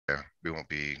we won't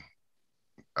be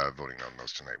voting on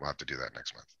those tonight. We'll have to do that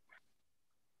next month.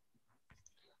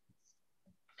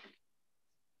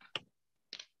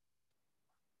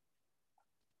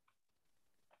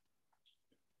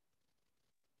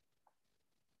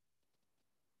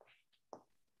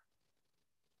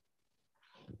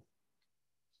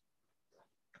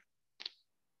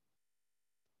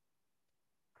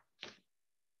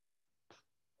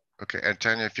 Okay, and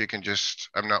Tanya, if you can just,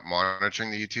 I'm not monitoring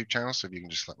the YouTube channel, so if you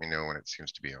can just let me know when it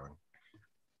seems to be on.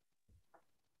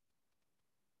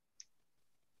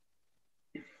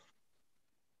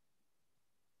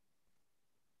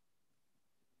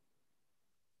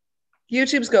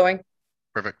 YouTube's going.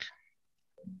 Perfect.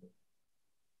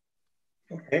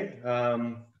 Okay,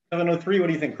 7:03, what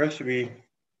do you think, Chris? Should we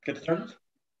get started?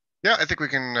 Yeah, I think we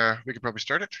can probably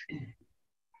start it.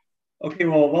 Okay,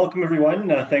 well, welcome everyone.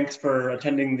 Thanks for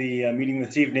attending the meeting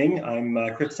this evening. I'm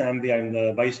Chris Samby. I'm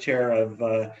the Vice Chair of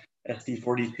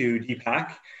SD42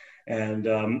 DPAC, and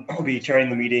I'll be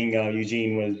chairing the meeting.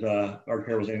 Eugene was, our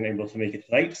chair was unable to make it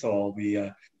tonight, so I'll be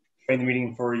chairing the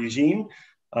meeting for Eugene.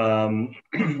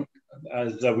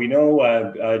 As we know,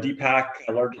 DPAC,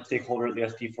 a largest stakeholder at the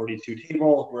SD42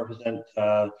 table, represent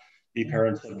the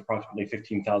parents of approximately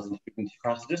 15,000 students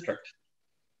across the district.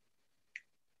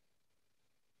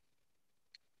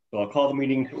 So I'll call the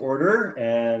meeting to order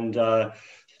and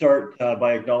start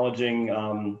by acknowledging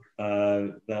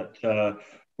that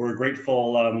we're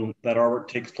grateful that our work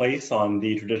takes place on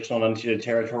the traditional and unceded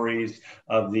territories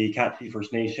of the Katzie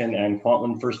First Nation and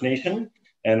Kwantlen First Nation,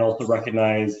 and also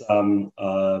recognize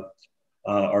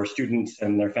our students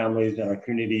and their families and our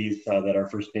communities that are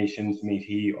First Nations,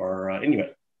 Métis, or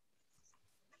Inuit.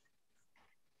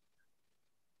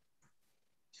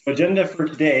 Agenda for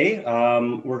today,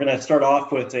 we're going to start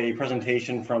off with a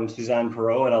presentation from Suzanne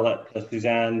Perot, and I'll let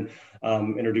Suzanne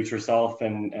introduce herself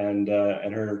and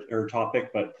her topic,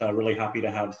 but really happy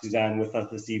to have Suzanne with us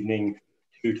this evening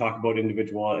to talk about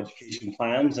individual education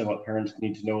plans and what parents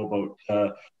need to know about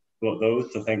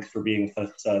those. So thanks for being with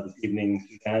us this evening,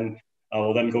 Suzanne.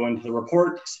 We'll then go into the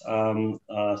reports, some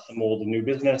old and new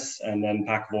business, and then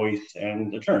pack voice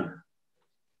and adjourn.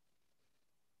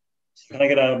 Can I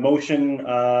get a motion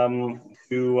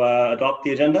to adopt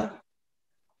the agenda?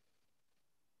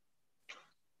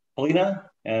 Paulina,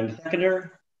 and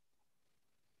seconder?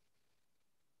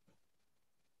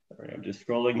 Sorry, I'm just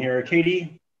scrolling here.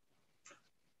 Katie?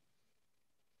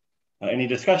 Any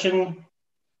discussion?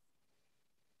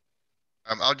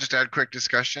 I'll just add quick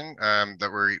discussion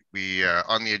that we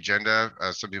on the agenda.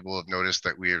 Some people have noticed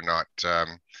that we are not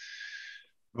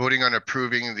voting on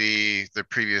approving the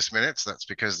previous minutes. That's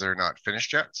because they're not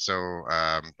finished yet. So,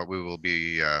 but we will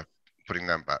be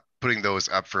putting those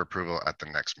up for approval at the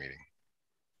next meeting.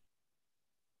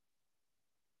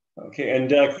 Okay, and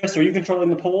Chris, are you controlling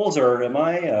the polls, or am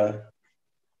I?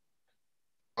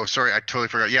 Oh, sorry, I totally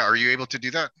forgot. Yeah, are you able to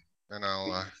do that? And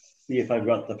I'll see if I've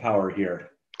got the power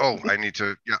here. Oh, I need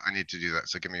to do that.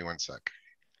 So give me 1 sec.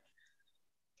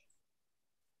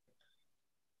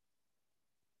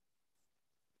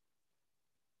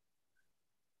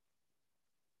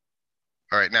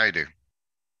 All right, now you do.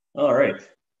 All right.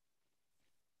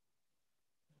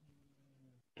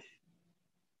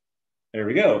 There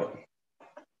we go.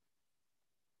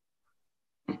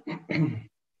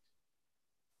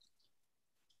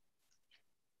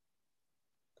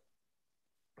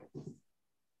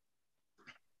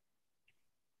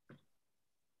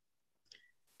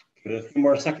 Give it a few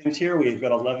more seconds here. We've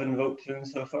got 11 votes in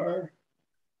so far.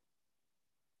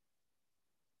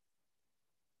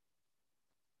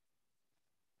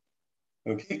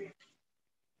 Okay.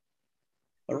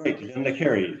 All right, agenda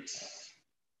carries.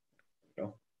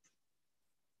 Go.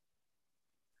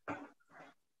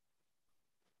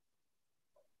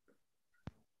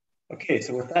 Okay,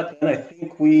 so with that, then I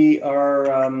think we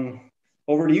are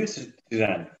over to you,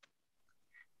 Suzanne.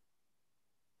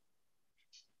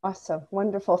 Awesome,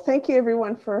 wonderful. Thank you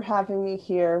everyone for having me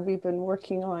here. We've been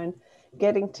working on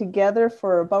getting together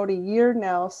for about a year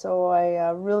now, so I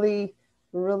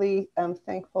really am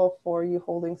thankful for you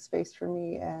holding space for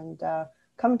me and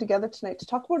coming together tonight to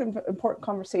talk about important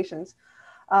conversations.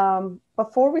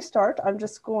 Before we start, I'm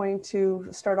just going to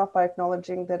start off by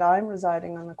acknowledging that I'm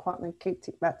residing on the Kwantlen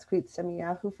Matskweet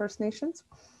Semiyahu First Nations.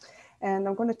 And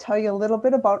I'm going to tell you a little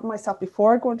bit about myself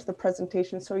before I go into the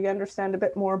presentation so you understand a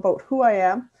bit more about who I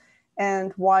am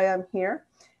and why I'm here.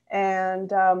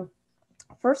 And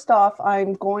first off,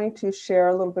 I'm going to share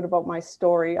a little bit about my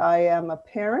story. I am a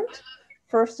parent,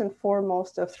 first and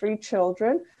foremost, of 3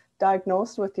 children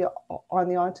diagnosed with on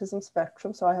the autism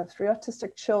spectrum. So I have 3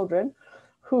 autistic children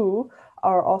who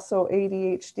are also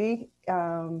ADHD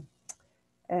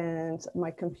And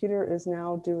my computer is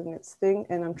now doing its thing,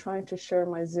 and I'm trying to share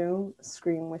my Zoom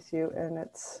screen with you, and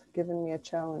it's given me a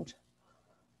challenge.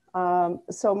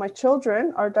 So my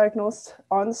children are diagnosed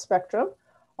on the spectrum,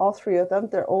 all three of them.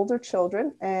 They're older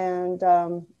children, and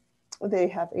they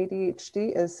have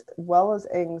ADHD as well as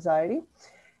anxiety.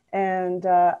 And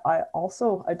I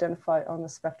also identify on the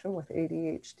spectrum with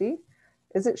ADHD.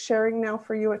 Is it sharing now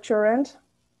for you at your end?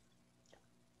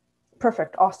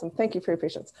 Perfect. Awesome. Thank you for your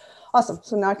patience. Awesome.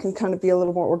 So now I can kind of be a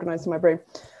little more organized in my brain.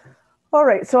 All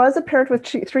right. So as a parent with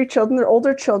three children, they're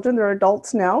older children, they're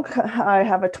adults now. I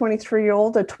have a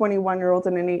 23-year-old, a 21-year-old,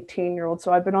 and an 18-year-old.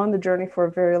 So I've been on the journey for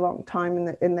a very long time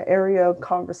in the area of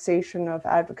conversation of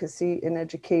advocacy in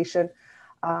education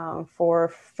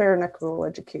for fair and equitable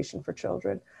education for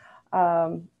children.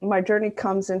 My journey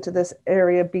comes into this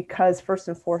area because first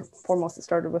and foremost, it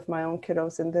started with my own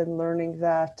kiddos, and then learning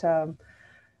that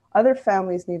other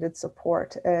families needed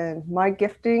support. And my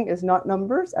gifting is not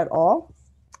numbers at all.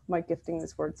 My gifting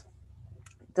is words.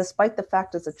 Despite the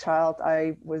fact as a child,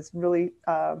 I was really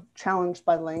challenged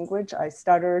by language. I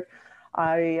stuttered.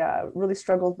 I really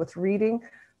struggled with reading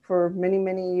for many,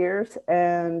 many years,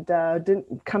 and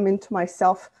didn't come into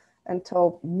myself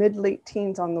until mid-late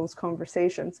teens on those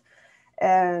conversations.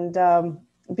 And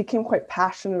became quite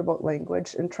passionate about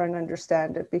language and trying to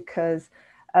understand it, because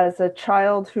as a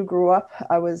child who grew up,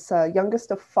 I was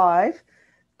youngest of 5.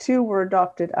 2 were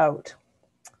adopted out.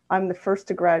 I'm the first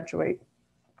to graduate.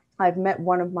 I've met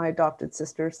one of my adopted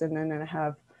sisters, and then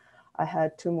I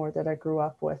had 2 more that I grew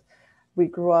up with. We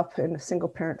grew up in a single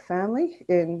parent family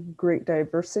in great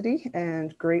diversity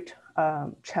and great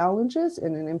challenges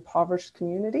in an impoverished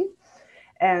community.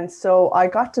 And so I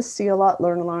got to see a lot,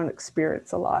 learn a lot, and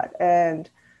experience a lot. And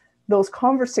those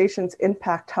conversations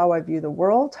impact how I view the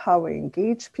world, how I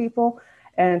engage people,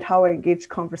 and how I engage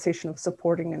conversation of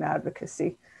supporting and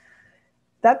advocacy.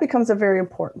 That becomes a very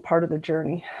important part of the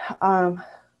journey.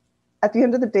 At the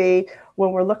end of the day,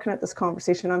 when we're looking at this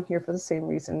conversation, I'm here for the same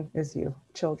reason as you,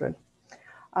 children.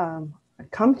 I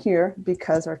come here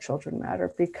because our children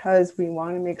matter, because we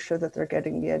want to make sure that they're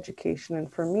getting the education.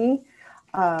 And for me,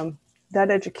 that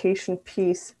education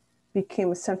piece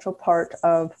became a central part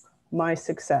of my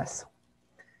success.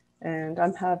 And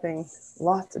I'm having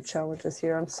lots of challenges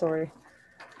here. I'm sorry.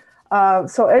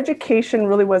 So education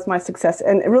really was my success.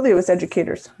 And really it was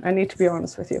educators. I need to be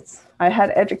honest with you. I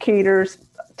had educators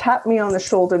tap me on the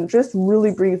shoulder and just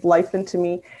really breathe life into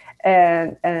me,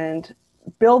 and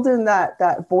build in that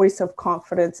voice of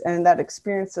confidence and that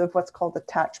experience of what's called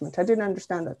attachment. I didn't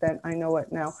understand that then. I know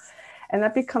it now. And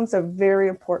that becomes a very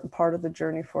important part of the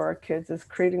journey for our kids, is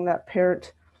creating that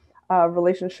parent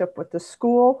relationship with the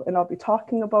school. And I'll be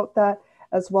talking about that,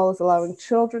 as well as allowing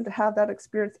children to have that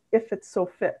experience if it so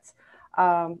fits.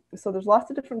 So there's lots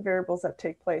of different variables that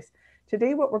take place.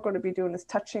 Today, what we're going to be doing is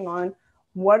touching on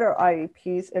what are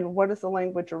IEPs and what is the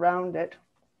language around it.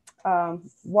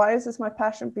 Why is this my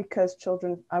passion? Because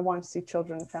I want to see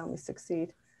children and families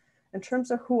succeed. In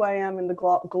terms of who I am in the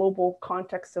global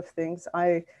context of things,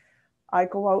 I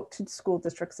go out to school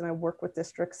districts and I work with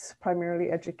districts, primarily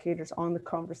educators, on the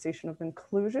conversation of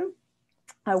inclusion.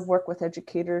 I work with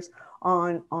educators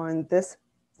on this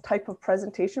type of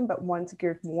presentation, but one's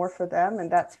geared more for them. And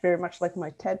that's very much like my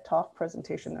TED Talk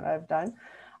presentation that I've done.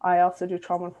 I also do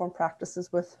trauma-informed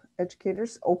practices with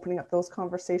educators, opening up those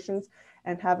conversations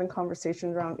and having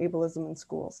conversations around ableism in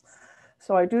schools.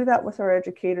 So I do that with our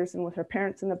educators and with our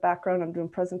parents in the background. I'm doing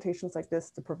presentations like this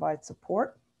to provide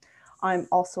support. I'm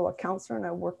also a counselor, and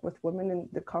I work with women in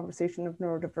the conversation of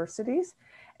neurodiversities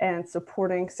and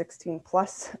supporting 16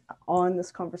 plus on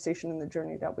this conversation and the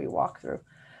journey that we walk through.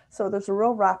 So there's a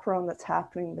real wraparound that's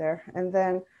happening there. And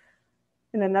then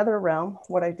in another realm,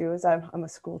 what I do is I'm a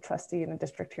school trustee in a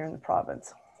district here in the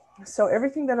province. So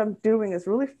everything that I'm doing is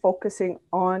really focusing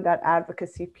on that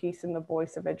advocacy piece and the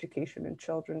voice of education in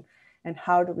children, and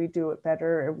how do we do it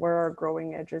better, and where are our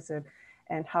growing edges,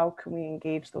 and how can we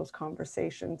engage those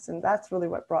conversations? And that's really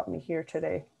what brought me here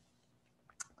today.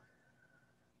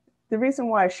 The reason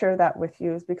why I share that with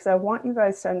you is because I want you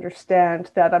guys to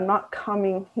understand that I'm not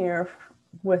coming here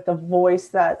with a voice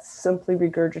that's simply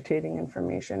regurgitating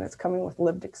information. It's coming with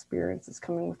lived experience, it's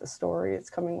coming with a story, it's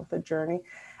coming with a journey,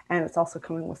 and it's also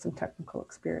coming with some technical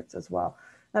experience as well.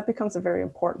 That becomes a very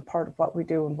important part of what we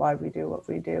do and why we do what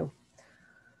we do.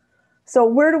 So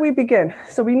where do we begin?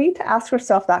 So we need to ask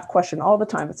ourselves that question all the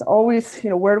time. It's always,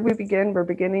 where do we begin? We're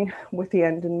beginning with the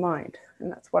end in mind.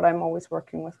 And that's what I'm always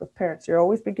working with parents. You're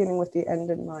always beginning with the end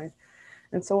in mind.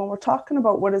 And so when we're talking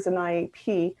about what is an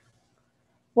IEP,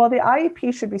 well, the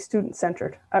IEP should be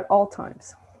student-centered at all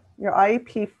times. Your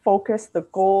IEP focus, the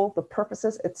goal, the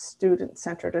purposes, it's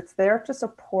student-centered. It's there to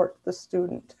support the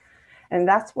student. And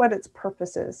that's what its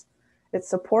purpose is. It's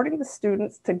supporting the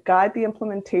students to guide the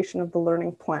implementation of the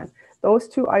learning plan. Those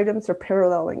two items are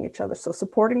paralleling each other. So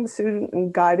supporting the student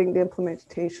and guiding the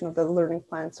implementation of the learning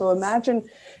plan. So imagine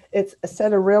it's a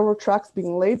set of railroad tracks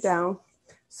being laid down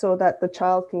so that the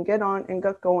child can get on and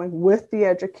get going with the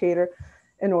educator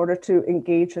in order to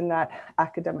engage in that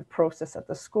academic process at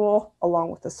the school,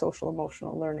 along with the social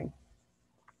emotional learning.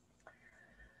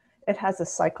 It has a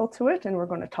cycle to it, and we're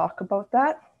going to talk about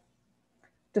that.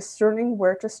 Discerning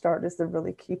where to start is the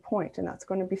really key point, and that's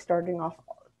going to be starting off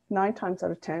 9 times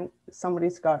out of 10.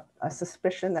 Somebody's got a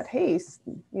suspicion that, hey,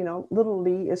 you know, little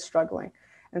Lee is struggling.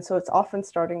 And so it's often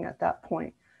starting at that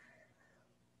point.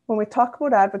 When we talk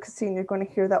about advocacy, and you're going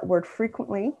to hear that word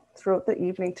frequently throughout the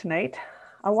evening tonight,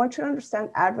 I want you to understand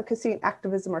advocacy and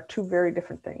activism are 2 very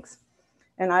different things.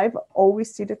 And I've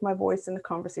always ceded my voice in the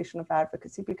conversation of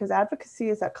advocacy, because advocacy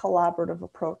is that collaborative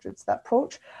approach. It's that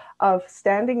approach of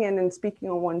standing in and speaking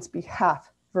on one's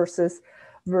behalf versus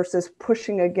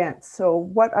pushing against. So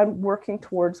what I'm working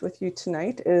towards with you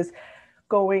tonight is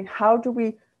going, how do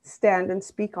we stand and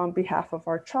speak on behalf of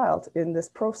our child in this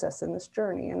process, in this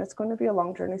journey? And it's going to be a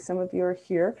long journey. Some of you are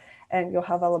here and you'll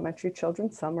have elementary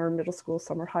children, some are middle school,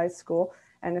 some are high school.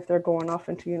 And if they're going off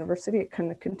into university, it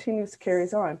kind of continues,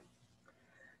 carries on.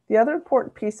 The other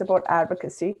important piece about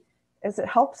advocacy is it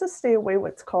helps us stay away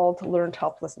what's called learned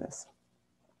helplessness.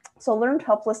 So learned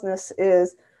helplessness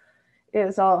is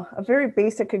a very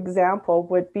basic example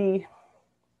would be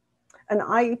an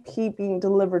IEP being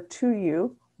delivered to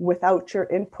you without your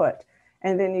input.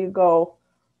 And then you go,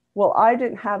 well, I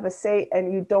didn't have a say,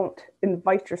 and you don't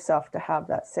invite yourself to have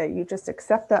that say. You just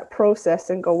accept that process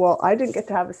and go, well, I didn't get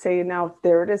to have a say, and now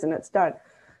there it is, and it's done.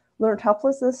 Learned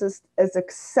helplessness is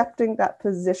accepting that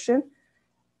position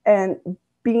and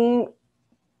being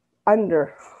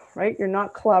under, right? You're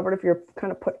not collaborative, you're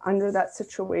kind of put under that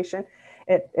situation.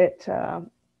 It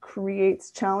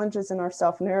creates challenges in our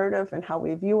self-narrative and how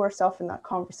we view ourselves in that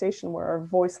conversation where our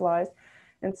voice lies.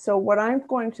 And so what I'm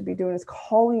going to be doing is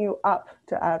calling you up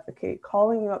to advocate,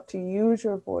 calling you up to use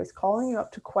your voice, calling you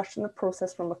up to question the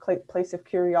process from a place of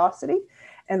curiosity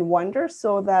and wonder,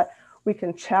 so that we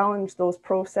can challenge those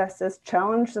processes,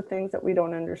 challenge the things that we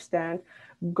don't understand,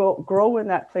 grow in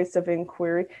that place of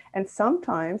inquiry. And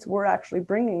sometimes we're actually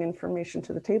bringing information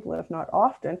to the table, if not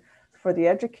often, for the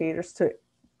educators to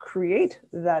create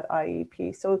that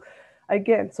IEP. So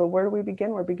again, so where do we begin?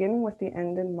 We're beginning with the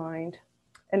end in mind.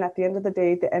 And at the end of the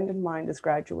day, the end in mind is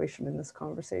graduation in this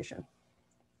conversation.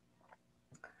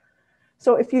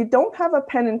 So if you don't have a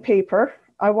pen and paper,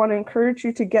 I want to encourage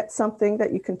you to get something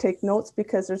that you can take notes,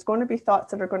 because there's going to be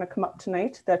thoughts that are going to come up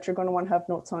tonight that you're going to want to have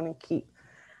notes on and keep.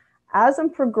 As I'm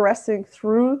progressing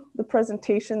through the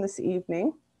presentation this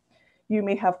evening, you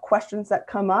may have questions that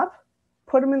come up.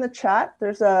 Put them in the chat.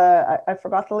 There's I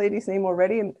forgot the lady's name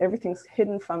already, and everything's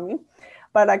hidden from me.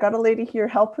 But I got a lady here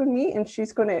helping me, and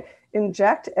she's going to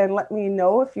inject and let me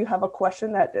know if you have a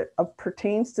question that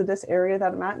pertains to this area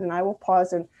that I'm at, and I will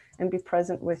pause and be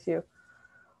present with you.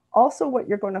 Also, what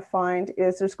you're going to find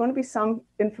is there's going to be some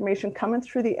information coming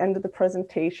through the end of the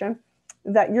presentation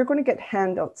that you're going to get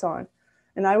handouts on,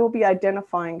 and I will be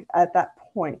identifying at that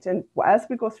point. And as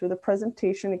we go through the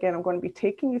presentation, again, I'm going to be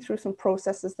taking you through some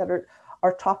processes that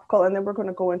are topical, and then we're going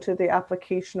to go into the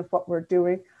application of what we're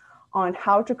doing on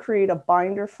how to create a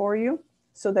binder for you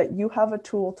so that you have a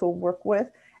tool to work with,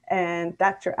 and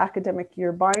that's your academic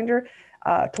year binder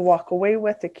to walk away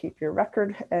with, to keep your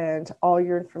record and all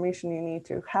your information you need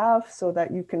to have so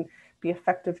that you can be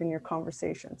effective in your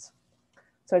conversations.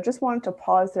 So I just wanted to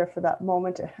pause there for that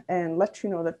moment and let you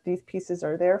know that these pieces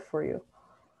are there for you.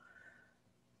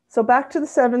 So back to the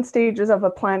 7 stages of a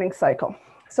planning cycle.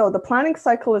 So the planning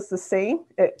cycle is the same,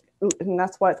 and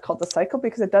that's why it's called the cycle,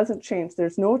 because it doesn't change.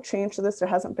 There's no change to this. There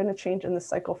hasn't been a change in the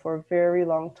cycle for a very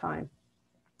long time.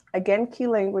 Again, key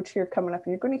language here coming up,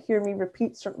 and you're going to hear me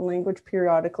repeat certain language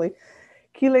periodically.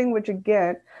 Key language,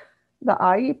 again, the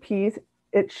IEPs,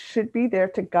 it should be there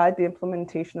to guide the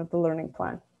implementation of the learning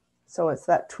plan. So it's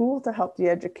that tool to help the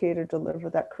educator deliver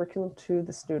that curriculum to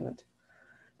the student.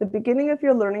 The beginning of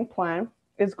your learning plan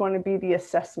is going to be the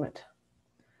assessment.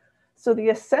 So the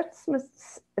assessment,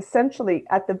 essentially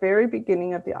at the very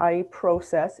beginning of the IE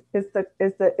process, is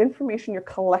the information you're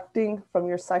collecting from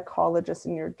your psychologist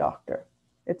and your doctor.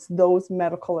 It's those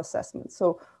medical assessments.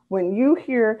 So when you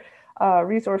hear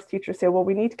resource teachers say, well,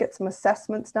 we need to get some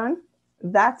assessments done,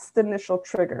 that's the initial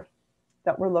trigger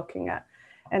that we're looking at.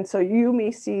 And so you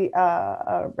may see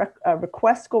a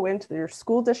request go into your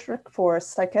school district for a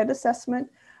psych ed assessment.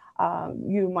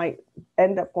 You might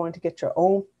end up going to get your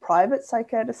own private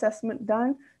psych ed assessment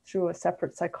done through a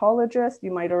separate psychologist.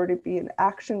 You might already be in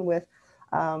action with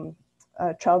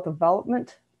a child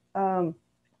development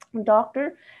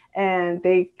doctor, and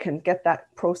they can get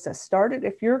that process started.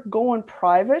 If you're going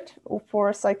private for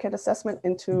a psych ed assessment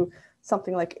into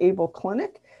something like Able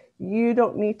Clinic, you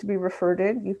don't need to be referred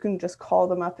in. You can just call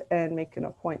them up and make an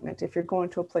appointment. If you're going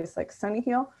to a place like Sunny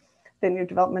Hill, then your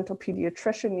developmental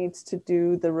pediatrician needs to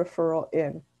do the referral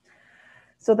in.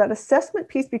 So that assessment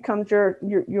piece becomes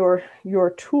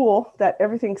your tool that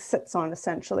everything sits on,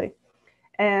 essentially.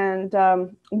 And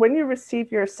when you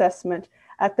receive your assessment,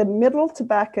 at the middle to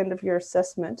back end of your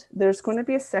assessment, there's going to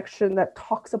be a section that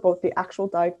talks about the actual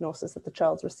diagnosis that the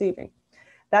child's receiving.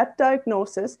 That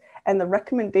diagnosis and the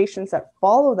recommendations that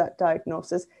follow that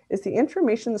diagnosis is the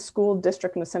information the school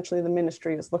district and essentially the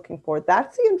ministry is looking for.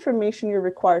 That's the information you're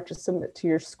required to submit to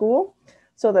your school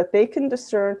so that they can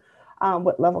discern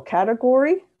what level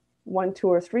category, 1, 2,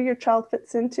 or 3 your child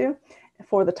fits into,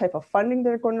 for the type of funding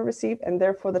they're going to receive, and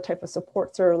therefore the type of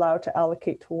supports they're allowed to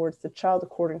allocate towards the child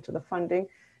according to the funding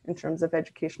in terms of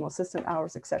educational assistant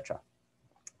hours, etc.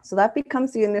 So that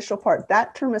becomes the initial part.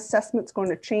 That term assessment is going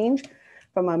to change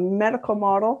from a medical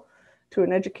model to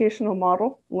an educational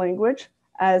model language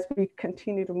as we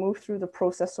continue to move through the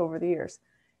process over the years.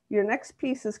 Your next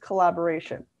piece is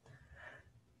collaboration.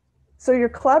 So your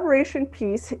collaboration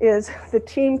piece is the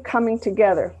team coming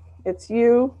together. It's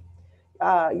you,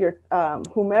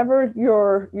 whomever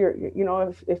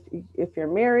if you're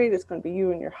married, it's going to be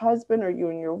you and your husband, or you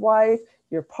and your wife,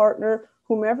 your partner,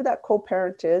 whomever that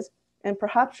co-parent is, and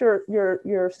perhaps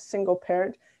you're a single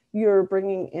parent. You're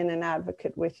bringing in an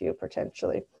advocate with you,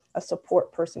 potentially a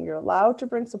support person. You're allowed to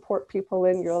bring support people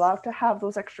in. You're allowed to have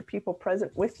those extra people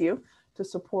present with you to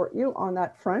support you on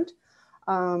that front.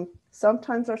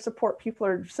 Sometimes our support people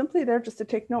are simply there just to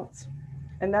take notes.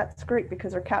 And that's great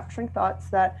because they're capturing thoughts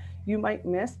that you might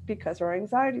miss because our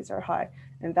anxieties are high.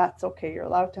 And that's okay. You're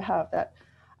allowed to have that.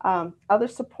 Other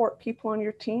support people on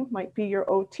your team might be your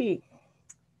OT,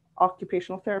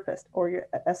 occupational therapist, or your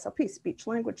SLP, speech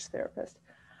language therapist.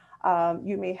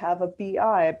 You may have a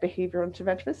BI, a behavioral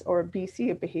interventionist, or a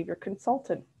BC, a behavior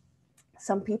consultant.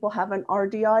 Some people have an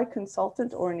RDI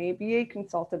consultant or an ABA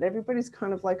consultant. Everybody's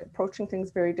kind of like approaching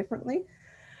things very differently.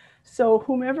 So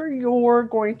whomever you're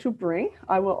going to bring,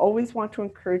 I will always want to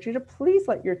encourage you to please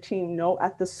let your team know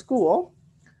at the school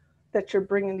that you're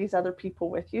bringing these other people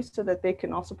with you so that they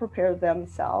can also prepare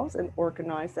themselves and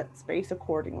organize that space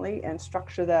accordingly and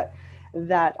structure that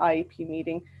IEP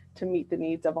meeting to meet the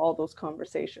needs of all those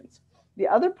conversations. The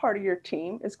other part of your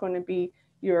team is going to be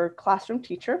your classroom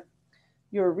teacher,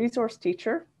 your resource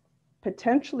teacher,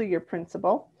 potentially your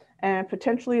principal, and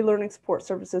potentially learning support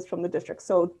services from the district.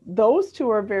 So those two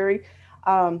are very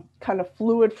kind of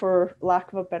fluid, for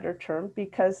lack of a better term,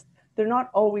 because they're not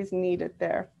always needed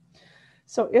there.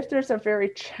 So if there's a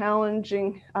very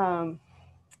challenging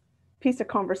piece of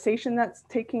conversation that's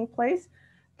taking place,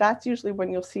 that's usually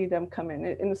when you'll see them come in.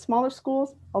 In the smaller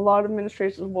schools, a lot of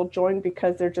administrators will join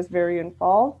because they're just very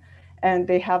involved and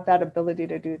they have that ability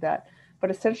to do that.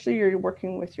 But essentially you're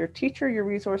working with your teacher, your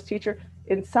resource teacher.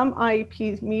 In some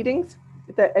IEP meetings,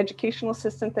 the educational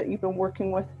assistant that you've been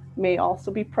working with may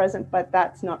also be present, but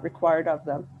that's not required of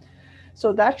them.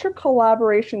 So that's your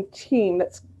collaboration team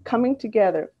that's coming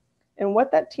together. And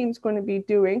what that team's going to be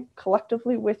doing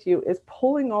collectively with you is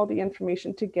pulling all the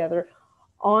information together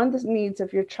on the needs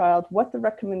of your child, what the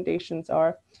recommendations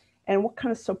are, and what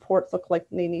kind of supports look like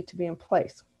they need to be in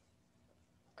place.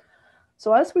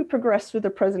 So as we progress through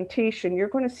the presentation, you're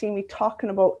going to see me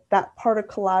talking about that part of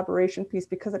collaboration piece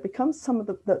because it becomes some of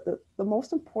the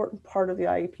most important part of the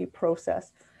IEP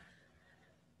process.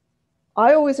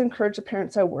 I always encourage the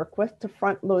parents I work with to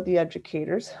front load the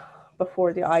educators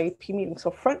before the IEP meeting. So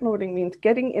front loading means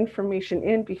getting information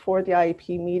in before the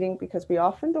IEP meeting because we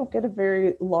often don't get a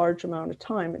very large amount of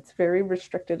time. It's very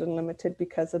restricted and limited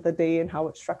because of the day and how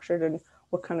it's structured and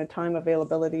what kind of time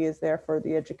availability is there for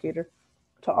the educator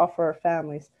to offer our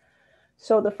families.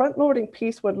 So the front loading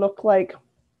piece would look like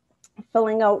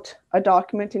filling out a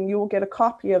document, and you will get a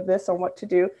copy of this on what to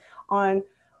do on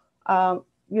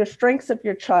your strengths of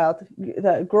your child,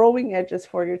 the growing edges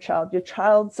for your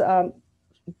child's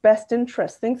best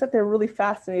interests, things that they're really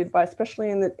fascinated by,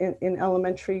 especially in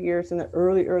elementary years, in the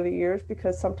early years,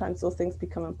 because sometimes those things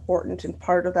become important and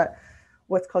part of that,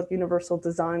 what's called universal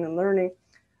design and learning.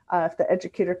 If the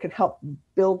educator can help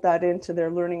build that into their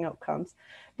learning outcomes.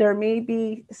 There may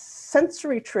be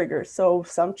sensory triggers. So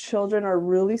some children are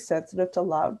really sensitive to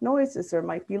loud noises. There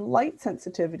might be light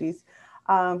sensitivities,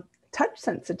 touch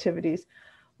sensitivities.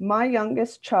 My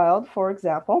youngest child, for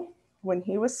example, when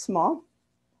he was small,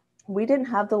 we didn't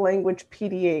have the language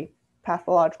PDA,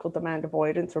 pathological demand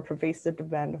avoidance, or pervasive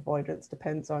demand avoidance,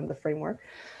 depends on the framework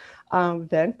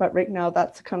then. But right now,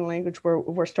 that's the kind of language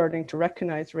we're starting to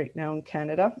recognize right now in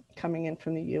Canada, coming in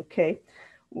from the UK.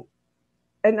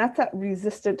 And that's that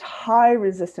resistant, high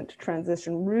resistant to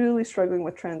transition, really struggling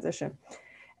with transition.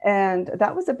 And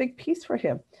that was a big piece for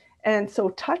him. And so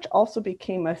touch also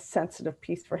became a sensitive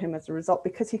piece for him as a result,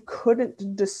 because he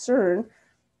couldn't discern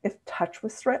if touch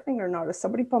was threatening or not. If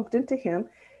somebody bumped into him,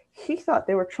 he thought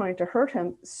they were trying to hurt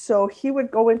him. So he would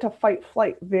go into fight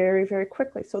flight very, very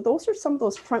quickly. So those are some of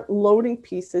those front loading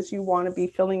pieces you want to be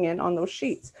filling in on those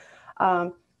sheets.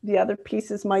 The other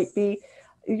pieces might be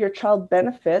your child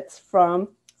benefits from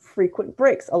frequent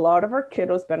breaks. A lot of our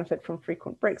kiddos benefit from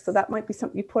frequent breaks. So that might be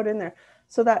something you put in there.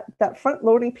 So that front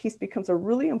loading piece becomes a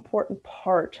really important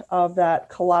part of that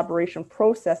collaboration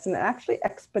process, and it actually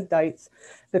expedites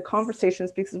the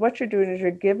conversations, because what you're doing is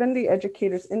you're giving the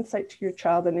educators insight to your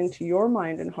child and into your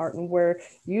mind and heart and where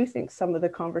you think some of the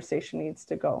conversation needs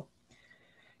to go.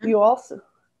 You also,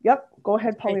 yep, go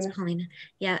ahead, Paulina. It's Paulina.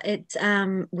 Yeah, it's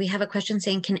we have a question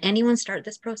saying, can anyone start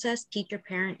this process? Teacher,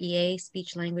 parent, EA,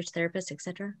 speech language therapist,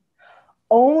 etc.?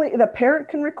 Only the parent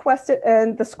can request it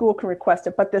and the school can request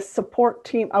it, but the support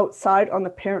team outside on the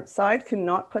parent side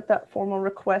cannot put that formal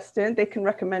request in. They can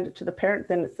recommend it to the parent,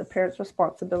 then it's the parent's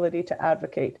responsibility to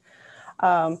advocate.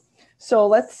 So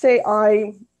let's say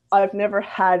I've never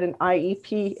had an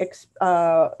IEP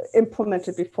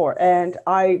implemented before, and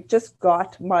I just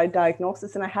got my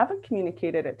diagnosis and I haven't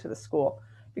communicated it to the school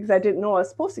because I didn't know I was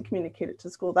supposed to communicate it to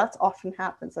school. That's often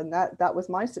happens, and that was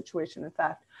my situation, in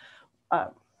fact.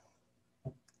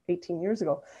 18 years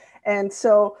ago. And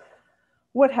so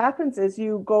what happens is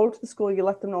you go to the school, you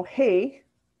let them know, hey,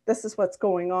 this is what's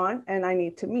going on and I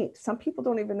need to meet. Some people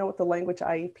don't even know what the language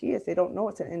IEP is. They don't know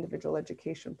it's an individual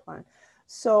education plan.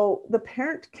 So the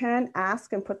parent can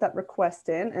ask and put that request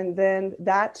in, and then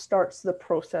that starts the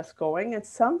process going. And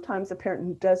sometimes the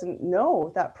parent doesn't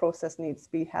know that process needs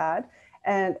to be had,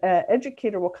 and an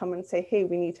educator will come and say, hey,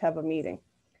 we need to have a meeting.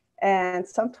 And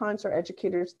sometimes our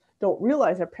educators don't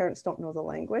realize their parents don't know the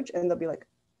language, and they'll be like,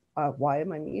 why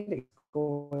am I meeting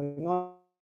going on?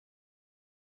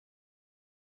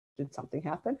 Did something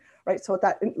happen, right? So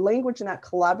that language and that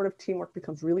collaborative teamwork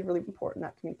becomes really, really important in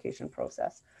that communication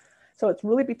process. So it's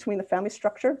really between the family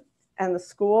structure and the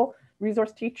school,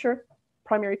 resource teacher,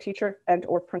 primary teacher, and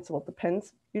or principal,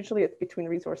 depends. Usually it's between the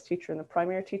resource teacher and the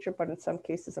primary teacher, but in some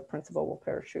cases a principal will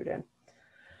parachute in.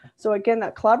 So again,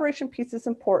 that collaboration piece is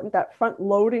important. That front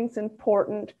loading is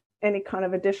important. Any kind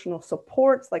of additional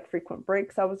supports like frequent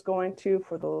breaks I was going to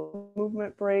for the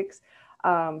movement breaks.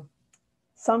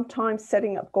 Sometimes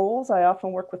setting up goals. I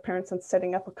often work with parents on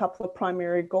setting up a couple of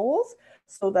primary goals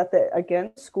so that,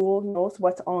 again, school knows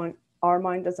what's on our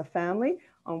mind as a family,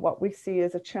 on what we see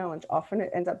as a challenge. Often it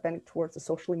ends up bending towards the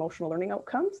social emotional learning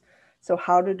outcomes. So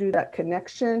how to do that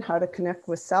connection, how to connect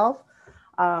with self.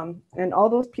 And all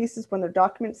those pieces, when their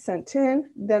documents sent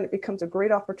in, then it becomes a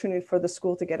great opportunity for the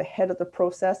school to get ahead of the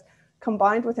process,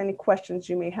 combined with any questions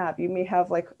you may have. You may have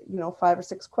 5 or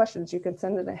 6 questions. You can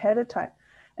send it ahead of time.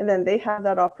 And then they have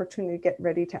that opportunity to get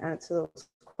ready to answer those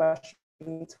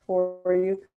questions for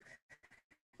you.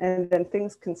 And then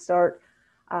things can start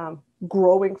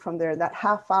growing from there. That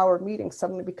half-hour meeting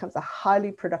suddenly becomes a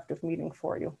highly productive meeting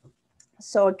for you.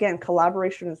 So again,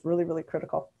 collaboration is really, really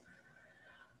critical.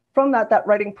 From that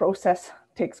writing process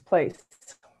takes place.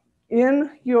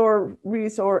 In your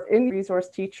resource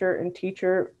teacher and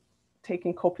teacher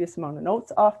taking copious amount of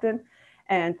notes often,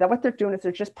 and that what they're doing is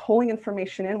they're just pulling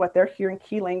information in, what they're hearing,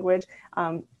 key language,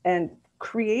 and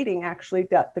creating actually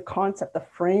the concept, the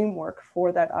framework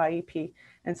for that IEP.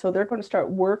 And so they're going to start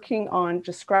working on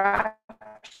just scratch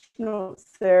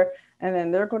notes there, and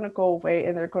then they're going to go away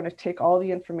and they're going to take all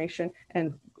the information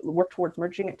and work towards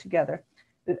merging it together.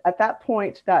 At that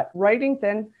point, that writing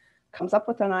then comes up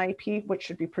with an IEP, which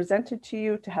should be presented to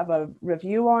you to have a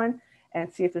review on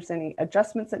and see if there's any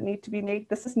adjustments that need to be made.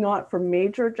 This is not for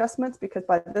major adjustments, because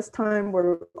by this time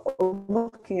we're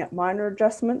looking at minor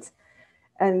adjustments.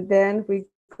 And then we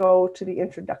go to the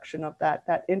introduction of that.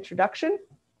 That introduction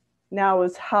now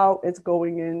is how it's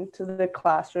going into the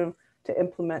classroom to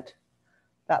implement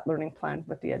that learning plan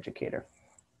with the educator.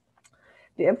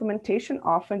 The implementation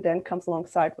often then comes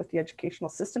alongside with the educational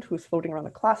assistant who's floating around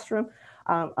the classroom.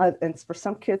 And for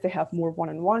some kids, they have more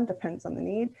one-on-one, depends on the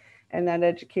need. And that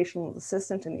educational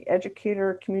assistant and the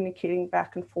educator communicating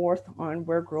back and forth on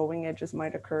where growing edges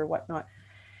might occur, whatnot.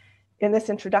 In this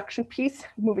introduction piece,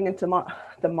 moving into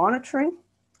the monitoring,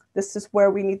 this is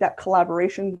where we need that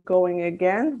collaboration going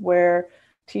again, where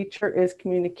teacher is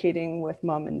communicating with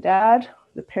mom and dad,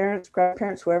 the parents,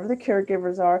 grandparents, whoever the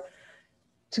caregivers are,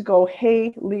 to go,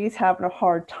 hey, Lee's having a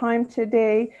hard time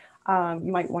today.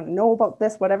 You might want to know about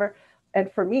this, whatever. And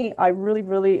for me, I really,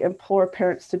 really implore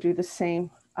parents to do the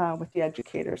same with the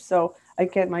educators. So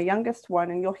again, my youngest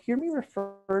one, and you'll hear me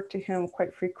refer to him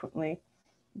quite frequently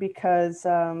because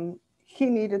he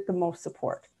needed the most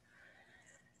support.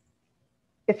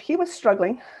 If he was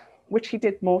struggling, which he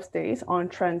did most days on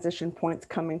transition points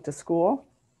coming to school,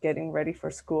 getting ready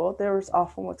for school, there was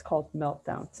often what's called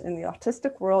meltdowns. In the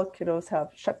autistic world, kiddos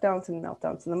have shutdowns and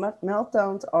meltdowns. And the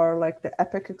meltdowns are like the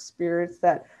epic experience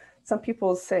that some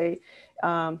people say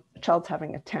a child's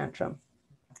having a tantrum.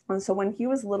 And so when he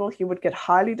was little, he would get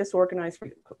highly disorganized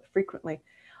frequently.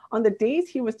 On the days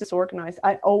he was disorganized,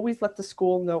 I always let the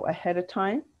school know ahead of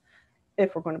time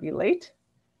if we're going to be late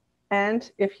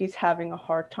and if he's having a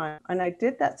hard time. And I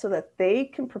did that so that they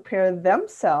can prepare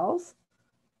themselves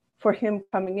for him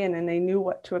coming in, and they knew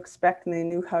what to expect and they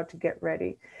knew how to get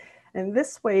ready. And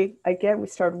this way, again, we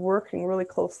started working really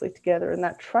closely together, and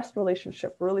that trust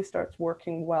relationship really starts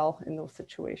working well in those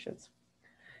situations.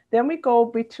 Then we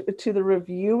go to the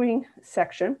reviewing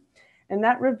section, and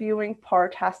that reviewing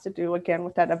part has to do, again,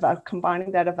 with that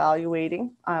combining that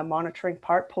evaluating, monitoring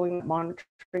part, pulling the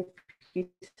monitoring piece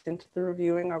into the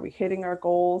reviewing. Are we hitting our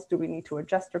goals? Do we need to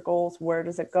adjust our goals? Where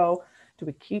does it go? Do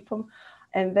we keep them?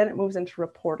 And then it moves into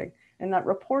reporting. And that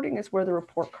reporting is where the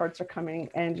report cards are coming.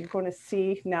 And you're going to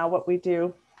see now what we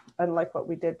do. Unlike what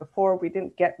we did before, we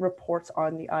didn't get reports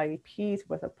on the IEPs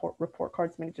with report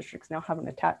cards. Many districts now have an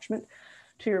attachment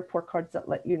to your report cards that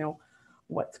let you know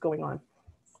what's going on.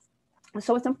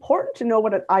 So it's important to know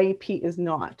what an IEP is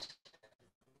not.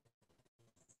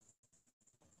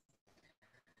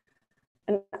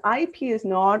 An IEP is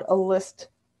not a list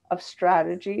of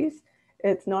strategies.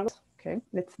 It's not, okay,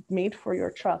 it's made for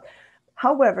your child.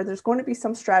 However, there's going to be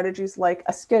some strategies like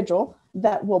a schedule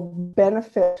that will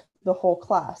benefit the whole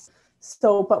class.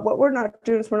 So, but what we're not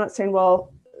doing is we're not saying,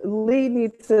 well, Lee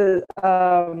needs a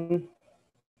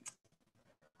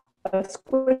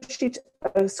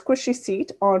squishy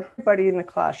seat on everybody in the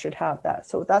class should have that.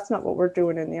 So that's not what we're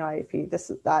doing in the IEP. This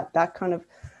is that kind of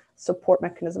support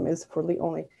mechanism is for Lee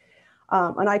only.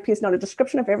 An IEP is not a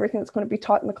description of everything that's going to be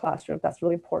taught in the classroom. That's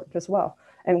really important as well.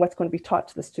 And what's going to be taught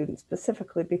to the students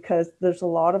specifically, because there's a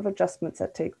lot of adjustments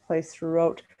that take place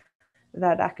throughout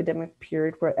that academic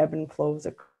period where ebb and flows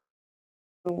occur.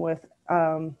 With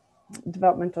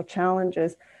developmental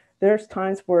challenges, there's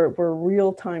times where we're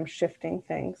real-time shifting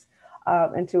things.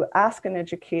 And to ask an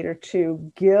educator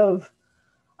to give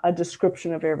a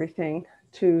description of everything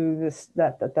to this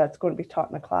that's going to be taught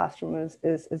in the classroom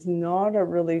is not a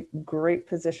really great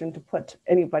position to put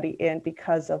anybody in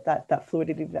because of that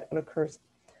fluidity that occurs.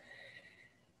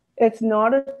 It's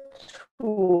not a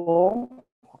tool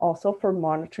also for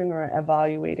monitoring or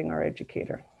evaluating our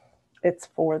educator. It's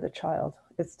for the child.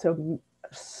 It's to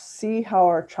see how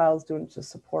our child's doing, to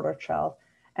support our child.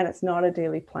 And it's not a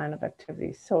daily plan of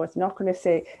activities. So it's not going to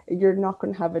say, you're not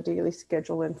going to have a daily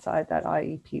schedule inside that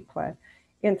IEP plan.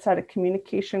 Inside a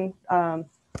communication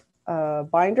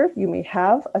binder, you may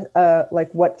have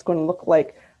like what's going to look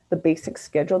like the basic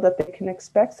schedule that they can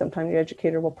expect. Sometimes the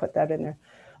educator will put that in there,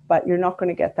 but you're not going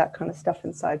to get that kind of stuff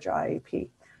inside your IEP.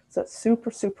 So it's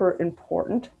super, super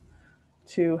important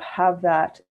to have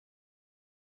that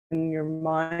in your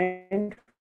mind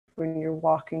when you're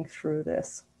walking through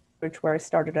this, which where I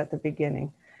started at the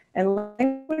beginning. And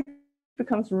language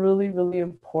becomes really, really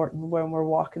important when we're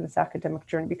walking this academic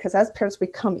journey, because as parents, we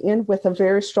come in with a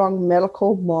very strong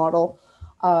medical model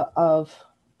of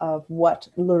what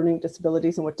learning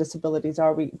disabilities and what disabilities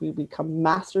are. We become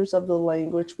masters of the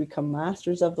language, we become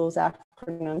masters of those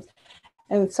acronyms.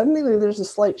 And suddenly there's a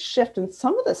slight shift, and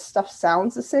some of this stuff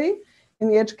sounds the same in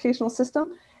the educational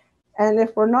system. And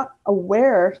if we're not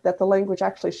aware that the language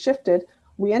actually shifted,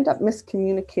 we end up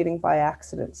miscommunicating by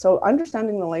accident. So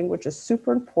understanding the language is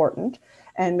super important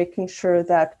and making sure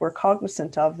that we're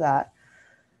cognizant of that.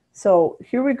 So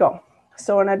here we go.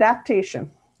 So an adaptation.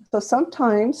 So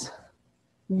sometimes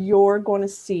you're going to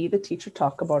see the teacher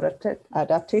talk about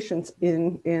adaptations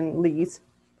in Lee's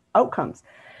outcomes.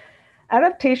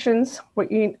 Adaptations,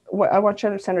 what I want you to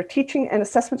understand, are teaching and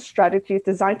assessment strategies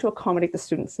designed to accommodate the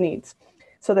student's needs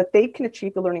so that they can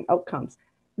achieve the learning outcomes.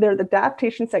 They're the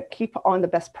adaptations that keep on the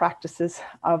best practices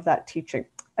of that teaching.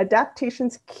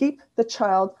 Adaptations keep the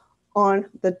child on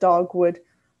the dogwood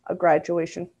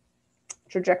graduation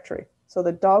trajectory. So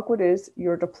the dogwood is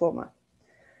your diploma.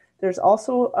 There's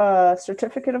also a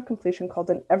certificate of completion called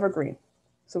an evergreen.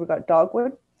 So we've got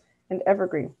dogwood and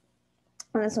evergreen.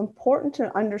 And it's important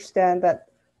to understand that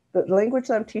the language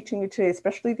that I'm teaching you today,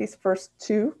 especially these first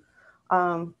two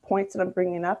points that I'm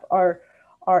bringing up, are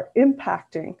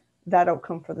impacting that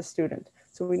outcome for the student.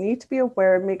 So we need to be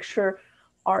aware, make sure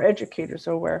our educators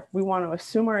are aware. We want to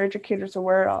assume our educators are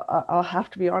aware. I'll have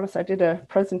to be honest, I did a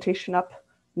presentation up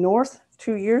north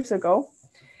 2 years ago,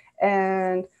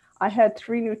 and I had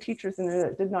 3 new teachers in there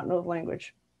that did not know the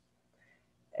language.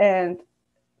 And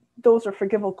those are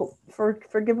forgivable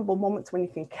moments when you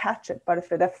can catch it. But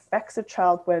if it affects a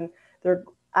child when they're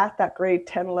at that grade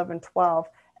 10, 11, 12,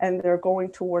 and they're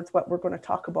going towards what we're going to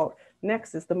talk about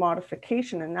next is the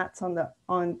modification, and that's on the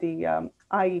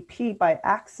IEP by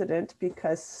accident,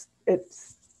 because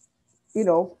it's, you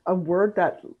know, a word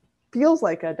that feels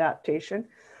like adaptation,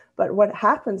 but what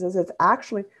happens is it's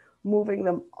actually moving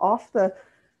them off the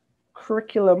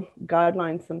curriculum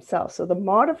guidelines themselves. So the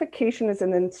modification is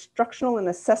an instructional and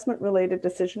assessment related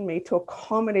decision made to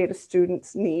accommodate a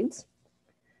student's needs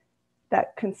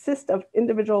that consist of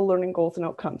individual learning goals and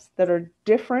outcomes that are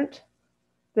different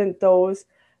than those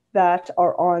that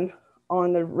are on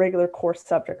the regular course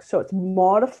subjects. So it's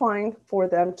modifying for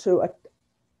them to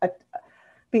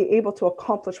be able to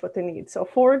accomplish what they need. So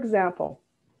for example,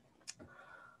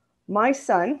 my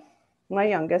son, my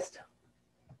youngest,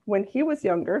 when he was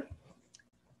younger,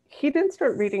 he didn't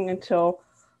start reading until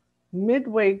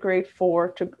midway grade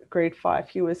 4 to grade 5.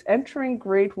 He was entering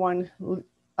grade 1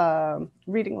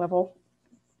 reading level,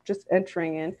 just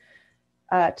entering in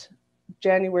at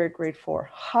January grade 4.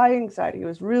 High anxiety. He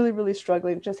was really, really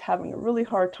struggling, just having a really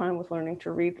hard time with learning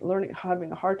to read,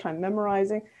 having a hard time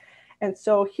memorizing. And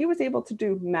so he was able to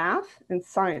do math and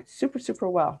science super, super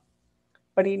well.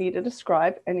 But he needed a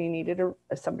scribe and he needed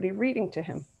somebody reading to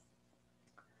him.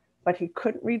 But he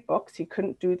couldn't read books. He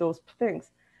couldn't do those things.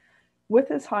 With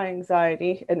his high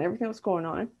anxiety and everything that was going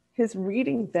on, his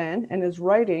reading then and his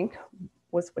writing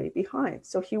was way behind.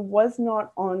 So he was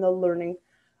not on the learning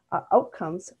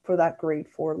outcomes for that grade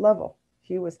 4 level.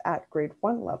 He was at grade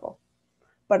 1 level,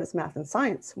 but his math and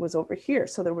science was over here.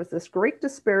 So there was this great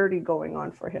disparity going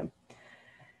on for him.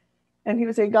 And he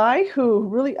was a guy who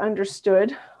really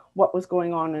understood what was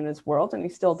going on in his world, and he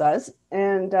still does.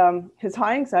 And his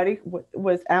high anxiety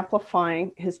was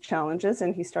amplifying his challenges,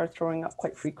 and he started throwing up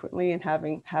quite frequently and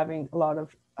having a lot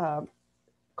of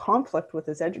conflict with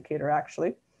his educator,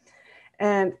 actually.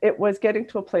 And it was getting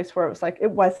to a place where it was like, it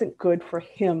wasn't good for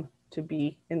him to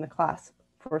be in the class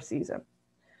for a season.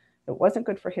 It wasn't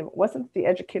good for him. It wasn't, the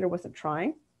educator wasn't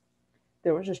trying.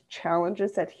 There was just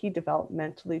challenges that he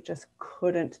developmentally just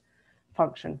couldn't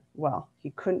function well.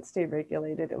 He couldn't stay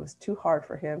regulated. It was too hard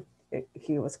for him.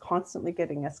 He was constantly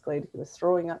getting escalated. He was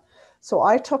throwing up. So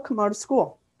I took him out of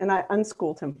school and I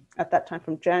unschooled him at that time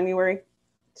from January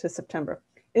to September.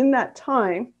 In that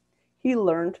time, he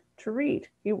learned to read.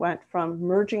 He went from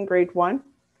merging grade 1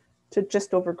 to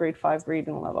just over grade 5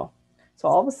 reading level. So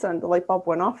all of a sudden the light bulb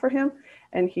went off for him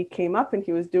and he came up and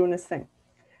he was doing his thing.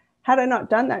 Had I not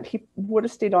done that, he would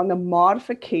have stayed on the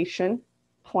modification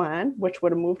plan, which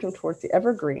would have moved him towards the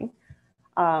evergreen,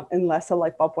 unless a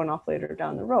light bulb went off later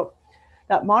down the road.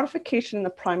 That modification in the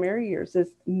primary years is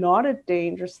not a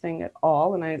dangerous thing at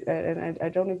all. And I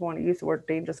don't even want to use the word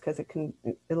dangerous because it can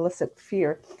elicit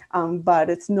fear, but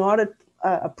it's not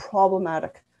a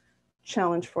problematic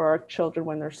challenge for our children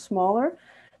when they're smaller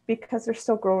because they're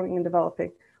still growing and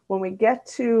developing. When we get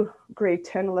to grade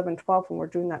 10, 11, 12, when we're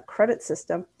doing that credit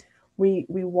system, we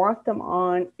want them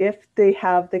on if they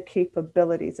have the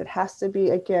capabilities. It has to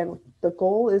be, again, the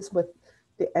goal is with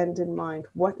the end in mind.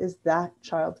 What is that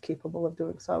child capable of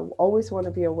doing? So I always want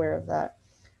to be aware of that.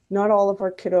 Not all of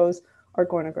our kiddos are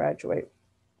going to graduate,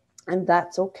 and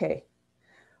that's okay.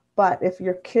 But if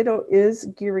your kiddo is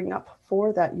gearing up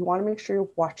for that, you want to make sure you're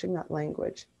watching that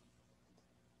language.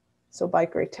 So by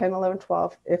grade 10, 11,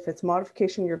 12, if it's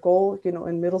modification, your goal,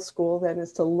 in middle school, then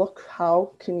is to look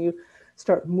how can you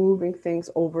start moving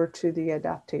things over to the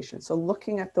adaptation. So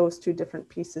looking at those two different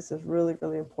pieces is really,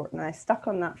 really important. And I stuck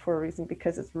on that for a reason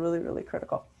because it's really, really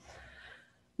critical.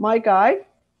 My guy,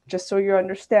 just so you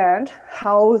understand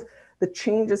how the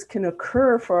changes can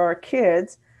occur for our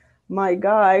kids, my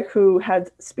guy who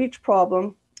had speech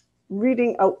problem,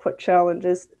 reading output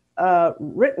challenges,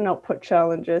 written output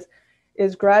challenges,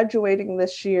 is graduating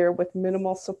this year with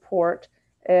minimal support.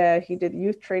 He did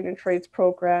youth trade and trades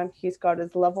program. He's got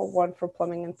his level 1 for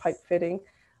plumbing and pipe fitting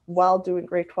while doing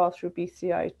grade 12 through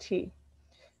BCIT.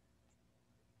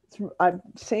 I'm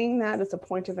saying that as a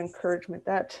point of encouragement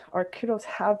that our kiddos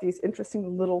have these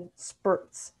interesting little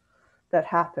spurts that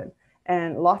happen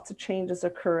and lots of changes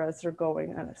occur as they're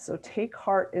going on it. So take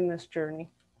heart in this journey.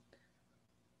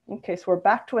 Okay, so we're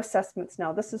back to assessments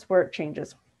now. This is where it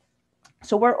changes.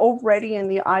 So we're already in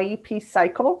the IEP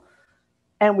cycle,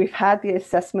 and we've had the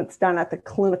assessments done at the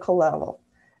clinical level.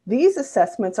 These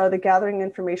assessments are the gathering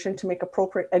information to make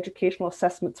appropriate educational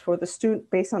assessments for the student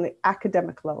based on the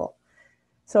academic level.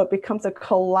 So it becomes a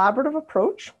collaborative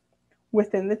approach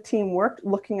within the teamwork,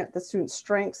 looking at the student's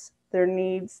strengths, their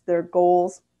needs, their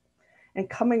goals, and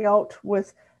coming out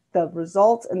with the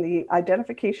results and the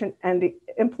identification and the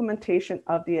implementation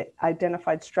of the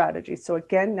identified strategy. So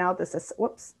again, now this is,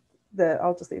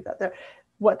 I'll just leave that there.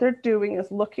 What they're doing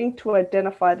is looking to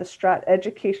identify the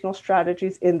educational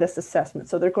strategies in this assessment.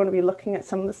 So they're going to be looking at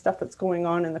some of the stuff that's going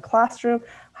on in the classroom,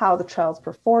 how the child's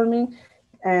performing,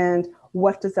 and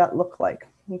what does that look like,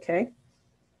 okay?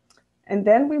 And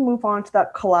then we move on to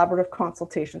that collaborative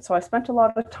consultation. So I spent a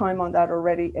lot of time on that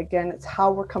already. Again, it's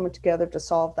how we're coming together to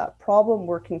solve that problem,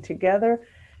 working together.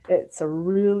 It's a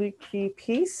really key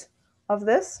piece of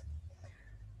this.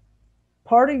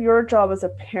 Part of your job as a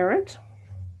parent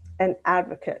and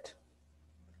advocate.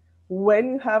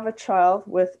 When you have a child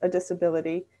with a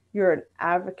disability, you're an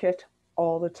advocate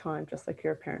all the time, just like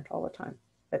you're a parent all the time.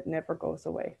 It never goes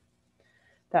away.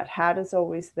 That hat is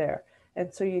always there.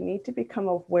 And so you need to become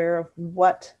aware of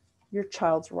what your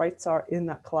child's rights are in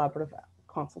that collaborative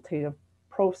consultative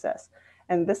process.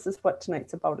 And this is what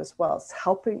tonight's about as well. It's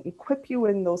helping equip you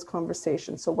in those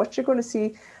conversations. So what you're going to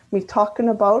see me talking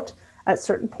about at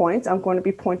certain points, I'm going to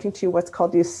be pointing to what's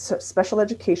called the Special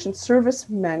Education Service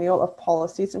Manual of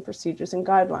Policies and Procedures and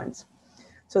Guidelines.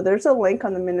 So there's a link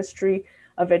on the Ministry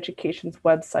of Education's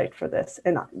website for this.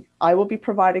 And I will be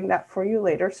providing that for you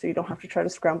later, so you don't have to try to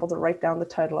scramble to write down the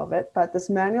title of it. But this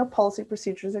Manual of Policy,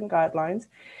 Procedures and Guidelines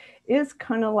is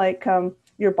kind of like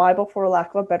your Bible, for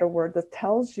lack of a better word, that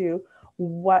tells you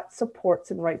what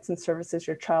supports and rights and services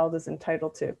your child is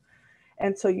entitled to.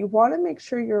 And so you want to make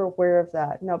sure you're aware of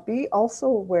that. Now, be also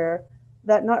aware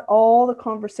that not all the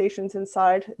conversations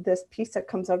inside this piece that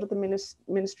comes out of the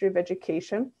Ministry of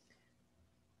Education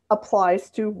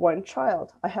applies to one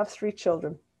child. I have 3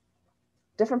 children.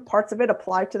 Different parts of it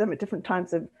apply to them at different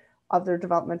times of their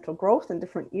developmental growth and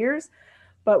different years.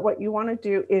 But what you want to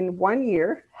do in 1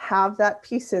 year, have that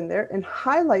piece in there and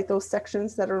highlight those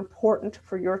sections that are important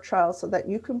for your child so that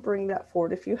you can bring that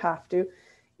forward if you have to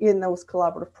in those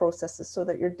collaborative processes, so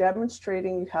that you're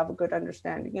demonstrating you have a good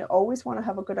understanding. You always want to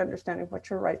have a good understanding of what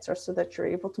your rights are so that you're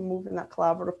able to move in that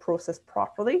collaborative process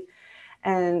properly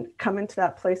and come into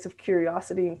that place of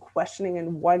curiosity and questioning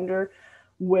and wonder,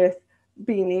 with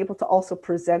being able to also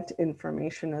present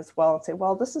information as well and say,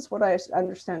 well, this is what I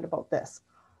understand about this.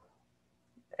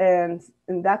 And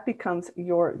that becomes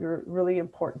your really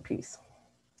important piece.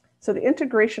 So the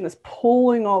integration is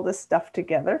pulling all this stuff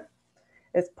together.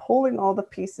 It's pulling all the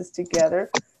pieces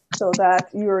together so that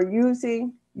you're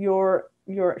using your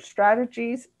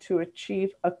strategies to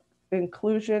achieve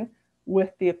inclusion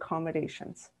with the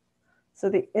accommodations. So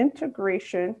the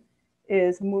integration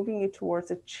is moving you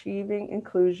towards achieving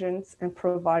inclusions and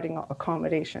providing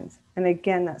accommodations. And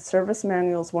again, that service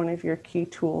manual is one of your key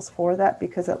tools for that,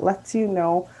 because it lets you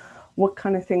know what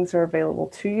kind of things are available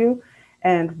to you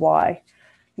and why.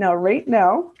 Now, right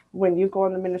now, when you go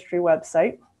on the ministry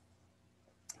website,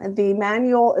 the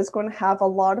manual is going to have a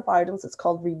lot of items. It's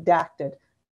called redacted.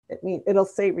 It'll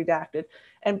say redacted,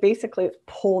 and basically it's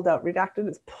pulled out. Redacted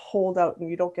is pulled out and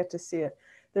you don't get to see it.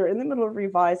 They're in the middle of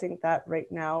revising that right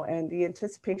now, and the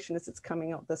anticipation is it's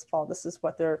coming out this fall. This is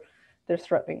what they're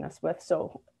threatening us with.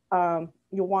 So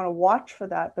you'll want to watch for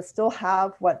that, but still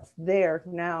have what's there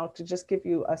now to just give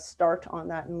you a start on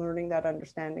that and learning that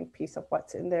understanding piece of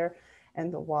what's in there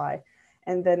and the why.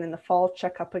 And then in the fall,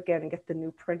 check up again and get the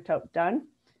new printout done.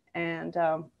 And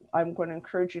I'm going to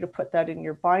encourage you to put that in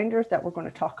your binders that we're going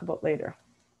to talk about later.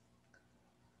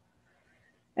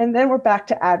 And then we're back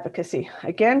to advocacy.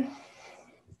 Again,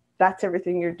 that's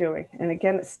everything you're doing. And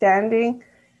again, it's standing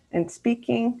and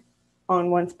speaking on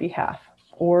one's behalf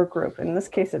or group. In this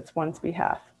case, it's one's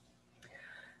behalf.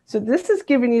 So this is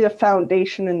giving you the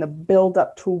foundation and the build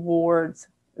up towards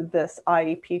this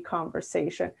IEP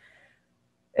conversation.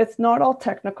 It's not all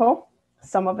technical.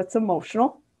 Some of it's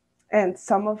emotional. And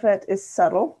some of it is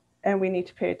subtle, and we need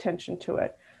to pay attention to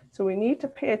it. So we need to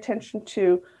pay attention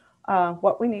to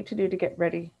what we need to do to get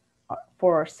ready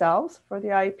for ourselves for the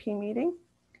IEP meeting,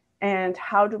 and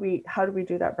how do we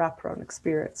do that wraparound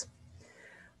experience.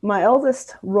 My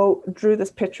eldest drew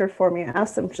this picture for me. I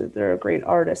asked them to, they're a great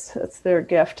artist, it's their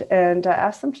gift, and I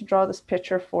asked them to draw this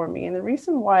picture for me. And the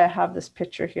reason why I have this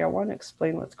picture here, I want to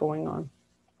explain what's going on.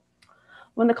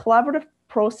 When the collaborative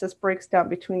process breaks down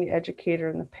between the educator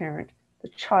and the parent, the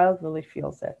child really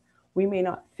feels it. We may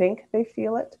not think they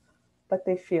feel it, but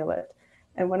they feel it.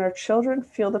 And when our children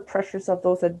feel the pressures of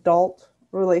those adult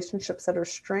relationships that are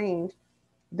strained,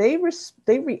 they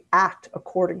react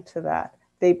according to that.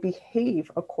 They behave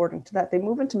according to that. They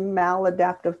move into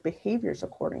maladaptive behaviors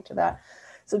according to that.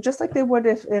 So just like they would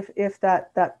if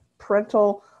that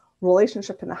parental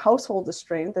relationship in the household is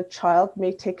strained, the child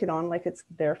may take it on like it's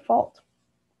their fault.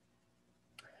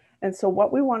 And so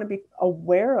what we want to be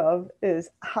aware of is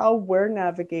how we're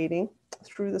navigating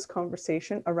through this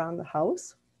conversation around the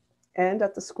house and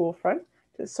at the school front,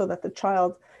 so that the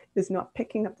child is not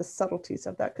picking up the subtleties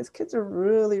of that. Because kids are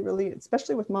really,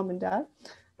 especially with mom and dad,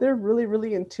 they're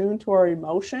really in tune to our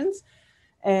emotions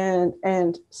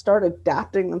and start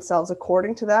adapting themselves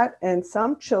according to that. And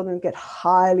some children get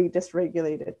highly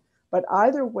dysregulated, but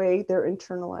either way, they're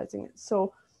internalizing it.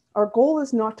 So our goal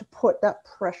is not to put that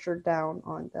pressure down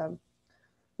on them,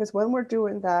 because when we're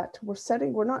doing that,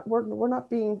 we're not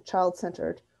being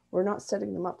child-centered. We're not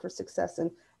setting them up for success.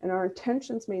 And our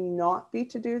intentions may not be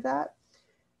to do that.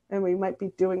 And we might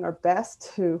be doing our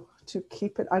best to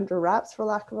keep it under wraps, for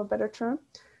lack of a better term,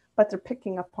 but they're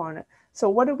picking up on it. So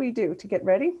what do we do to get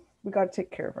ready? We got to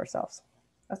take care of ourselves.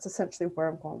 That's essentially where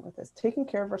I'm going with this. Taking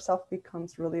care of ourselves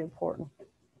becomes really important.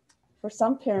 For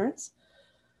some parents,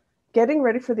 getting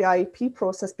ready for the IEP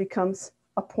process becomes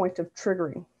a point of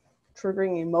triggering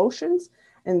emotions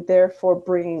and therefore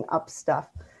bringing up stuff.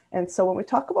 And so when we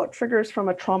talk about triggers from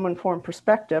a trauma-informed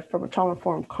perspective, from a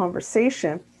trauma-informed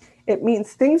conversation, it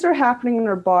means things are happening in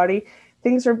our body,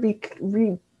 things are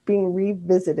being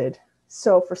revisited.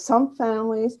 So for some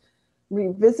families,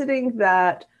 revisiting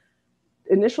that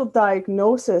initial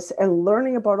diagnosis and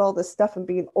learning about all this stuff and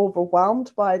being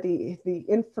overwhelmed by the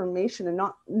information and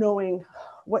not knowing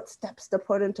what steps to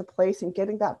put into place and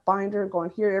getting that binder and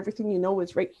going, here, everything you know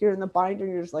is right here in the binder.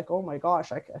 And you're just like, oh my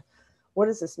gosh, what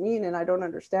does this mean? And I don't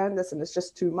understand this. And it's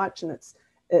just too much. And it's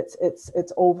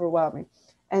overwhelming.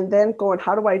 And then going,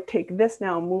 how do I take this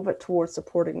now and move it towards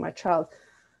supporting my child?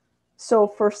 So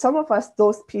for some of us,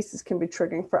 those pieces can be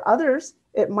triggering. For others,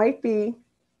 it might be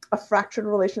a fractured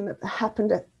relation that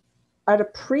happened at a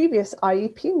previous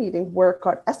IEP meeting where it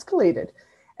got escalated.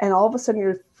 And all of a sudden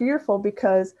you're fearful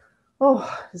because, oh,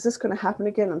 is this going to happen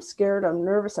again? I'm scared, I'm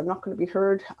nervous, I'm not going to be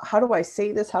heard. How do I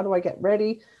say this? How do I get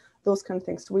ready? Those kind of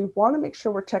things. So we want to make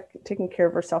sure we're taking care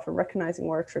of ourselves and recognizing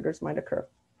where our triggers might occur.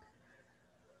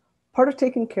 Part of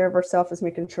taking care of ourselves is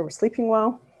making sure we're sleeping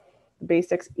well, the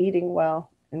basics, eating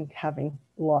well, and having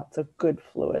lots of good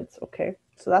fluids, okay?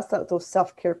 So that's those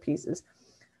self-care pieces.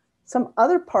 Some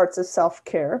other parts of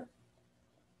self-care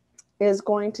is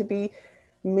going to be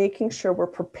making sure we're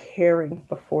preparing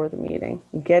before the meeting,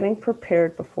 getting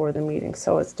prepared before the meeting.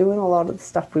 So it's doing a lot of the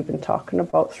stuff we've been talking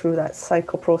about through that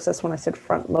cycle process when I said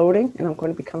front loading, and I'm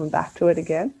going to be coming back to it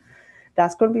again.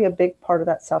 That's going to be a big part of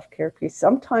that self-care piece.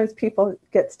 Sometimes people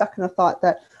get stuck in the thought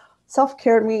that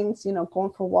self-care means,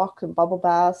 going for walks and bubble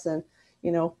baths and,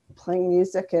 playing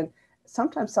music. And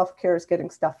sometimes self-care is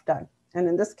getting stuff done. And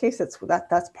in this case,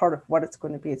 that's part of what it's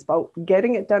going to be. It's about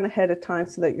getting it done ahead of time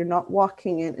so that you're not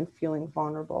walking in and feeling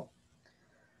vulnerable.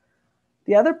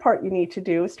 The other part you need to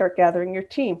do is start gathering your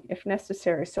team if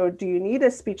necessary. So do you need a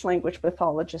speech language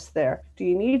pathologist there? Do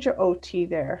you need your OT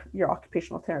there, your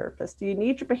occupational therapist? Do you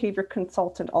need your behavior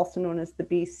consultant, also known as the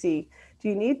BC? Do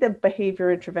you need the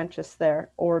behavior interventionist there,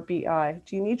 or BI?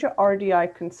 Do you need your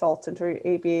RDI consultant or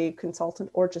your ABA consultant,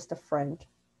 or just a friend?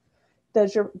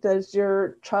 Does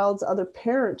your child's other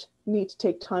parent need to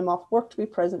take time off work to be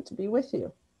present, to be with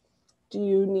you? Do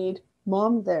you need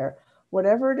mom there?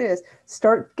 Whatever it is,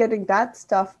 start getting that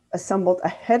stuff assembled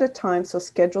ahead of time so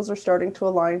schedules are starting to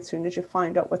align as soon as you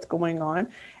find out what's going on,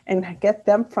 and get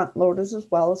them front loaded as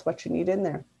well as what you need in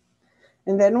there.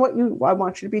 And then what I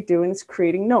want you to be doing is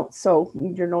creating notes. So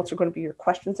your notes are going to be your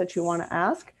questions that you want to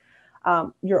ask,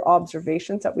 your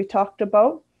observations that we talked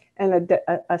about, and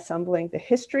assembling the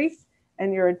history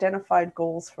and your identified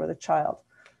goals for the child.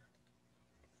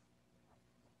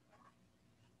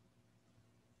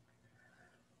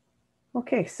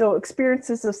 Okay, so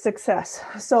experiences of success.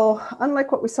 So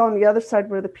unlike what we saw on the other side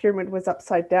where the pyramid was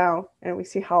upside down and we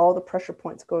see how all the pressure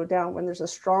points go down, when there's a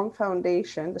strong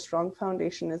foundation, the strong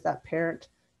foundation is that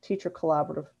parent-teacher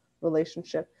collaborative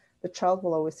relationship, the child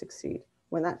will always succeed.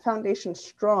 When that foundation is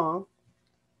strong,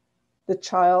 the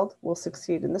child will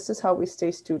succeed. And this is how we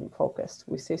stay student focused.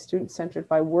 We stay student centered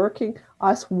by working,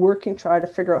 try to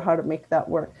figure out how to make that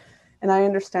work. And I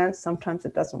understand sometimes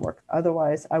it doesn't work.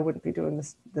 Otherwise, I wouldn't be doing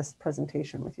this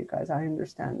presentation with you guys. I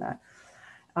understand that.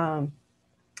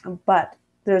 But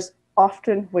there's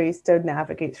often ways to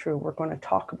navigate through. We're going to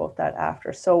talk about that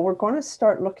after. So we're going to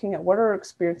start looking at what our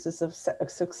experiences of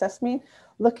success mean,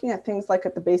 looking at things like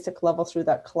at the basic level through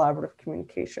that collaborative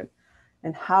communication.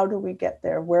 And how do we get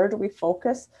there? Where do we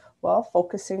focus? Well,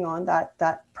 focusing on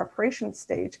that preparation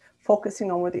stage,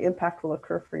 focusing on where the impact will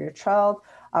occur for your child.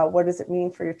 What does it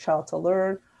mean for your child to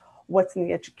learn? What's in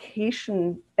the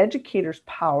educator's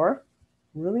power?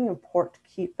 Really important to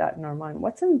keep that in our mind.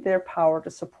 What's in their power to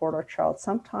support our child?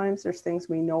 Sometimes there's things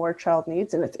we know our child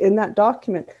needs and it's in that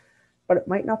document, but it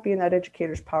might not be in that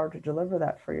educator's power to deliver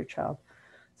that for your child.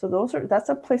 So that's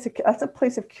a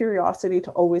place of curiosity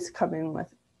to always come in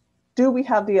with. Do we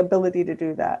have the ability to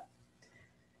do that?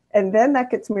 And then that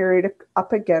gets married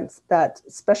up against that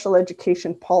special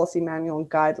education policy manual and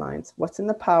guidelines. What's in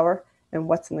the power and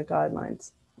what's in the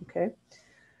guidelines, okay?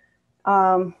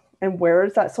 And where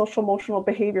does that social emotional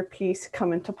behavior piece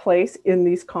come into place in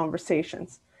these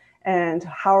conversations? And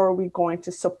how are we going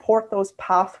to support those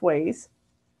pathways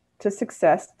to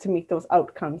success to meet those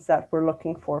outcomes that we're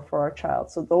looking for our child?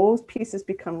 So those pieces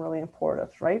become really important,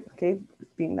 right? Okay,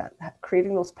 being that,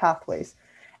 creating those pathways.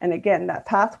 And again, that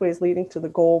pathway is leading to the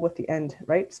goal with the end,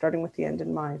 right? Starting with the end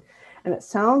in mind. And it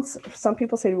sounds, some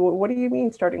people say, well, what do you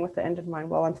mean starting with the end in mind?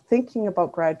 Well, I'm thinking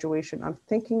about graduation. I'm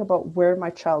thinking about where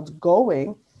my child's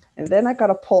going. And then I got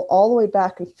to pull all the way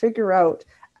back and figure out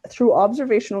through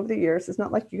observation over the years. It's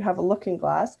not like you have a looking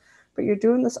glass, but you're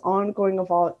doing this ongoing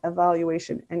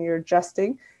evaluation and you're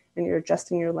adjusting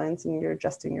your lens and you're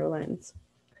adjusting your lens.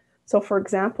 So for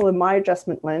example, in my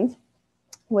adjustment lens,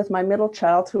 with my middle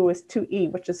child who is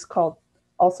 2E, which is called,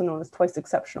 also known as twice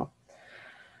exceptional.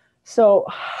 So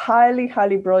highly,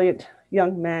 highly brilliant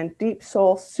young man, deep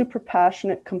soul, super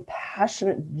passionate,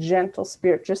 compassionate, gentle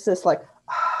spirit, just this like,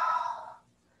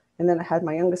 and then I had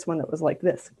my youngest one that was like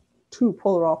this, two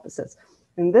polar opposites.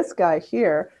 And this guy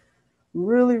here,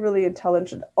 really, really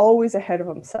intelligent, always ahead of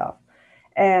himself.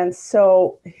 And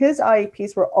so his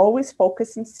IEPs were always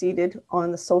focused and seated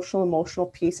on the social emotional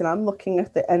piece. And I'm looking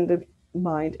at the end of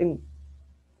mind, and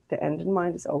the end in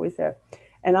mind is always there.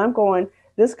 And I'm going,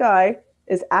 this guy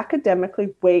is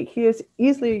academically, he is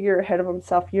easily a year ahead of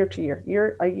himself year to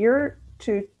year, a year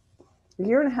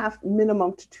and a half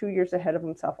minimum to 2 years ahead of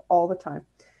himself all the time.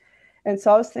 And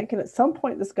so I was thinking at some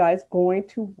point, this guy's going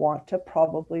to want to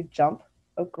probably jump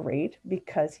a grade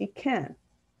because he can.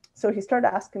 So he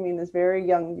started asking me in his very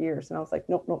young years. And I was like,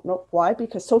 nope. Why?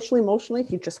 Because socially, emotionally,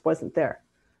 he just wasn't there.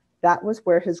 That was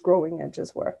where his growing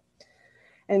edges were.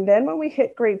 And then when we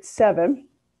hit grade 7,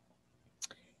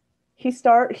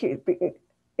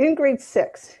 in grade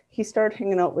 6, he started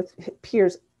hanging out with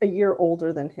peers a year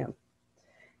older than him.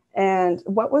 And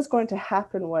what was going to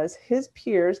happen was his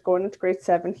peers going into grade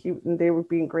 7, they would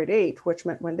be in grade 8, which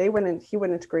meant when he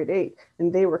went into grade 8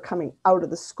 and they were coming out of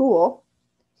the school,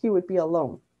 he would be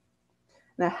alone.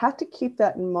 And I had to keep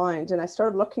that in mind. And I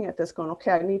started looking at this going,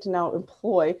 okay, I need to now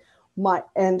employ my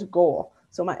end goal.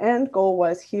 So my end goal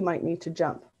was he might need to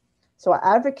jump. So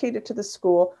I advocated to the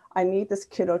school, I need this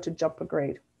kiddo to jump a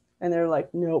grade. And they're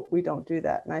like, nope, we don't do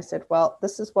that. And I said, well,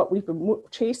 this is what we've been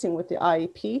chasing with the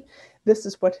IEP. This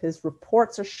is what his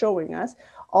reports are showing us.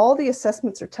 All the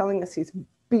assessments are telling us he's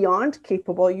beyond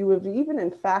capable. You have even,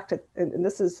 in fact, and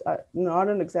this is not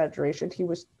an exaggeration, he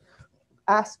was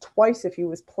asked twice if he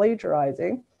was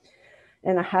plagiarizing.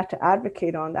 And I had to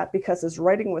advocate on that because his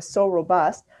writing was so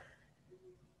robust.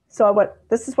 So I went,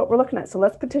 this is what we're looking at. So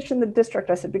let's petition the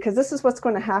district. I said, because this is what's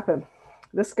going to happen.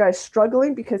 This guy's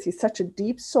struggling because he's such a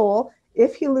deep soul.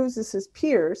 If he loses his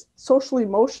peers, socially,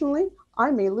 emotionally,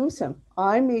 I may lose him.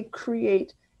 I may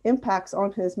create impacts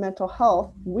on his mental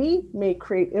health. We may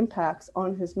create impacts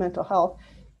on his mental health.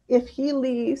 If he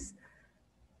leaves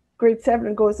grade 7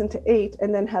 and goes into 8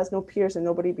 and then has no peers and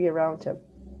nobody be around him.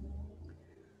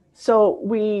 So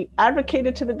we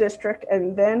advocated to the district,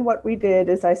 and then what we did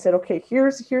is I said, okay,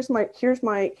 here's my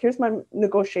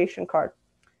negotiation card.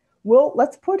 Well,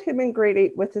 let's put him in grade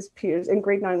 8 with his peers, in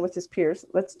grade 9 with his peers.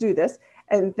 Let's do this.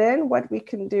 And then what we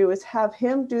can do is have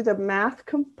him do the math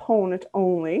component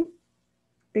only,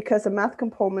 because the math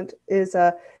component it's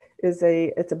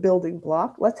a building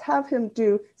block. Let's have him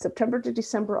do September to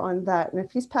December on that. And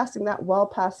if he's passing that while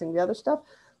passing the other stuff,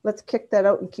 let's kick that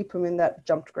out and keep him in that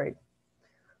jumped grade.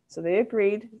 So they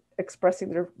agreed, expressing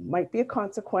there might be a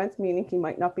consequence, meaning he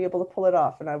might not be able to pull it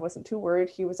off. And I wasn't too worried.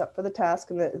 He was up for the task,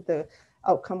 and the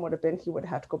outcome would have been he would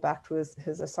have to go back to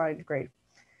his assigned grade.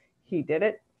 He did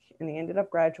it, and he ended up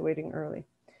graduating early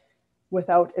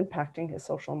without impacting his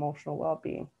social emotional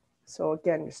well-being. So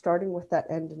again, you're starting with that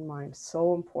end in mind,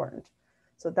 so important.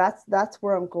 So that's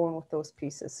where I'm going with those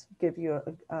pieces, give you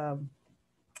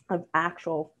an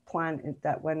actual plan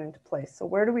that went into place. So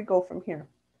where do we go from here?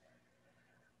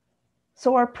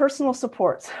 So our personal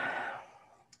supports,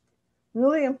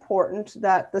 really important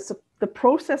that the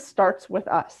process starts with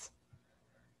us.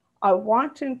 I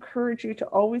want to encourage you to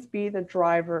always be the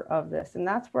driver of this. And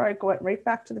that's where I go right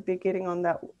back to the beginning on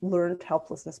that learned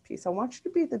helplessness piece. I want you to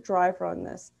be the driver on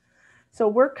this. So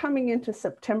we're coming into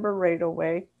September right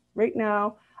away. Right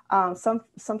now,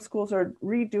 some schools are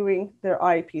redoing their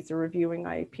IEPs or reviewing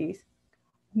IEPs.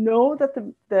 Know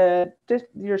that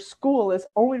your school is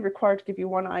only required to give you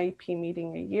one IEP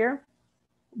meeting a year.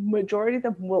 Majority of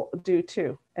them will do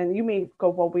two. And you may go,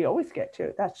 well, we always get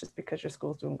two. That's just because your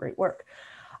school's doing great work.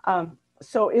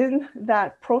 So in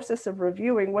that process of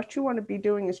reviewing, what you want to be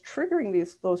doing is triggering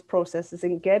those processes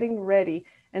and getting ready.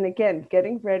 And again,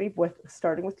 getting ready with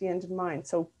starting with the end in mind.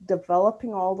 So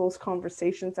developing all those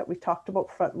conversations that we talked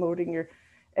about, front loading your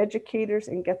educators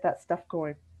and get that stuff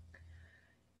going.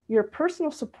 Your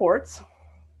personal supports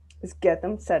is get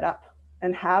them set up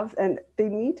and they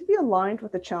need to be aligned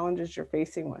with the challenges you're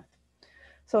facing with.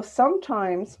 So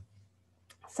sometimes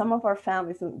some of our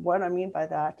families, and what I mean by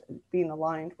that, being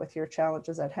aligned with your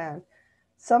challenges at hand,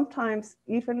 sometimes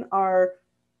even our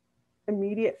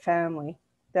immediate family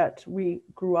that we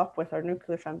grew up with, our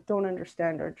nuclear family, don't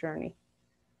understand our journey.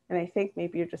 And I think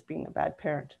maybe you're just being a bad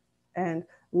parent. And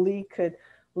Lee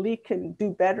can do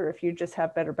better if you just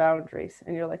have better boundaries.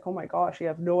 And you're like, oh my gosh, you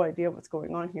have no idea what's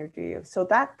going on here, do you? So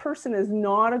that person is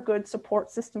not a good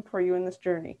support system for you in this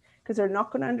journey, because they're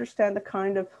not going to understand the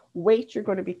kind of weight you're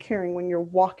going to be carrying when you're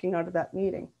walking out of that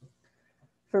meeting.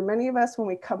 For many of us, when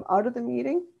we come out of the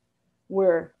meeting,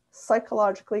 we're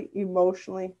psychologically,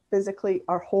 emotionally, physically,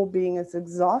 our whole being is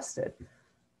exhausted.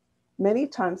 Many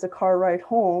times the car ride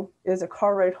home is a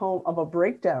car ride home of a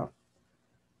breakdown,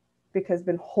 because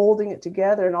been holding it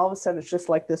together and all of a sudden it's just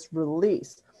like this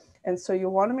release. And so you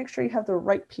want to make sure you have the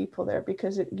right people there,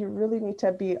 because you really need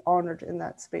to be honored in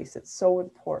that space. It's so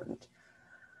important.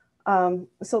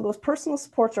 So those personal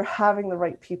supports are having the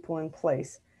right people in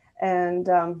place. And,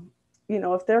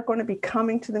 if they're going to be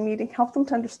coming to the meeting, help them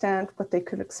to understand what they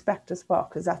could expect as well,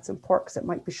 because that's important, because it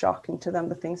might be shocking to them,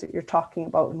 the things that you're talking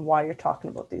about and why you're talking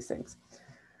about these things.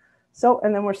 So,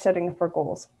 and then we're setting up our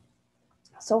goals.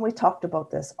 So we talked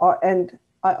about this, and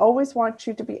I always want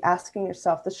you to be asking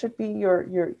yourself, this should be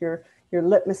your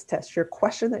litmus test, your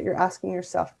question that you're asking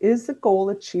yourself, is the goal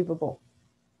achievable?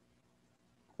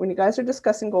 When you guys are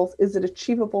discussing goals, is it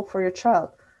achievable for your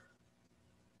child?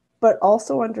 But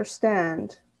also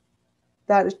understand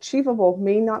that achievable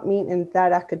may not mean in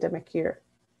that academic year.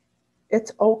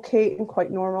 It's okay and quite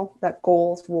normal that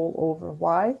goals roll over.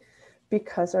 Why?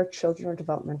 Because our children are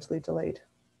developmentally delayed.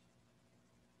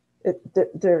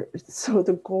 So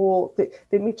the goal,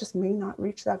 they may not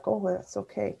reach that goal, but that's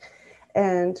okay.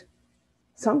 And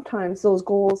sometimes those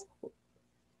goals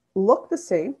look the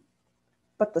same,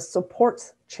 but the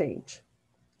supports change.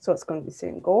 So it's going to be the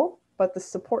same goal, but the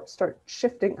supports start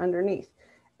shifting underneath.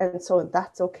 And so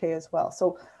that's okay as well.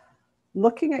 So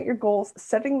looking at your goals,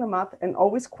 setting them up, and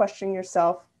always questioning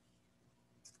yourself,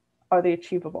 are they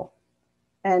achievable?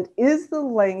 And is the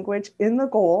language in the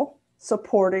goal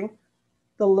supporting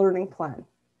the learning plan?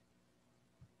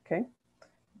 Okay.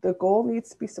 The goal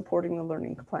needs to be supporting the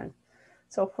learning plan.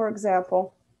 So for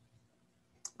example,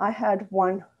 I had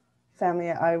one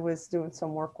family I was doing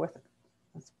some work with,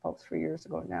 it's about 3 years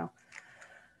ago now.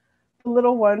 The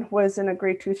little one was in a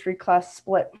grade 2-3 class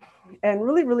split and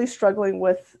really struggling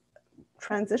with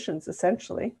transitions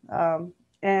essentially.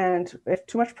 And if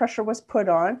too much pressure was put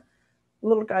on, the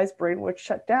little guy's brain would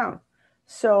shut down.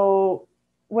 So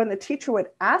when the teacher would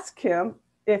ask him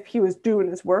if he was doing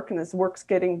his work and his work's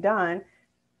getting done,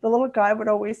 the little guy would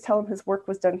always tell him his work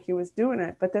was done, he was doing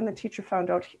it. But then the teacher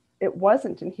found out it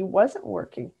wasn't, and he wasn't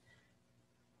working.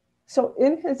 So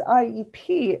in his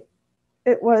IEP,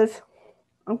 it was,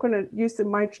 I'm going to use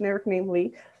my generic name,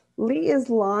 Lee. Lee is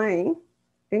lying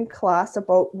in class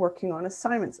about working on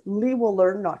assignments. Lee will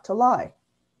learn not to lie.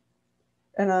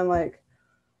 And I'm like,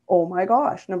 oh my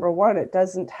gosh, number one, it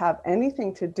doesn't have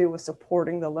anything to do with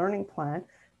supporting the learning plan.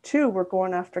 2, we're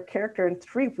going after character. And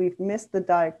 3, we've missed the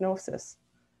diagnosis.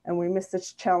 And we missed the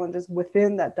challenges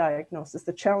within that diagnosis.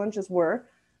 The challenges were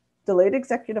delayed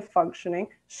executive functioning,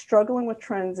 struggling with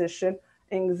transition,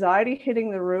 anxiety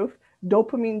hitting the roof,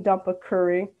 dopamine dump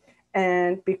occurring.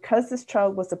 And because this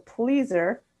child was a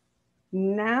pleaser,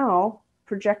 now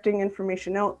projecting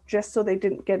information out just so they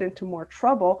didn't get into more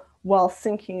trouble while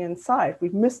sinking inside.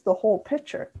 We've missed the whole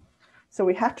picture. So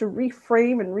we had to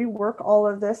reframe and rework all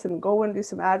of this and go and do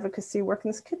some advocacy work.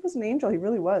 And this kid was an angel. He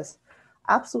really was.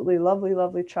 Absolutely lovely,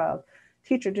 lovely child.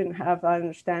 Teacher didn't have that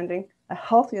understanding, a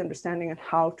healthy understanding on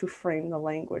how to frame the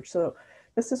language. So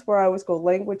this is where I always go,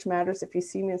 language matters. If you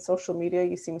see me in social media,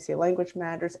 you see me say language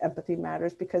matters, empathy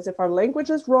matters, because if our language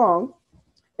is wrong,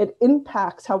 it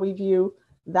impacts how we view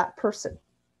that person.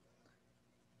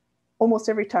 almost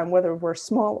every time, whether we're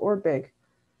small or big.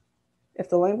 If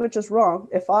the language is wrong,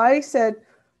 if I said,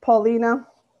 Paulina,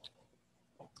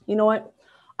 you know what?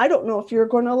 I don't know if you're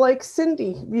going to like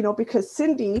Cindy, you know, because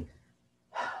Cindy,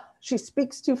 she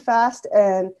speaks too fast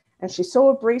and she's so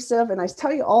abrasive. And I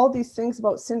tell you all these things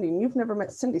about Cindy, and you've never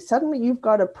met Cindy. Suddenly you've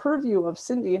got a purview of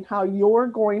Cindy and how you're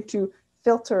going to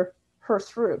filter her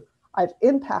through. I've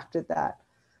impacted that.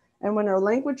 And when our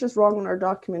language is wrong in our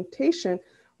documentation,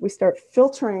 we start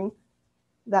filtering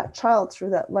that child through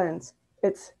that lens.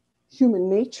 It's human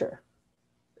nature.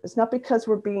 It's not because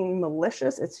we're being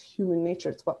malicious, it's human nature.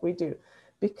 It's what we do.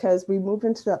 Because we move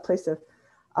into that place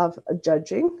of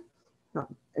judging, not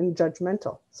and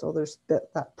judgmental. So there's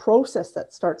that process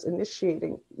that starts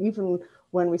initiating, even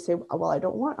when we say, well, I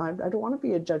don't want to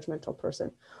be a judgmental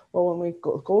person. Well, when we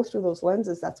go through those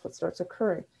lenses, that's what starts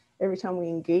occurring. Every time we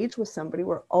engage with somebody,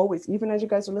 we're always, even as you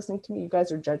guys are listening to me, you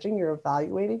guys are judging, you're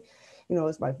evaluating. You know,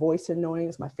 is my voice annoying?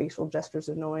 Is my facial gestures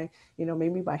annoying? You know,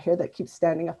 maybe my hair that keeps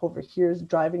standing up over here is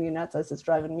driving you nuts as it's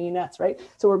driving me nuts, right?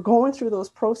 So we're going through those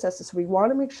processes. So we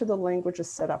want to make sure the language is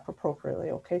set up appropriately,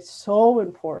 okay? So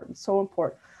important, so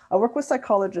important. I work with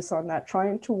psychologists on that,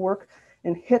 trying to work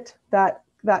and hit that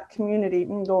community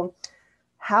and going,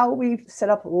 how we set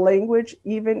up language,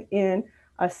 even in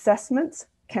assessments,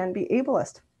 can be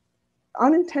ableist,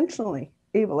 unintentionally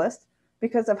ableist,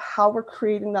 because of how we're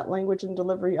creating that language and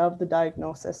delivery of the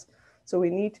diagnosis. So we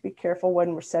need to be careful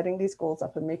when we're setting these goals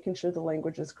up and making sure the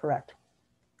language is correct.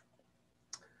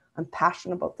 I'm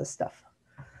passionate about this stuff.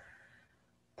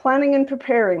 Planning and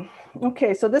preparing.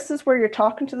 Okay, so this is where you're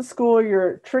talking to the school,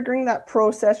 you're triggering that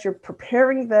process, you're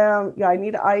preparing them. Yeah, I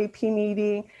need an IEP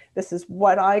meeting. This is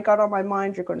what I got on my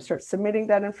mind. You're going to start submitting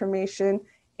that information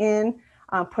in,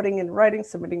 putting in writing,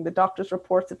 submitting the doctor's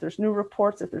reports, if there's new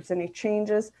reports, if there's any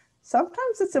changes.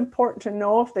 Sometimes it's important to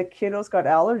know if the kiddo's got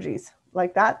allergies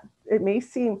like that. It may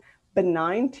seem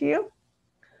benign to you,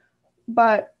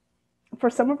 but for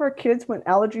some of our kids, when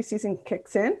allergy season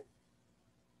kicks in,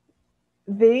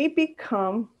 they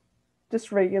become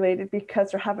dysregulated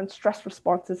because they're having stress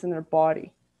responses in their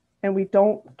body, and we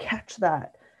don't catch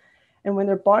that. And when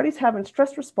their body's having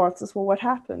stress responses, well, what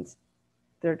happens?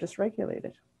 They're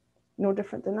dysregulated. No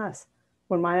different than us.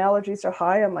 When my allergies are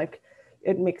high, I'm like,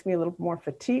 it makes me a little more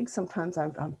fatigued. Sometimes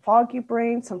I'm foggy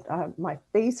brain. Sometimes my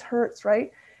face hurts,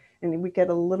 right? And we get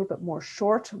a little bit more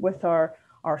short with our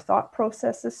thought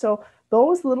processes. So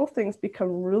those little things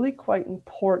become really quite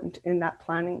important in that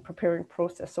planning, preparing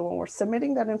process. So when we're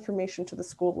submitting that information to the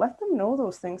school, let them know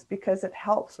those things, because it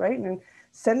helps, right? And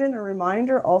send in a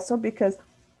reminder also, because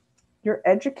your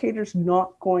educator's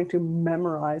not going to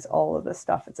memorize all of this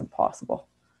stuff. It's impossible.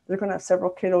 They're going to have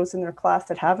several kiddos in their class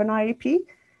that have an IEP.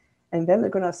 And then they're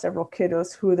going to have several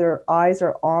kiddos who their eyes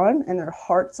are on and their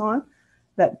heart's on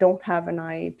that don't have an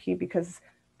IEP because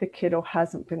the kiddo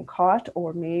hasn't been caught,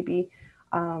 or maybe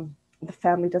the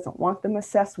family doesn't want them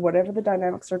assessed, whatever the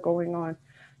dynamics are going on.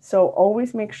 So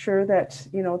always make sure that,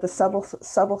 you know, the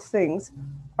subtle things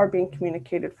are being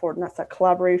communicated forward. And that's that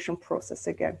collaboration process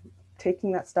again,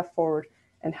 taking that stuff forward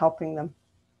and helping them.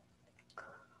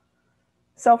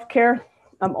 Self-care,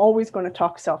 I'm always going to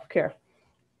talk self-care.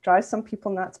 Drives some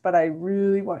people nuts, but I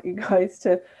really want you guys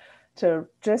to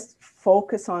just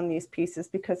focus on these pieces,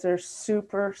 because they're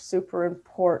super, super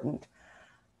important.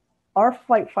 Our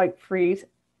flight, fight, freeze,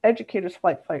 educators'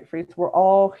 flight, fight, freeze, we're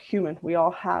all human. We all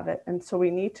have it. And so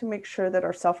we need to make sure that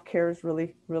our self-care is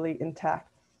really, really intact.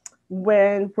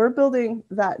 When we're building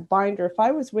that binder, if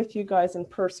I was with you guys in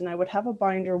person, I would have a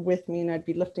binder with me and I'd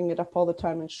be lifting it up all the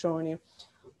time and showing you.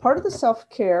 Part of the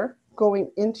self-care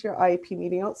going into your IEP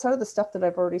meeting, outside of the stuff that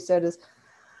I've already said, is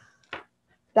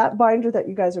that binder that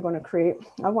you guys are going to create.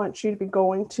 I want you to be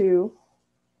going to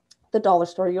the dollar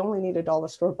store. You only need a dollar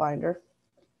store binder,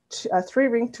 a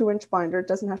 3-ring 2-inch binder. It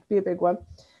doesn't have to be a big one.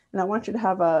 And I want you to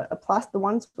have the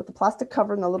ones with the plastic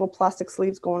cover and the little plastic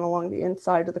sleeves going along the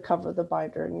inside of the cover of the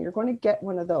binder. And you're going to get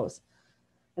one of those.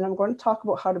 And I'm going to talk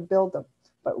about how to build them.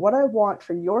 But what I want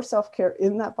for your self-care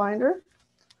in that binder,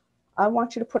 I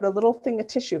want you to put a little thing of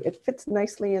tissue. It fits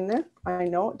nicely in there. I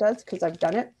know it does because I've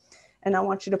done it. And I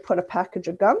want you to put a package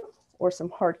of gum or some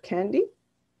hard candy.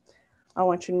 I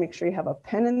want you to make sure you have a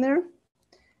pen in there.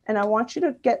 And I want you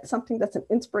to get something that's an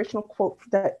inspirational quote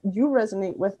that you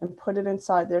resonate with and put it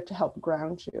inside there to help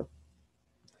ground you.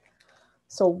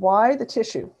 So why the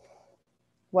tissue?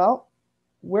 Well,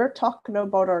 we're talking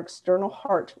about our external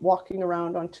heart walking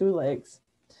around on 2 legs.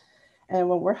 And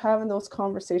when we're having those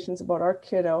conversations about our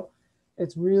kiddo,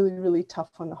 it's really, really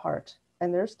tough on the heart.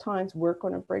 And there's times we're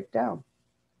going to break down.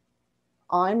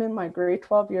 I'm in my grade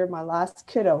 12 year, my last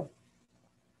kiddo.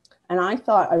 And I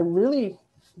thought I really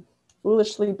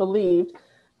foolishly believed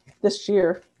this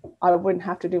year I wouldn't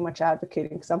have to do much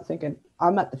advocating, because I'm thinking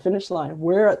I'm at the finish line.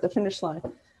 We're at the finish line.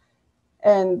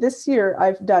 And this year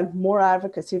I've done more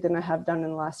advocacy than I have done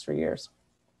in the last 3 years.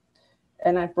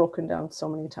 And I've broken down so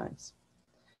many times.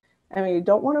 I mean, you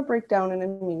don't want to break down in a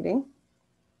meeting,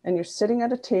 and you're sitting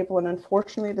at a table, and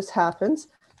unfortunately this happens.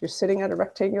 You're sitting at a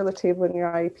rectangular table in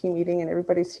your IEP meeting, and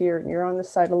everybody's here, and you're on the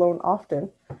side alone often,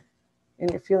 and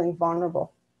you're feeling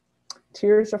vulnerable.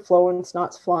 Tears are flowing,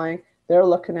 snot's flying, they're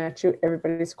looking at you,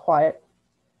 everybody's quiet.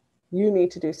 You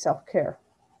need to do self-care.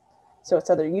 So it's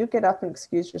either you get up and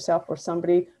excuse yourself, or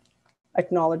somebody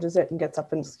acknowledges it and gets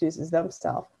up and excuses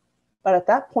themselves. But at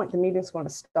that point, the meeting's going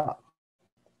to stop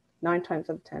 9 times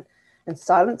out of 10. And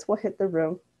silence will hit the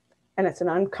room, and it's an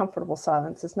uncomfortable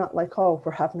silence. It's not like, oh,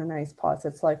 we're having a nice pause.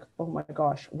 It's like, oh my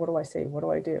gosh, what do I say? What do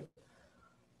I do?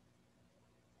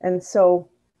 And so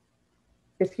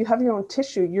if you have your own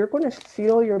tissue, you're going to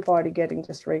feel your body getting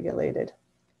dysregulated,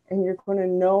 and you're going to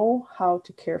know how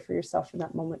to care for yourself in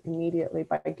that moment immediately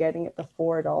by getting it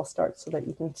before it all starts, so that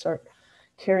you can start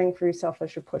caring for yourself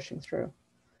as you're pushing through.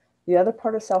 The other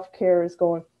part of self-care is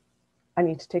going, I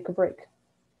need to take a break.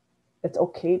 It's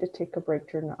okay to take a break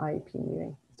during an IEP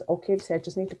meeting. It's okay to say, I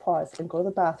just need to pause and go to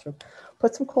the bathroom.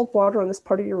 Put some cold water on this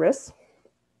part of your wrist.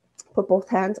 Put both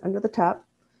hands under the tap.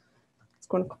 It's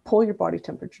going to pull your body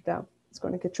temperature down. It's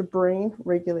going to get your brain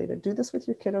regulated. Do this with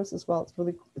your kiddos as well.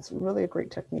 It's really a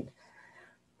great technique.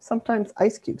 Sometimes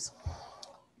ice cubes,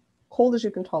 cold as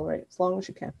you can tolerate, as long as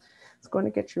you can. It's going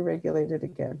to get you regulated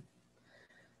again.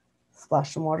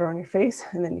 Splash some water on your face,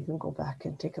 and then you can go back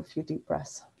and take a few deep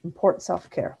breaths. Important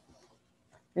self-care.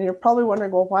 And you're probably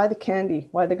wondering, well, why the candy?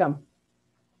 Why the gum?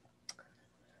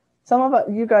 Some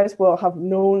of you guys will have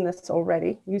known this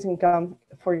already, using gum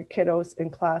for your kiddos in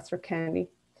class or candy.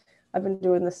 I've been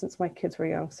doing this since my kids were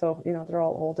young, so you know they're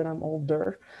all old and I'm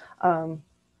older.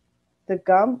 The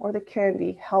gum or the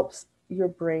candy helps your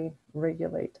brain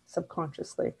regulate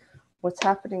subconsciously. What's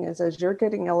happening is, as you're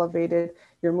getting elevated,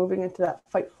 you're moving into that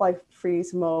fight, flight,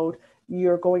 freeze mode.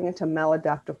 You're going into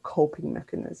maladaptive coping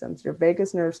mechanisms. Your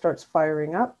vagus nerve starts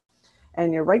firing up,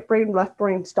 and your right brain, left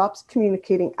brain stops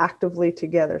communicating actively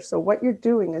together. So what you're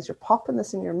doing is you're popping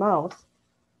this in your mouth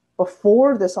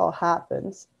before this all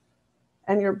happens,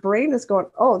 and your brain is going,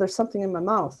 oh, there's something in my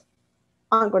mouth.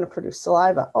 I'm going to produce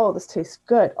saliva. Oh, this tastes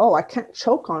good. Oh, I can't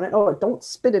choke on it. Oh, don't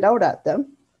spit it out at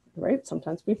them, right?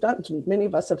 Sometimes we've done, many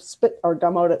of us have spit our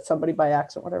gum out at somebody by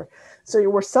accident, whatever. So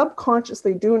we're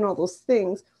subconsciously doing all those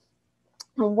things.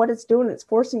 And what it's doing, it's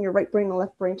forcing your right brain and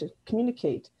left brain to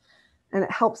communicate. And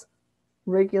it helps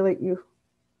regulate you,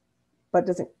 but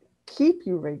doesn't keep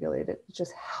you regulated. It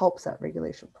just helps that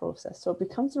regulation process. So it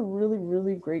becomes a really,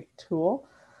 really great tool.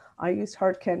 I use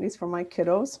hard candies for my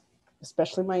kiddos,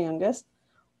 especially my youngest,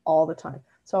 all the time.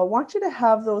 So I want you to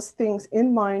have those things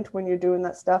in mind when you're doing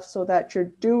that stuff, so that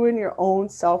you're doing your own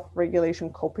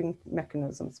self-regulation coping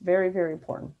mechanisms. Very, very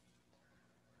important.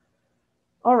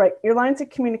 All right, your lines of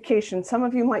communication. Some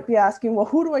of you might be asking, well,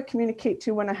 who do I communicate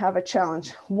to when I have a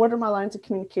challenge? What are my lines of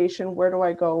communication? Where do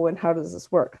I go, and how does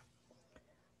this work?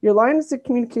 Your lines of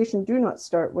communication do not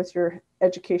start with your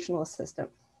educational assistant.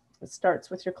 It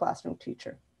starts with your classroom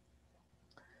teacher.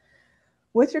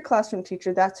 With your classroom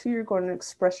teacher, that's who you're going to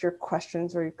express your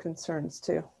questions or your concerns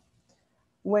to.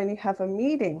 When you have a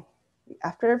meeting,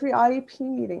 after every IEP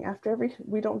meeting,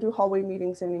 we don't do hallway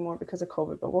meetings anymore because of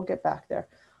COVID, but we'll get back there.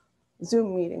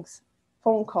 Zoom meetings,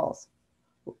 phone calls.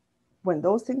 When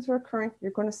those things are occurring,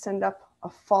 you're going to send up a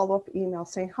follow-up email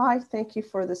saying, hi, thank you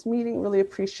for this meeting. Really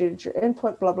appreciated your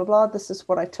input, blah, blah, blah. This is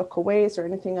what I took away. Is there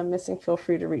anything I'm missing? Feel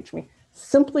free to reach me.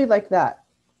 Simply like that.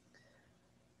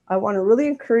 I want to really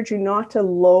encourage you not to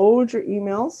load your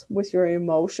emails with your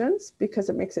emotions, because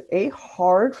it makes it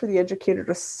hard for the educator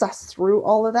to suss through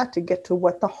all of that to get to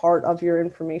what the heart of your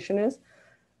information is.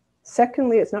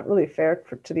 Secondly, it's not really fair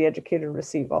to the educator to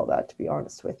receive all that, to be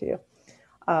honest with you.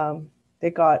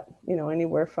 They got,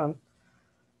 anywhere from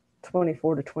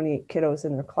 24 to 28 kiddos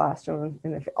in their classroom.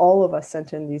 And if all of us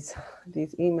sent in these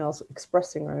emails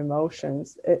expressing our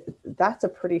emotions, that's a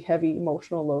pretty heavy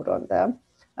emotional load on them.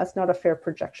 That's not a fair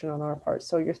projection on our part.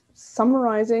 So you're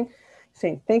summarizing,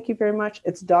 saying, thank you very much.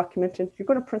 It's documented. You're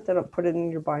going to print that up, put it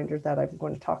in your binder that I'm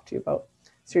going to talk to you about.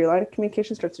 So your line of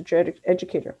communication starts with your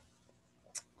educator.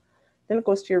 Then it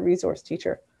goes to your resource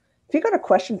teacher. If you got a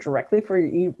question directly for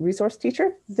your resource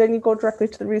teacher, then you go directly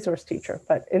to the resource teacher.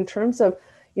 But in terms of,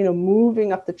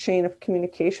 moving up the chain of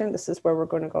communication, this is where we're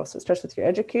going to go. So it starts with your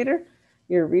educator,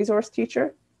 your resource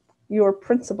teacher, your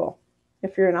principal.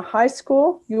 If you're in a high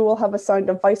school, you will have assigned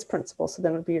a vice principal. So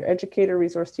then it would be your educator,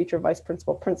 resource teacher, vice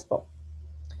principal, principal.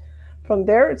 From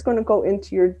there, it's going to go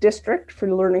into your district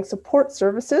for learning support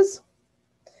services.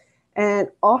 And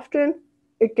often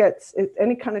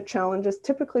any kind of challenges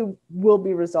typically will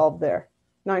be resolved there,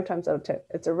 9 times out of 10.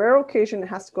 It's a rare occasion it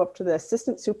has to go up to the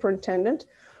assistant superintendent,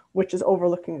 which is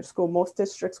overlooking your school. Most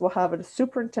districts will have a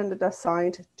superintendent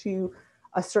assigned to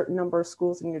a certain number of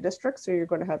schools in your district. So you're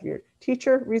going to have your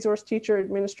teacher, resource teacher,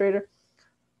 administrator,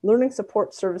 learning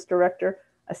support service director,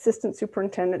 assistant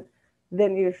superintendent,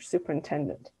 then your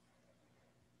superintendent.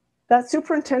 That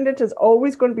superintendent is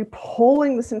always going to be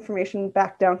pulling this information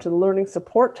back down to the learning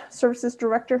support services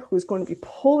director, who's going to be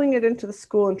pulling it into the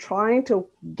school and trying to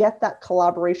get that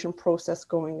collaboration process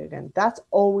going again. That's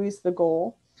always the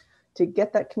goal, to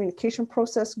get that communication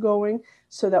process going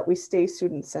so that we stay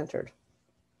student-centered.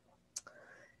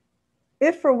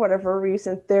 If for whatever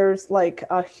reason there's like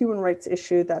a human rights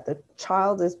issue that the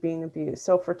child is being abused.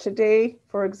 So for today,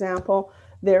 for example,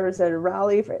 there is a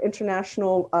rally for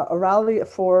international, a rally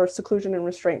for seclusion and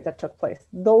restraint that took place.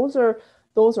 Those are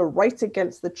rights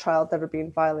against the child that are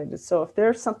being violated. So if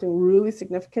there's something really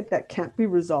significant that can't be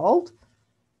resolved,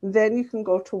 then you can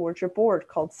go towards your board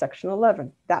called Section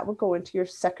 11. That would go into your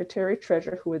secretary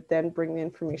treasurer, who would then bring the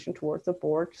information towards the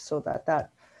board so that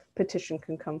that petition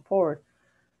can come forward.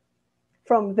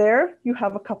 From there, you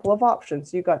have a couple of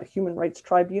options. You got a Human Rights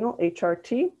Tribunal,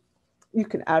 HRT. You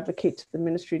can advocate to the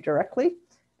ministry directly.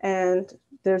 And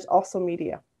there's also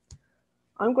media.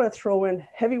 I'm going to throw in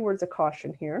heavy words of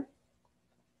caution here.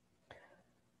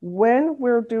 When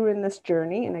we're doing this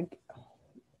journey, and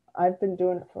I've been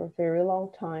doing it for a very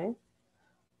long time,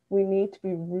 we need to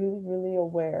be really, really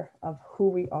aware of who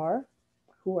we are,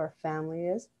 who our family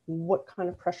is, what kind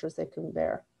of pressures they can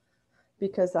bear.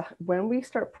 Because when we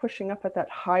start pushing up at that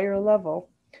higher level,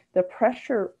 the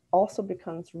pressure also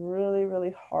becomes really,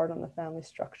 really hard on the family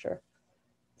structure.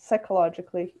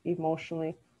 Psychologically,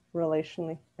 emotionally,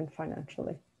 relationally, and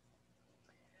financially.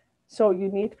 So you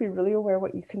need to be really aware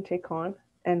what you can take on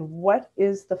and what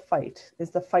is the fight. Is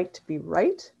the fight to be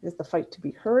right? Is the fight to be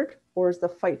heard? Or is the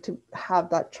fight to have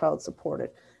that child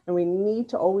supported? And we need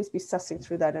to always be sussing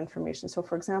through that information. So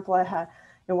for example, I had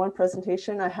in one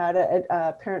presentation, I had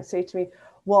a parent say to me,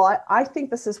 well, I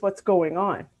think this is what's going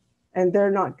on. And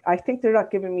I think they're not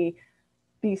giving me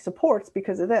these supports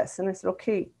because of this. And I said,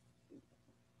 okay.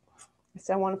 I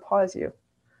said, I want to pause you.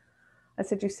 I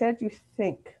said, you said you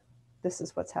think this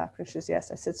is what's happening. She says,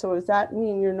 yes. I said, so does that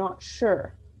mean you're not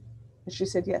sure? And she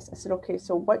said, yes. I said, okay,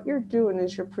 so what you're doing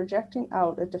is you're projecting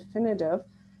out a definitive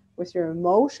with your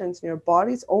emotions and your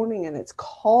body's owning, and it's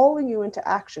calling you into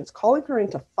action. It's calling her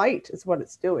into fight is what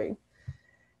it's doing.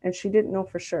 And she didn't know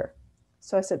for sure.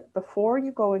 So I said, before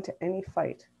you go into any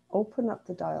fight, open up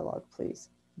the dialogue, please.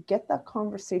 Get that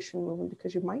conversation moving,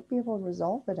 because you might be able to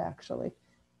resolve it actually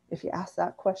if you ask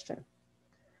that question.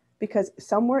 Because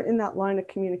somewhere in that line of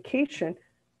communication,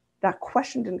 that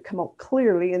question didn't come out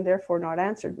clearly and therefore not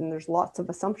answered. And there's lots of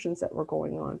assumptions that were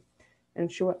going on. And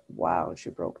she went, wow, and she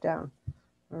broke down.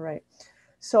 All right.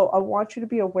 So I want you to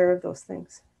be aware of those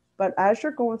things. But as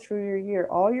you're going through your year,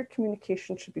 all your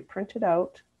communication should be printed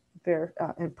out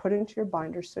and put into your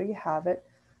binder so you have it.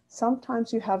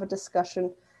 Sometimes you have a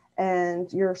discussion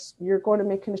and you're going to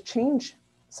make a change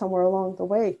somewhere along the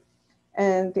way.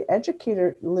 And the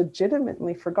educator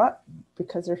legitimately forgot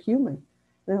because they're human. And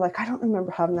they're like, I don't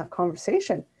remember having that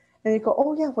conversation. And you go,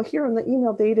 oh yeah, well here on the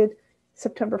email dated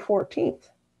September 14th,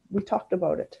 we talked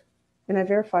about it and I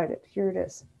verified it. Here it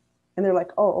is. And they're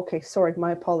like, oh, okay, sorry,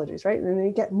 my apologies, right? And then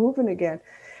you get moving again.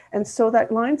 And so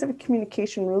that lines of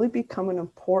communication really become an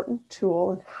important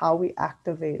tool in how we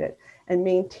activate it and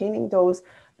maintaining those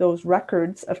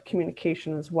records of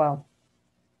communication as well.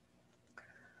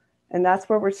 And that's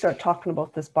where we start talking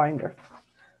about this binder.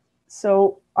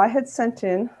 So I had sent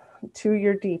in to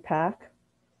your DPAC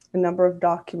a number of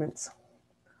documents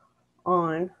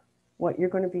on what you're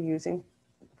going to be using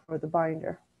for the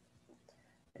binder.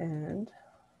 And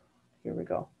here we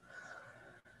go.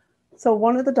 So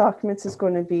one of the documents is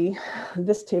going to be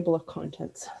this table of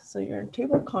contents. So your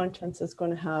table of contents is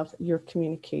going to have your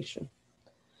communication.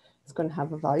 It's going to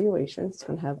have evaluation. It's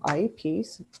going to have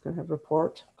IEPs. It's going to have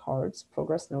report cards,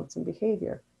 progress notes, and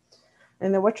behavior.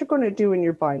 And then what you're going to do in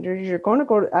your binder is you're going to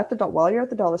go while you're at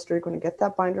the dollar store, you're going to get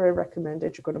that binder I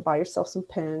recommended. You're going to buy yourself some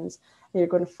pens, and you're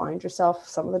going to find yourself,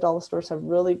 some of the dollar stores have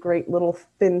really great little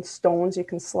thin stones you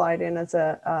can slide in as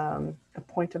a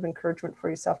point of encouragement for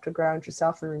yourself to ground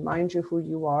yourself and remind you who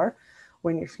you are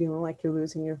when you're feeling like you're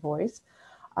losing your voice.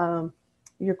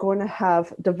 You're going to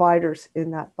have dividers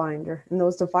in that binder. And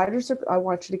those dividers I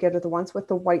want you to get are the ones with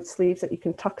the white sleeves that you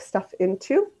can tuck stuff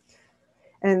into.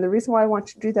 And the reason why I want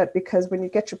you to do that, because when you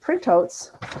get your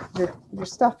printouts, your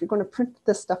stuff, you're going to print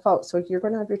this stuff out. So you're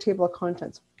going to have your table of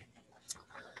contents.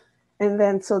 And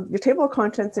then, so your table of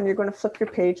contents, and you're going to flip your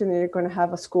page, and then you're going to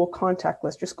have a school contact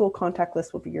list. Your school contact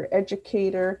list will be your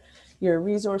educator, your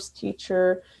resource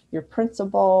teacher, your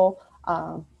principal,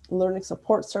 learning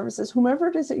support services, whomever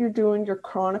it is that you're doing your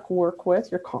chronic work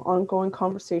with, your ongoing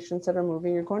conversations that are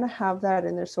moving, you're going to have that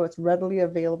in there so it's readily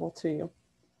available to you.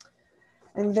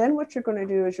 And then what you're going to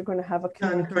do is you're going to have a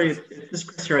communication. Sorry, this is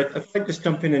Chris here. If I just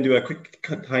jump in and do a quick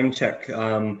time check.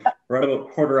 We're at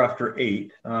about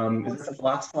 8:15. Is this the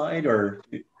last slide or?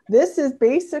 This is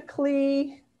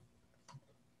basically,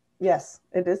 yes,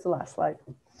 it is the last slide.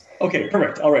 Okay,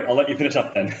 perfect. All right, I'll let you finish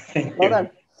up then. Thank you. Well done.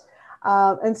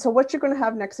 And so what you're going to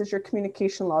have next is your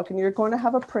communication log, and you're going to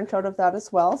have a printout of that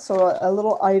as well. So a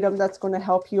little item that's going to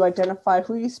help you identify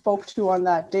who you spoke to on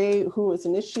that day, who was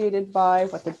initiated by,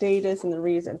 what the date is, and the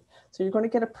reason. So you're going to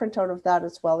get a printout of that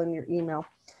as well in your email.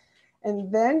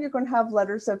 And then you're going to have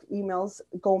letters of emails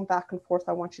going back and forth.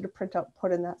 I want you to print out,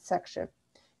 put in that section.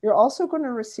 You're also going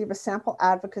to receive a sample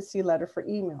advocacy letter for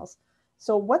emails.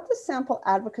 So what the sample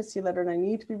advocacy letter, and I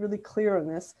need to be really clear on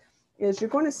this, is you're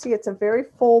going to see it's a very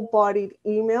full-bodied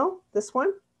email, this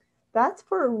one. That's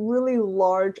for a really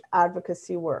large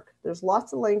advocacy work. There's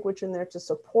lots of language in there to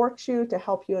support you, to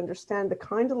help you understand the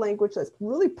kind of language that's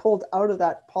really pulled out of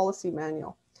that policy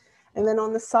manual. And then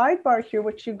on the sidebar here,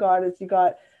 what you got is you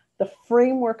got the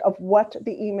framework of what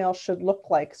the email should look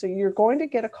like. So you're going to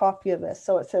get a copy of this.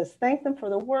 So it says, thank them for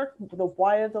the work, the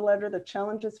why of the letter, the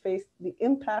challenges faced, the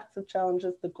impacts of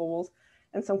challenges, the goals,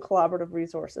 and some collaborative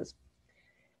resources.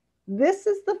 This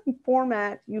is the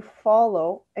format you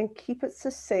follow and keep it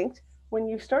succinct. When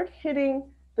you start hitting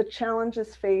the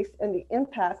challenges faced and the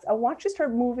impacts, I want you to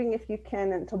start moving, if you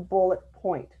can, into bullet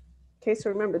point. Okay, so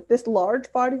remember, this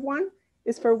large body one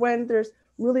is for when there's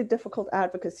really difficult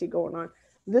advocacy going on.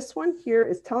 This one here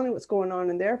is telling you what's going on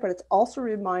in there, but it's also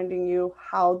reminding you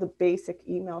how the basic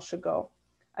email should go.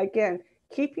 Again,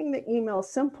 keeping the email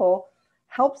simple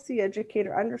helps the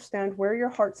educator understand where your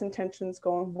heart's intention is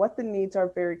going, what the needs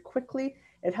are very quickly.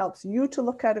 It helps you to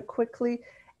look at it quickly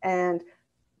and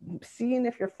seeing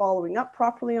if you're following up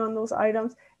properly on those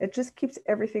items. It just keeps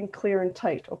everything clear and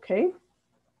tight, okay?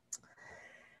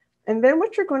 And then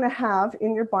what you're going to have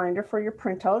in your binder for your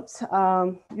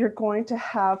printouts, you're going to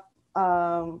have,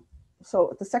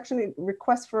 so the section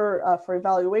requests for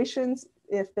evaluations.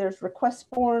 If there's request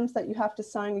forms that you have to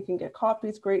sign, you can get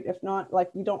copies, great. If not, like,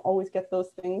 you don't always get those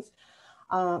things.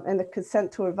 And the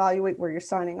consent to evaluate, where you're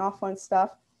signing off on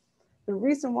stuff. The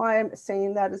reason why I'm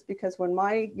saying that is because when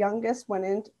my youngest went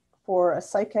in for a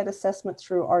psych ed assessment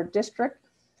through our district,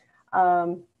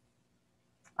 I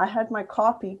had my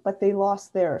copy, but they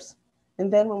lost theirs.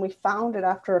 And then when we found it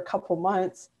after a couple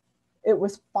months, it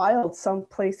was filed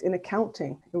someplace in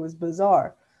accounting. It was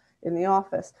bizarre in the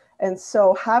office. And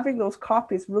so having those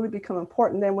copies really become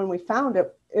important. Then when we found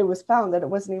it, it was found that it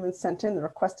wasn't even sent in, the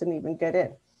request didn't even get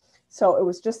in. So it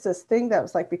was just this thing that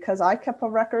was like, because I kept a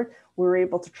record, we were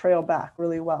able to trail back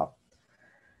really well.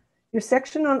 Your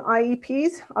section on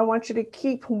IEPs, I want you to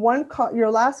keep your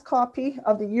last copy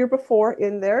of the year before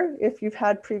in there if you've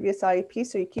had previous IEPs.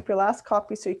 So you keep your last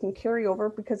copy so you can carry over,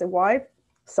 because of why?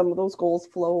 Some of those goals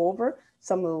flow over.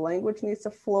 Some of the language needs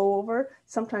to flow over.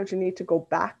 Sometimes you need to go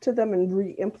back to them and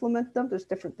re-implement them. There's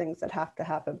different things that have to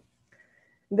happen.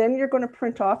 Then you're going to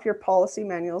print off your policy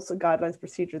manuals, the guidelines,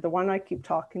 procedure. The one I keep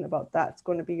talking about, that's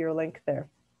going to be your link there.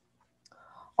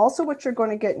 Also, what you're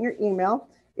going to get in your email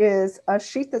is a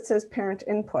sheet that says parent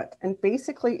input. And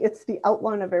basically, it's the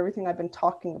outline of everything I've been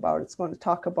talking about. It's going to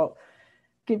talk about,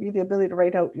 give you the ability to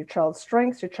write out your child's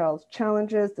strengths, your child's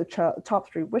challenges, the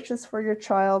top 3 wishes for your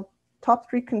child, top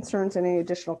 3 concerns, and any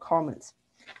additional comments.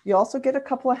 You also get a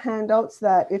couple of handouts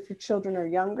that, if your children are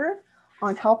younger,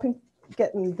 on helping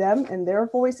getting them and their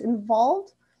voice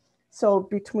involved. So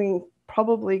between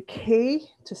probably K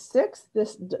to 6,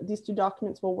 these 2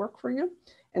 documents will work for you,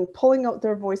 and pulling out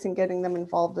their voice and getting them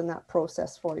involved in that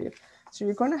process for you. So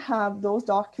you're going to have those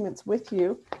documents with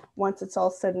you once it's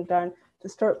all said and done to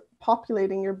start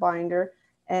populating your binder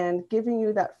and giving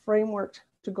you that framework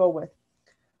to go with.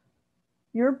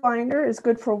 Your binder is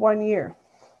good for 1 year.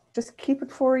 Just keep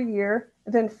it for a year,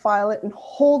 then file it and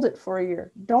hold it for a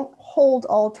year. Don't hold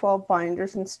all 12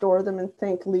 binders and store them and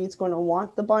think Lee's going to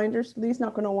want the binders. Lee's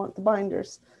not going to want the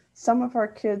binders. Some of our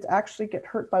kids actually get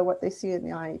hurt by what they see in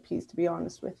the IEPs, to be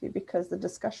honest with you, because the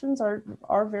discussions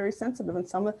are very sensitive, and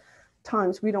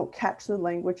sometimes we don't catch the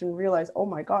language and realize, oh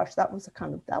my gosh, that was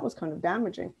kind of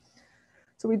damaging.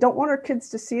 So we don't want our kids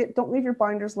to see it. Don't leave your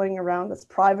binders laying around. That's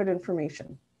private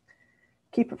information.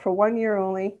 Keep it for 1 year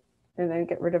only. and then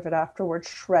get rid of it afterwards,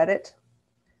 shred it.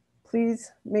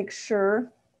 Please make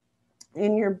sure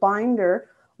in your binder,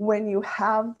 when you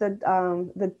have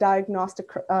the diagnostic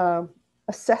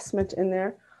assessment in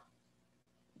there,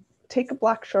 take a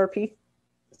black Sharpie,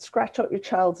 scratch out your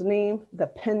child's name, the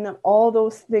pen, all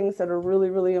those things that are really,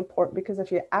 really important, because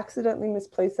if you accidentally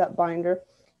misplace that binder,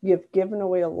 you've given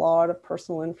away a lot of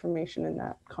personal information in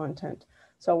that content.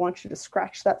 So I want you to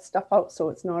scratch that stuff out so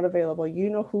it's not available. You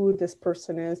know who this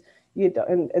person is.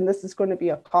 And this is going to be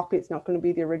a copy. It's not going to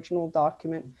be the original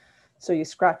document. So you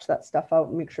scratch that stuff out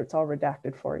and make sure it's all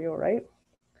redacted for you, right?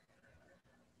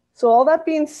 So all that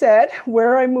being said,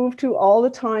 where I move to all the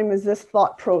time is this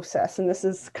thought process. And this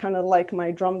is kind of like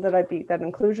my drum that I beat, that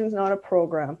inclusion is not a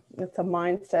program. It's a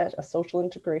mindset, a social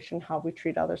integration, how we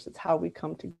treat others. It's how we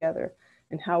come together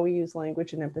and how we use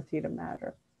language and empathy to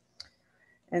matter.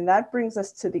 And that brings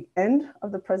us to the end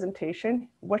of the presentation.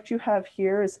 What you have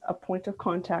here is a point of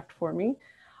contact for me.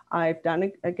 I've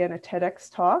done, again, a TEDx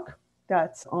talk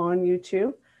that's on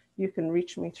YouTube. You can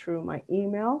reach me through my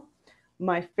email.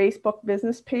 My Facebook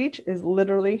business page is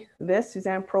literally this,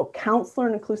 Suzanne Perrault, counselor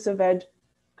and inclusive ed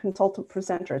consultant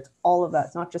presenter. It's all of that.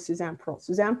 It's not just Suzanne Perrault.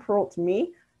 Suzanne Perrault to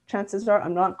me, chances are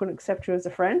I'm not going to accept you as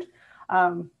a friend,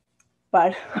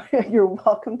 but you're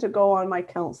welcome to go on my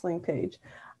counseling page.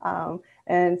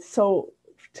 And so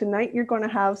tonight you're going to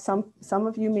have some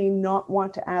of you may not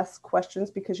want to ask questions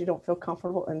because you don't feel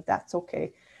comfortable, and that's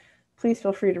okay. Please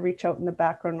feel free to reach out in the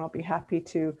background. I'll be happy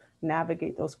to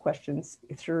navigate those questions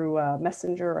through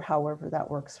Messenger or however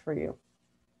that works for you.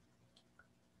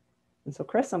 And so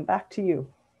Chris, I'm back to you.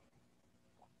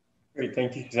 Great,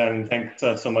 thank you, Suzanne. And thanks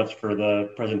so much for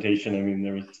the presentation. I mean,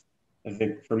 there was, I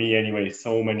think for me anyway,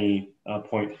 so many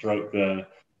points throughout the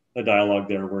dialogue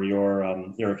there where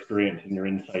your experience and your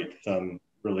insights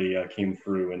really came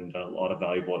through, and a lot of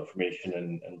valuable information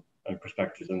and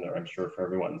perspectives in there, I'm sure, for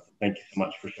everyone. So thank you so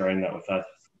much for sharing that with us.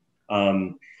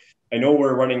 I know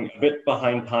we're running a bit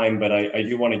behind time, but I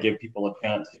do want to give people a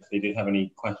chance if they did have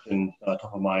any questions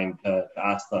top of mind to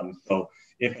ask them. So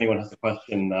if anyone has a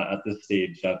question at this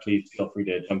stage, please feel free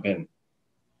to jump in.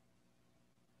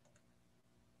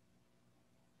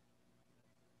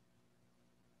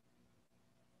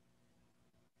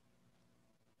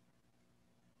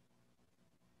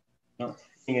 Not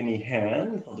seeing any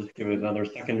hands. I'll just give it another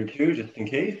second or two just in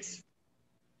case.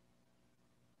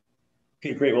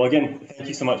 Okay, great. Well, again, thank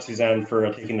you so much, Suzanne,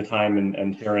 for taking the time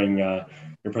and sharing your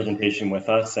presentation with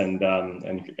us. And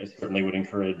I certainly would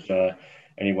encourage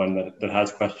anyone that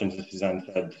has questions, as Suzanne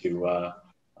said, to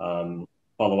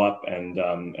follow up. And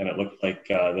it looks like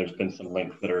there's been some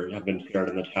links that have been shared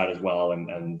in the chat as well,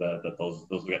 and that those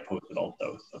will get posted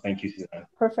also. So thank you, Suzanne.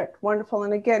 Perfect, wonderful.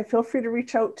 And again, feel free to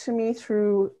reach out to me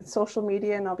through social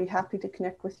media, and I'll be happy to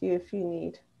connect with you if you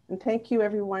need. And thank you,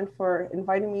 everyone, for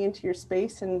inviting me into your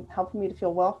space and helping me to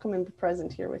feel welcome and be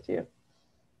present here with you.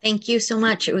 Thank you so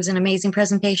much. It was an amazing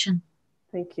presentation.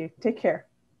 Thank you. Take care.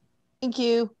 Thank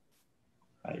you.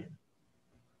 Bye.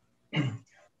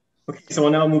 Okay, so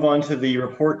we'll now move on to the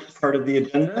report part of the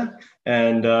agenda.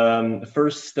 And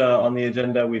first on the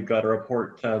agenda, we've got a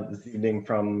report this evening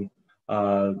from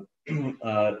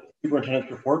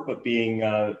Superintendent's report, but being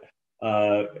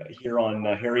here on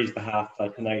Harry's behalf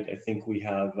tonight, I think we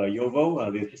have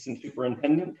Yovo, the Assistant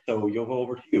Superintendent. So Yovo,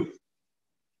 over to you.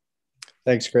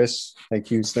 Thanks, Chris.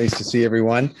 Thank you. It's nice to see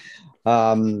everyone. I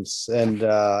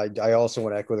also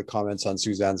want to echo the comments on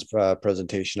Suzanne's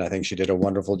presentation. I think she did a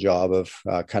wonderful job of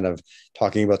kind of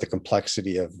talking about the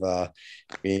complexity of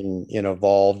being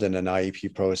involved in an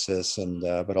IEP process, and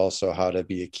but also how to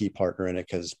be a key partner in it,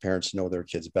 because parents know their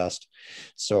kids best.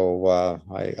 So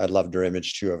I loved her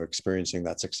image too of experiencing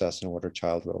that success and what her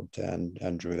child wrote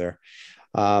and drew there.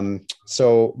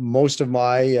 So most of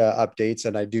my updates,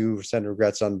 and I do send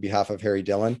regrets on behalf of Harry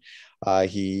Dillon.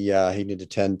 He needed to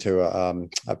tend to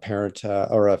a parent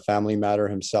or a family matter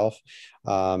himself.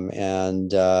 So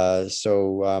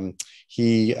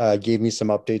he gave me some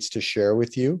updates to share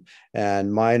with you,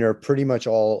 and mine are pretty much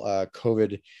all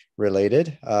COVID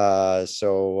related.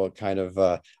 So kind of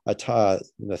the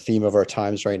theme of our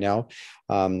times right now.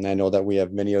 I know that we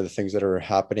have many other things that are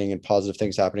happening and positive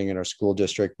things happening in our school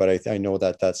district, but I know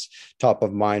that that's top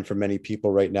of mind for many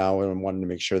people right now, and wanted to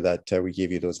make sure that we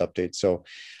gave you those updates. So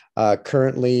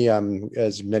currently,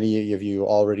 as many of you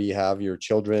already have, your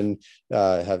children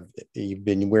have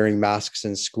been wearing masks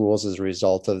in schools as a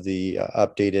result of the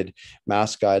updated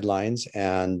mask guidelines.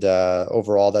 And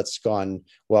overall, that's gone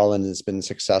well and it's been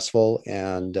successful.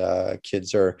 And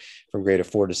kids are from grade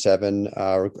 4 to 7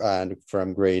 and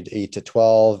from grade 8 to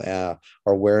 12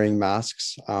 are wearing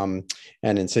masks. And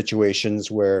in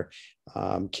situations where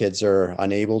kids are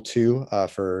unable to,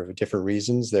 for different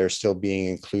reasons, they're still being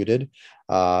included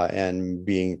and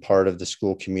being part of the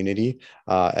school community,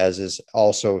 as is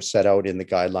also set out in the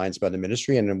guidelines by the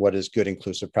ministry and in what is good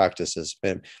inclusive practices.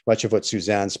 And much of what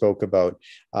Suzanne spoke about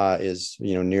is,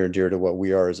 near and dear to what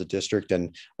we are as a district.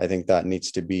 And I think that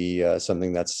needs to be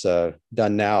something that's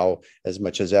done now as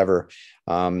much as ever.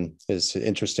 It's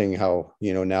interesting how,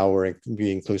 now we're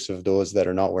being inclusive of those that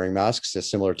are not wearing masks, is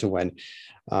similar to when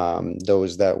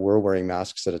those that were wearing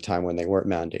masks at a time when they weren't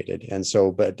mandated. And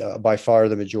so, but by far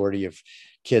the majority of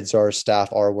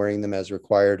staff are wearing them as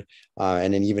required.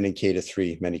 And then even in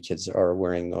K-3, many kids are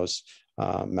wearing those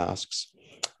masks.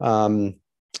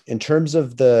 In terms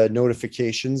of the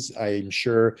notifications, I'm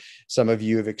sure some of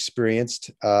you have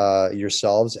experienced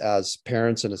yourselves as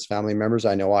parents and as family members.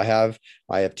 I know I have.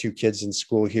 I have 2 kids in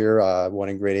school here, one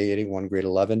in grade 8 and one in grade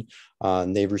 11.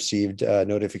 And they've received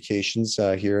notifications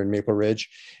here in Maple Ridge.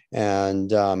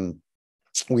 And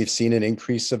we've seen an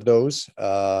increase of those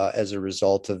as a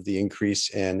result of the increase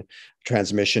in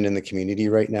transmission in the community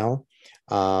right now.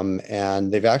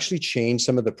 And they've actually changed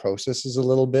some of the processes a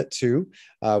little bit too.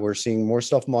 We're seeing more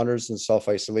self-monitors and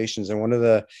self-isolations. And one of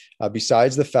the,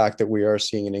 besides the fact that we are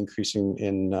seeing an increase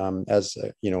in as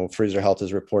Fraser Health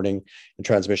is reporting in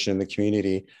transmission in the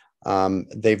community,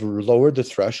 they've lowered the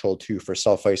threshold too for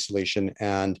self-isolation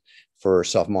and for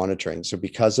self-monitoring. So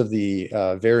because of the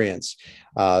variants,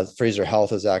 Fraser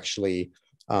Health has actually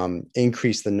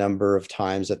increased the number of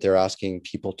times that they're asking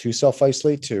people to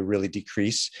self-isolate to really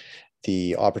decrease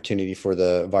the opportunity for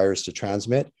the virus to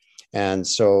transmit. And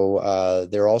so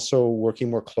they're also working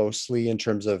more closely in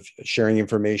terms of sharing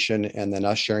information and then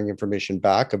us sharing information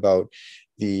back about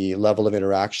the level of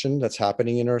interaction that's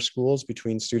happening in our schools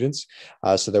between students,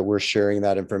 so that we're sharing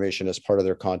that information as part of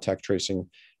their contact tracing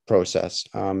process.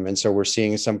 And so we're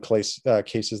seeing some cases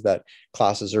that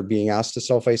classes are being asked to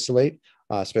self-isolate,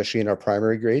 especially in our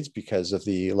primary grades, because of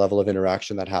the level of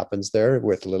interaction that happens there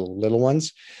with little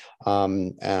ones.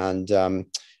 I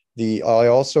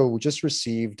also just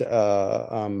received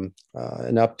an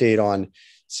update on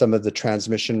some of the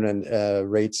transmission and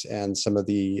rates and some of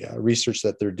the research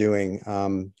that they're doing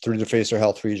through the Fraser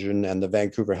Health region and the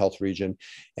Vancouver Health region.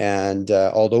 And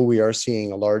although we are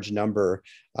seeing a large number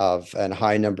and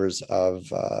high numbers of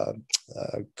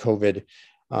COVID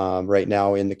right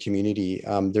now in the community,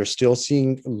 they're still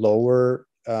seeing lower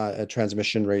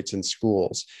transmission rates in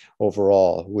schools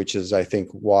overall, which is, I think,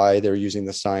 why they're using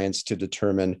the science to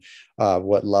determine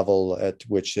what level at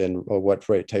which and what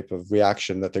type of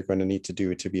reaction that they're going to need to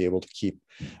do to be able to keep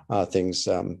things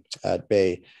at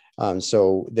bay.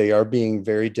 So they are being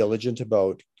very diligent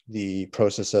about the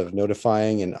process of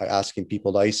notifying and asking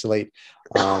people to isolate.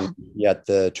 Yet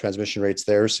the transmission rates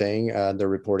they're saying they're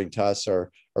reporting to us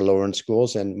are lower in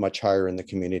schools and much higher in the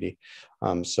community.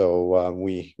 So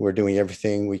we're doing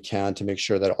everything we can to make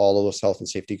sure that all of those health and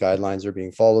safety guidelines are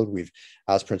being followed. We've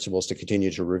asked principals to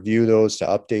continue to review those, to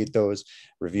update those,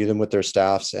 review them with their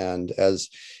staffs. And as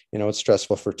you know, it's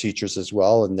stressful for teachers as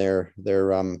well, and they're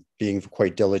being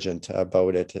quite diligent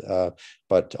about it,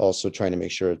 but also trying to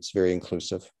make sure it's very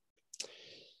inclusive.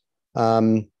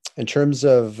 In terms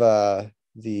of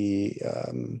the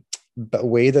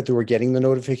way that they were getting the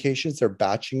notifications, they're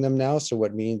batching them now. So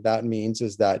what that means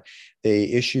is that they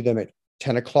issue them at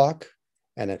 10 o'clock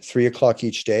and at 3 o'clock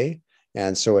each day.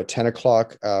 And so at 10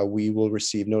 o'clock, we will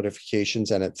receive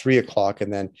notifications, and at 3 o'clock,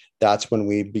 and then that's when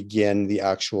we begin the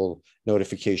actual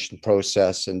notification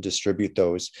process and distribute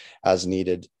those as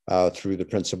needed through the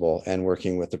principal, and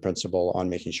working with the principal on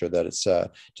making sure that it's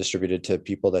distributed to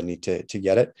people that need to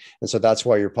get it. And so that's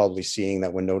why you're probably seeing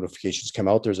that when notifications come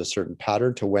out, there's a certain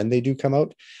pattern to when they do come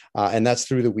out. And that's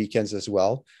through the weekends as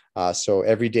well. So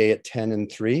every day at 10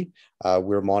 and 3,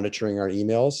 we're monitoring our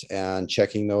emails and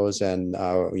checking those. And,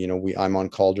 I'm on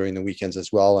call during the weekends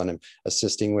as well, and I'm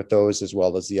assisting with those, as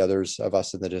well as the others of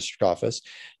us in the district office,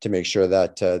 to make sure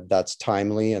that that's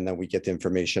timely and that we get the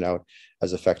information out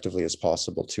as effectively as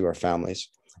possible to our families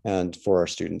and for our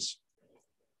students.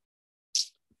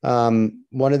 One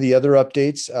of the other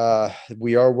updates,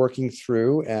 we are working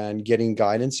through and getting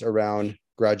guidance around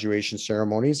graduation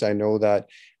ceremonies. I know that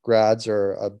grads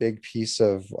are a big piece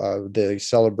of the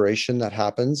celebration that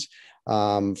happens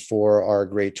for our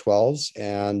grade 12s,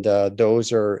 and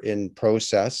those are in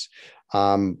process.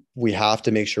 We have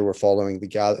to make sure we're following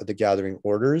the gathering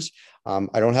orders.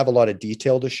 I don't have a lot of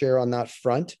detail to share on that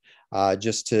front,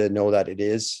 just to know that it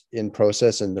is in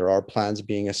process and there are plans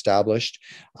being established,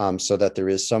 so that there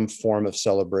is some form of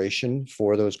celebration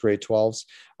for those grade 12s,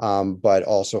 but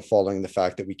also following the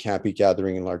fact that we can't be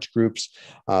gathering in large groups.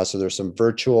 So there's some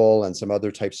virtual and some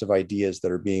other types of ideas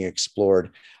that are being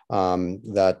explored,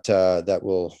 that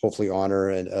will hopefully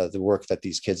honor the work that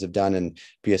these kids have done and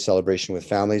be a celebration with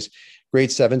families. Grade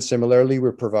 7, similarly,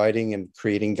 we're providing and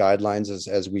creating guidelines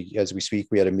as we speak.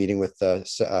 We had a meeting with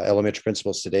elementary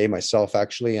principals today, myself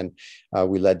actually, and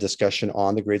we led discussion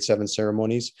on the grade 7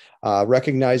 ceremonies,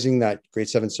 recognizing that grade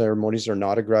 7 ceremonies are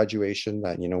not a graduation,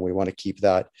 that, we want to keep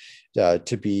that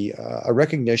to be a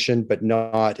recognition, but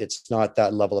it's not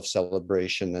that level of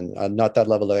celebration and not that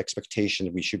level of expectation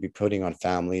that we should be putting on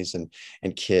families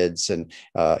and kids and,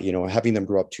 having them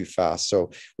grow up too fast.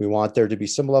 So we want there to be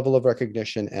some level of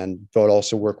recognition, but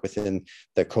also work within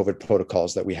the COVID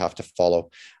protocols that we have to follow.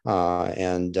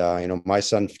 My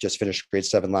son just finished grade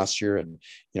 7 last year, and,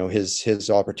 his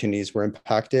opportunities were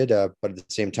impacted, but at the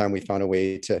same time, we found a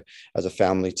way to, as a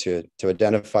family, to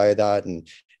identify that and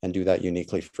do that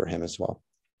uniquely for him as well.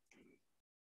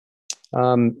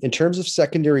 In terms of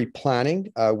secondary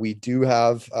planning, we do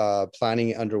have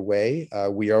planning underway.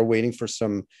 We are waiting for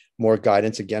some more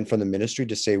guidance again from the ministry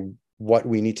to say what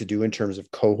we need to do in terms of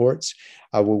cohorts.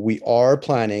 What we are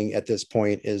planning at this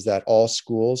point is that all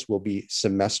schools will be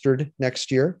semestered next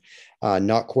year,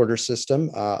 not quarter system,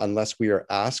 unless we are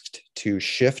asked to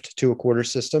shift to a quarter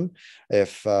system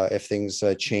if things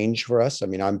change for us. I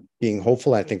mean, I'm being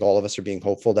hopeful. I think all of us are being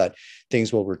hopeful that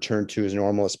things will return to as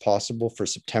normal as possible for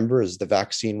September as the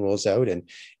vaccine rolls out. But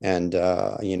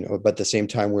at the same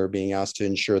time, we're being asked to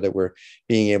ensure that we're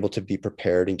being able to be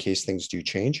prepared in case things do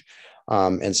change.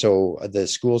 And so the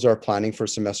schools are planning for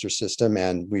semester system,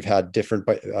 and we've had different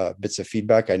bits of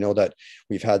feedback. I know that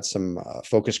we've had some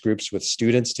focus groups with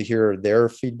students to hear their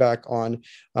feedback on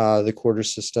the quarter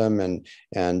system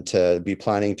and to be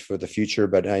planning for the future.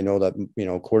 But I know that,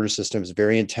 quarter system is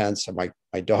very intense.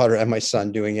 My daughter and my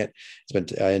son doing it. It's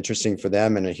been interesting for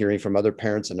them, and hearing from other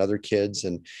parents and other kids.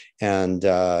 It's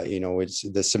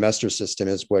the semester system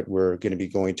is what we're going to be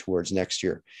going towards next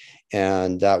year.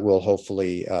 And that will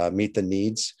hopefully meet the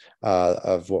needs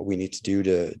of what we need to do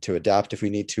to adapt if we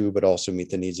need to, but also meet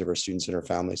the needs of our students and our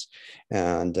families,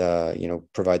 and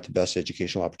provide the best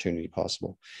educational opportunity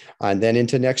possible. And then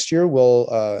into next year, we'll,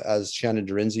 as Shannon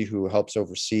Dorinzi, who helps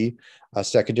oversee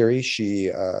secondary, she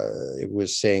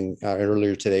was saying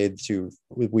earlier today,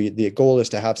 the goal is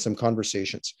to have some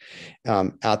conversations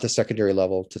at the secondary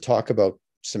level to talk about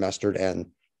semestered and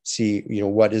see,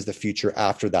 what is the future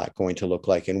after that going to look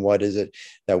like, and what is it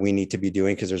that we need to be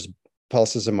doing, because there's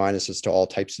pluses and minuses to all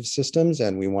types of systems,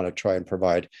 and we want to try and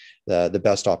provide the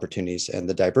best opportunities and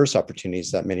the diverse opportunities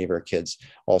that many of our kids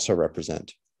also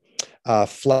represent.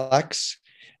 Flex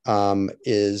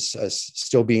is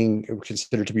still being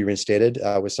considered to be reinstated,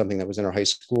 was something that was in our high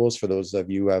schools. For those of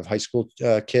you who have high school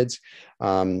kids,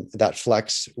 that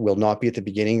flex will not be at the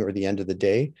beginning or the end of the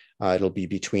day. It'll be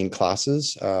between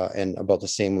classes and about the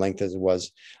same length as it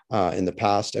was in the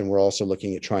past. And we're also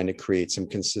looking at trying to create some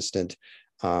consistent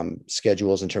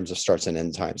schedules in terms of starts and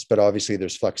end times. But obviously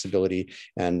there's flexibility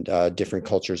and different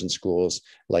cultures in schools,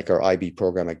 like our IB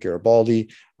program at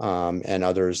Garibaldi, and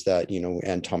others that,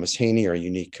 and Thomas Haney, our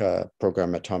unique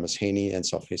program at Thomas Haney and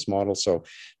self-paced model. So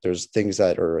there's things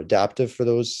that are adaptive for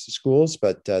those schools,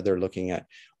 but they're looking at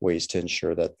ways to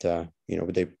ensure that,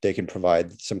 they can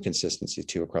provide some consistency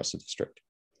too across the district.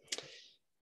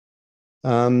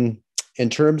 In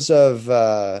terms of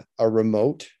our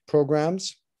remote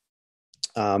programs,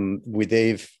 I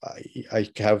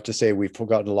have to say we've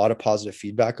gotten a lot of positive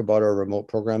feedback about our remote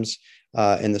programs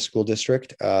in the school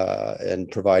district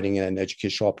and providing an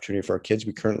educational opportunity for our kids.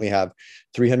 We currently have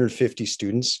 350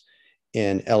 students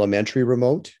in elementary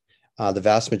remote. The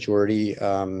vast majority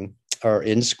are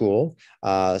in school.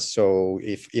 So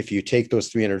if you take those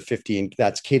 350,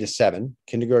 that's K to 7,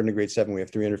 kindergarten to grade 7, we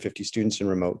have 350 students in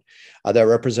remote. That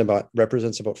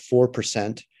represents about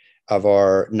 4% of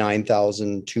our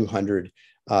 9,200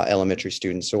 elementary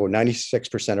students. So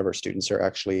 96% of our students are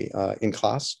actually in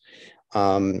class.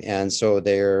 And so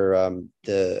they're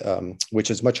which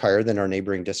is much higher than our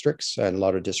neighboring districts. And a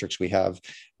lot of districts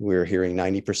we're hearing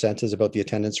 90% is about the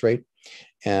attendance rate.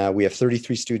 We have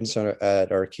 33 students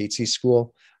at our Catesy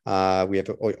school. We have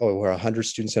over 100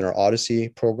 students in our Odyssey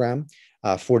program.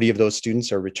 40 of those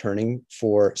students are returning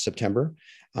for September.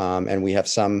 And we have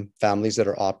some families that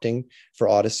are opting for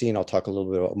Odyssey, and I'll talk a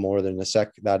little bit more than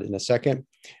that in a second.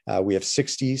 We have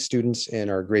 60 students in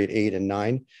our grade 8 and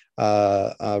 9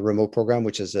 remote program,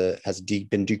 which has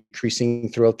been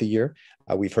decreasing throughout the year.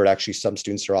 We've heard actually some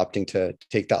students are opting to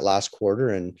take that last quarter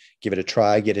and give it a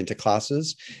try, get into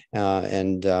classes,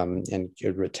 and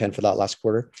attend for that last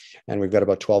quarter. And we've got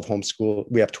about 12 homeschool.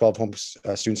 We have 12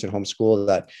 students in homeschool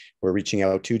that we're reaching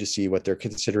out to see what they're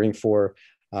considering for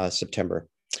September.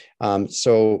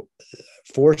 So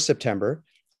for September,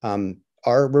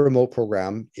 our remote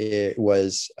program, it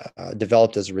was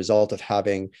developed as a result of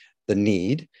having the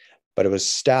need, but it was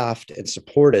staffed and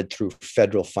supported through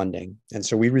federal funding. And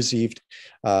so we received,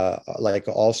 like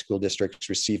all school districts,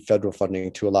 received federal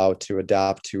funding to allow it to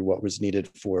adapt to what was needed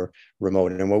for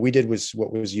remote. And what we did was,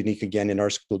 what was unique again in our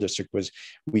school district, was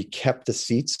we kept the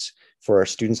seats for our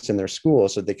students in their school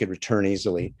so they could return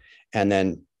easily. And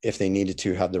then if they needed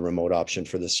to, have the remote option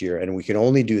for this year. And we can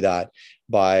only do that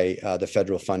by the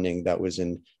federal funding that was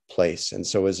in place. And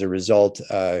so as a result,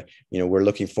 we're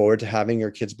looking forward to having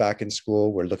our kids back in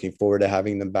school. We're looking forward to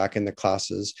having them back in the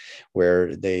classes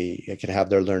where they can have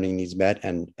their learning needs met.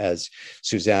 And as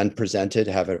Suzanne presented,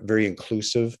 have a very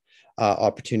inclusive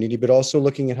opportunity, but also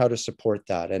looking at how to support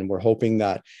that. And we're hoping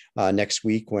that next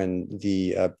week, when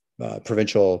the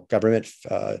provincial government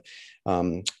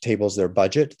tables their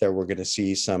budget, that we're going to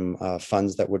see some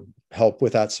funds that would help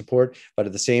with that support. But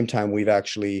at the same time, we've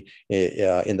actually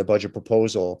in the budget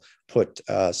proposal put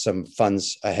some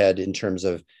funds ahead in terms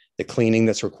of the cleaning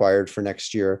that's required for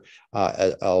next year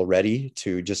already,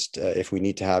 to just if we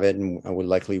need to have it, and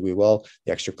we will,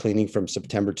 the extra cleaning from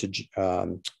September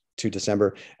to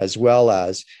December, as well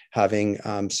as having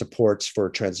supports for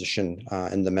transition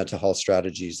and the mental health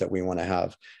strategies that we want to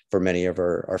have for many of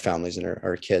our families and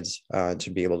our kids to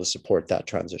be able to support that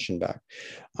transition back.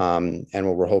 And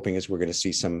what we're hoping is we're going to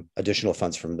see some additional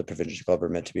funds from the provincial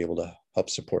government to be able to help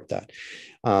support that.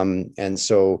 And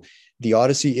so the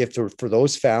Odyssey, for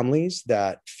those families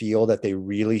that feel that they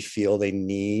really feel they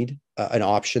need an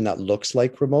option that looks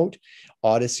like remote,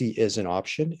 Odyssey is an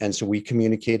option. And so we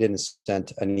communicated and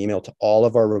sent an email to all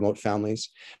of our remote families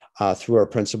through our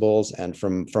principals and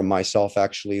from myself,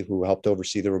 actually, who helped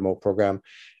oversee the remote program.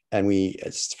 And we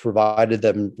provided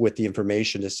them with the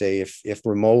information to say, if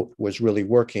remote was really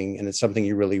working and it's something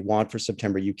you really want for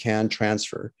September, you can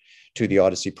transfer to the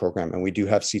Odyssey program. And we do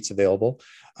have seats available.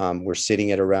 We're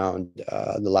sitting at around,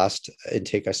 the last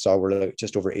intake I saw were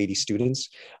just over 80 students.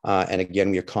 And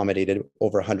again, we accommodated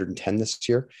over 110 this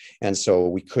year. And so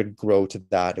we could grow to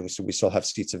that. And so we still have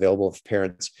seats available if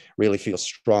parents really feel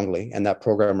strongly. And that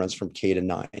program runs from K to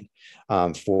 9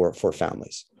 for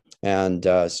families. And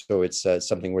so it's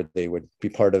something where they would be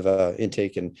part of an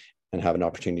intake and have an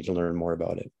opportunity to learn more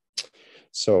about it.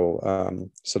 So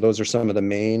those are some of the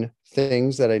main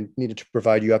things that I needed to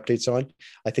provide you updates on.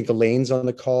 I think Elaine's on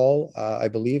the call, I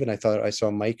believe, and I thought I saw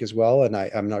Mike as well. And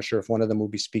I'm not sure if one of them will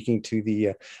be speaking to the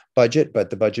budget, but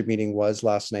the budget meeting was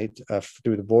last night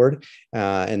through the board,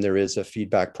 and there is a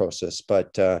feedback process.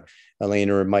 But Elaine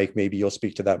or Mike, maybe you'll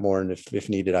speak to that more, and if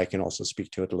needed, I can also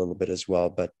speak to it a little bit as well.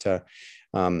 But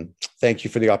thank you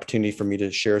for the opportunity for me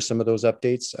to share some of those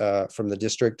updates from the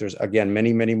district. There's, again,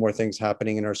 many more things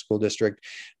happening in our school district,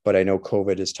 but I know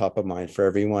COVID is top of mind for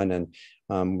everyone, and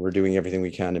we're doing everything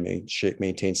we can to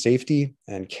maintain safety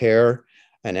and care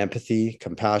and empathy,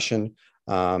 compassion,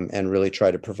 and really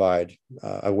try to provide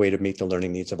a way to meet the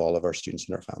learning needs of all of our students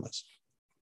and our families.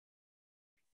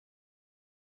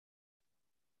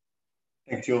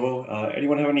 Thanks, Yovo.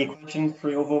 Anyone have any questions for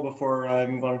Yovo before I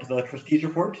move on to the trustees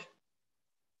report?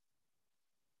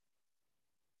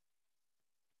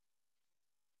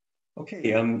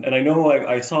 Okay, and I know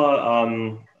I saw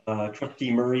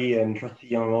Trustee Murray and Trustee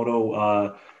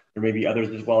Yamamoto. There may be others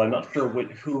as well. I'm not sure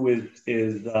who is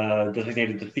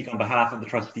designated to speak on behalf of the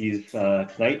trustees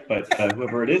tonight, but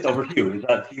whoever it is, over to you. Is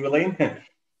that you, Elaine?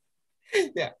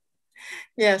 Yeah.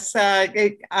 Yes,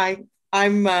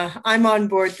 I'm on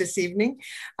board this evening.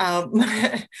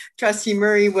 Trustee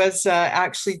Murray was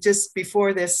actually just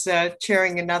before this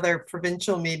chairing another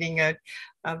provincial meeting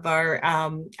of our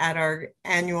at our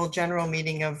annual general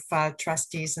meeting of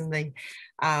trustees and the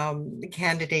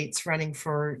candidates running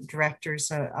for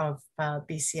directors of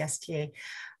BCSTA.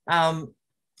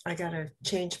 I gotta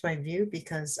change my view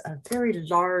because a very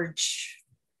large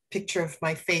picture of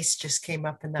my face just came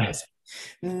up, and that was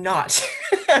not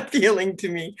appealing to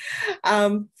me.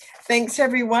 Thanks,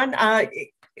 everyone.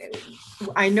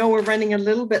 I know we're running a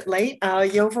little bit late.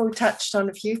 Yovo touched on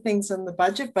a few things on the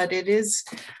budget, but it is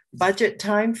budget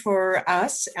time for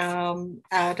us.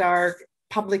 At our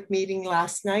public meeting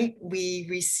last night, we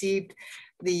received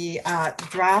the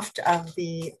draft of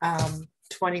the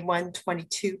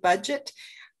 21-22 budget.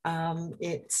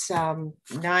 It's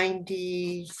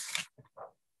 93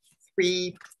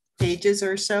 pages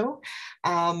or so.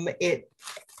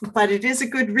 But it is a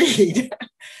good read.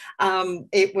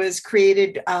 It was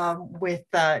created with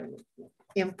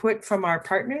input from our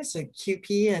partners at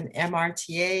QP and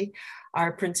MRTA,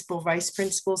 our Principal Vice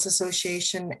Principals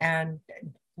Association, and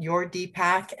your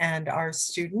DPAC, and our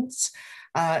students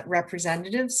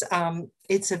representatives.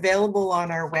 It's available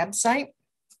on our website,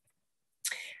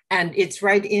 and it's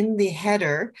right in the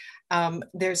header.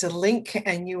 There's a link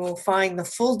and you will find the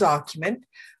full document,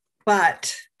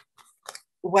 but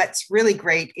what's really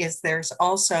great is there's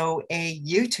also a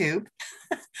YouTube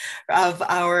of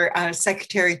our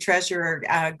Secretary Treasurer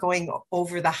going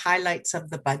over the highlights of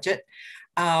the budget,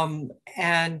 and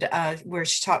where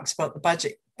she talks about the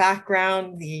budget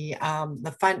background, the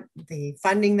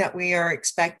funding that we are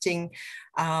expecting,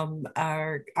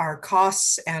 our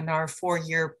costs, and our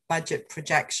 4-year budget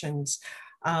projections.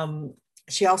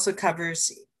 She also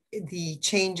covers the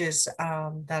changes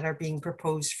that are being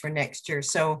proposed for next year.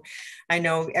 So I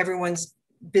know everyone's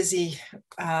busy,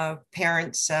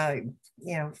 parents,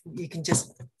 you know, you can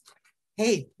just,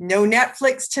 hey, no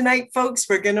Netflix tonight, folks.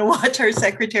 We're going to watch our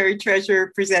Secretary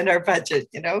Treasurer present our budget,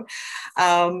 you know.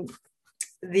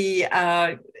 The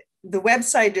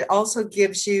website also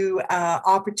gives you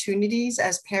opportunities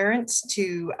as parents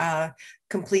to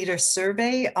complete a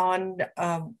survey on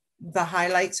the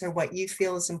highlights or what you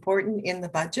feel is important in the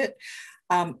budget.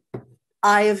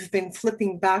 I have been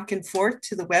flipping back and forth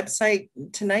to the website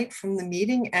tonight from the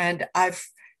meeting, and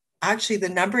actually the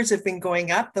numbers have been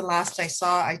going up. The last I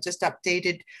saw, I just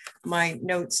updated my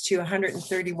notes to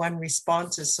 131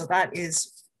 responses. So that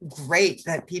is great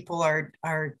that people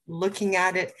are looking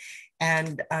at it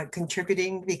and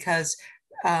contributing, because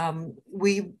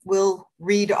we will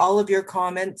read all of your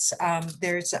comments.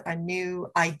 There's a new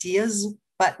ideas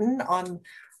button on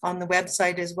the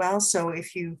website as well. So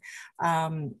if you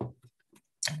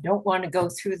don't want to go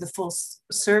through the full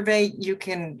survey, you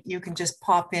can just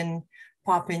pop in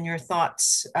your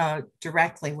thoughts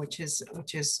directly, which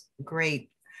is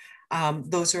great.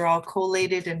 Those are all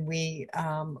collated, and we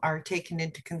are taken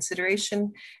into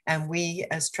consideration, and we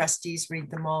as trustees read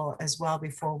them all as well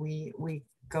before we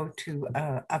go to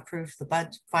approve the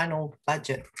final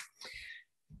budget.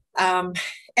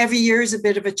 Every year is a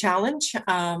bit of a challenge.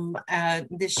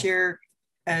 This year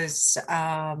is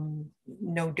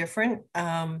no different.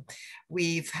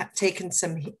 We've taken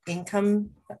some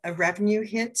income revenue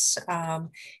hits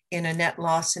in a net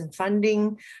loss in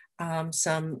funding,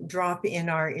 some drop in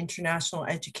our international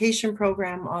education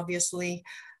program, obviously,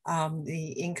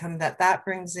 the income that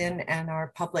brings in, and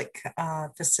our public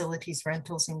facilities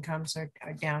rentals incomes are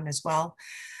down as well.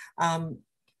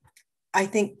 I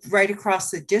think right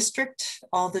across the district,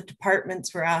 all the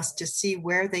departments were asked to see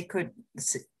where they could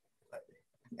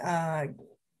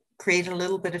create a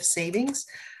little bit of savings,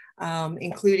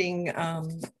 including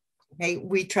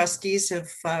we trustees have,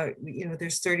 you know,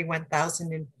 there's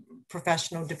 31,000 in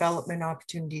professional development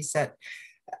opportunities that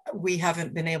we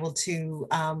haven't been able to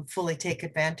fully take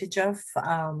advantage of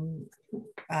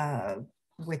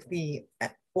with the,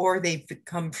 or they've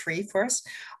become free for us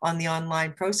on the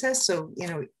online process. So, you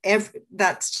know,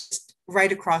 that's just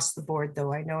right across the board,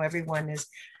 though. I know everyone is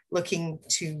looking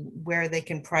to where they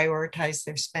can prioritize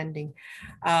their spending.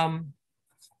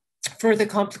 Further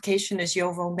complication, as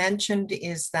Yovo mentioned,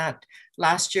 is that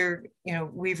last year, you know,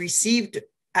 we received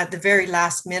at the very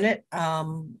last minute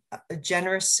a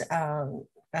generous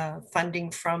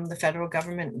funding from the federal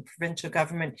government and provincial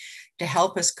government to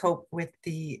help us cope with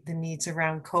the needs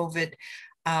around COVID.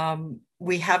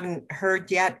 We haven't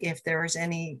heard yet if there is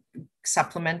any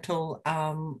supplemental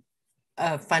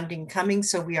funding coming,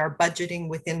 so we are budgeting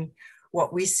within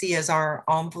what we see as our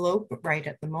envelope right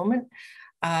at the moment.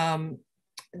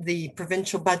 The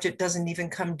provincial budget doesn't even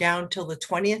come down till the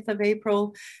 20th of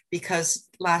April, because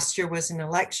last year was an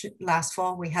election, last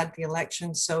fall we had the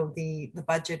election, so the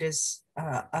budget is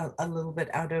a little bit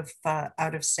out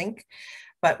of sync.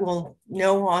 But we'll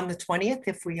know on the 20th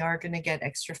if we are going to get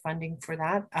extra funding for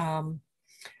that.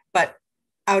 But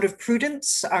out of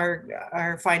prudence,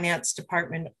 our finance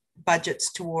department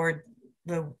budgets toward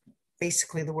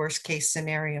basically the worst case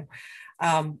scenario.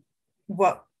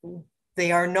 What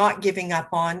they are not giving up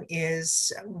on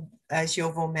is, as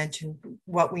Yovo mentioned,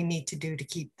 what we need to do to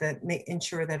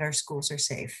ensure that our schools are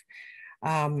safe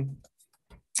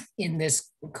in this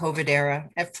COVID era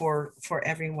for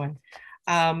everyone.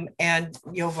 And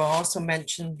Yovo also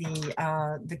mentioned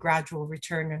the gradual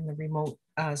return and the remote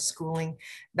schooling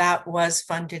that was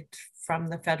funded from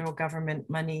the federal government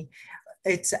money.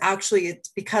 It's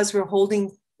because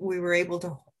we were able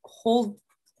to hold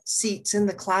seats in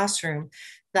the classroom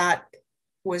that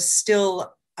was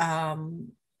still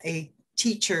a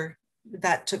teacher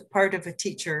that took part of a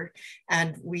teacher,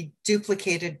 and we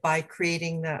duplicated by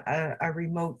creating a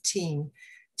remote team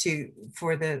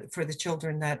for the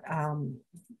children that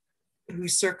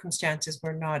whose circumstances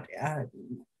were not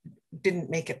didn't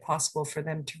make it possible for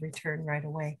them to return right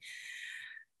away.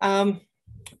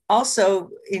 Also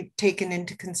taken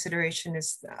into consideration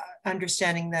is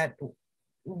understanding that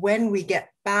when we get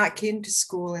back into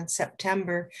school in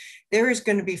September, there is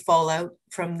going to be fallout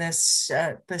from this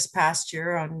this past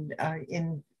year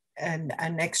in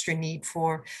an extra need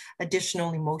for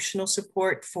additional emotional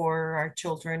support for our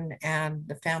children and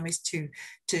the families to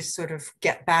sort of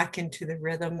get back into the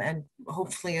rhythm, and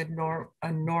hopefully a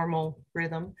normal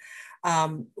rhythm.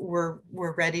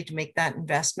 We're ready to make that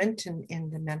investment in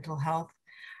the mental health.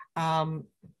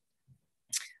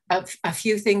 A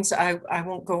few things I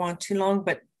won't go on too long,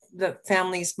 but the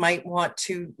families might want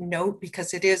to note,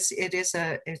 because it's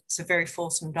a very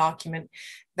fulsome document,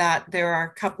 that there are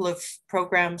a couple of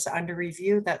programs under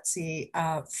review. That's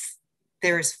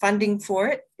there is funding for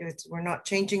it. We're not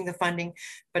changing the funding,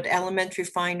 but elementary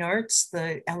fine arts,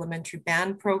 the elementary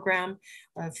band program,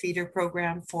 feeder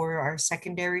program for our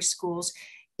secondary schools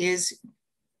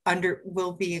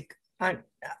will be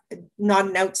not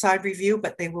an outside review,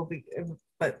 but they will be,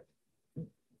 but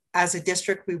as a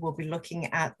district, we will be looking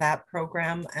at that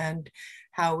program and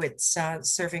how it's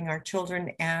serving our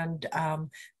children, and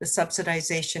the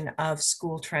subsidization of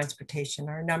school transportation.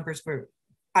 Our numbers were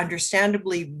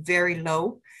understandably very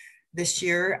low this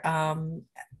year.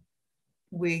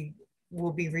 We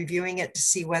will be reviewing it to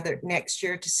see whether next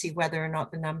year, to see whether or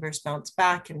not the numbers bounce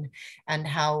back, and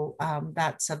how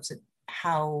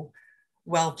how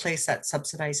well placed that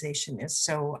subsidization is.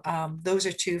 So those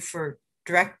are two for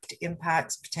direct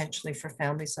impacts potentially for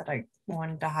families that I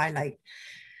wanted to highlight.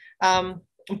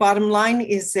 Bottom line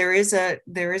is there is a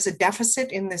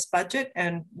deficit in this budget,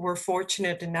 and we're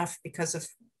fortunate enough, because of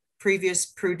previous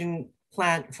prudent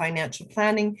financial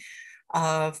planning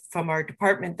from our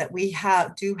department, that we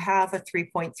do have a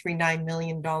 $3.39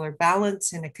 million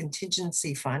balance in a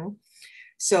contingency fund.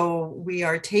 So we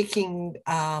are taking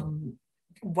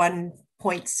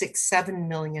 1.67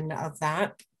 million of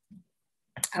that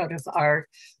out of our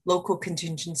local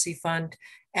contingency fund,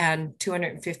 and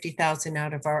 250,000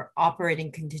 out of our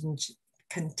operating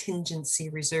contingency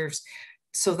reserves,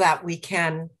 so that we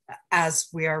can, as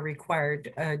we are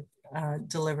required,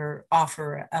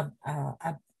 offer a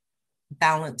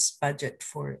balanced budget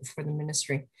for the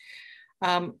ministry.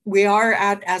 We are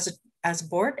as a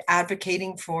board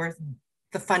advocating for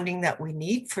the funding that we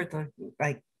need for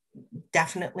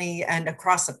definitely, and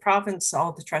across the province,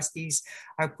 all the trustees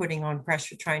are putting on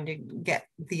pressure, trying to get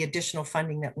the additional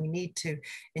funding that we need to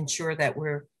ensure that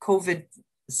we're COVID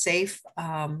safe.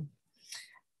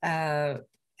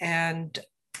 And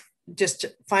just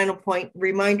final point,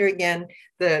 reminder again,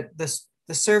 the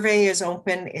survey is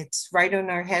open. It's right on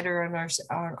our header on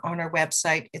our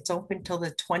website. It's open till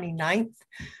the 29th.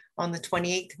 On the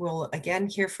 28th, we'll again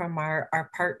hear from our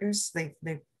partners. They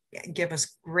give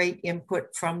us great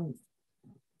input from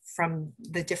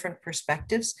the different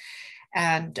perspectives.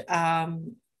 And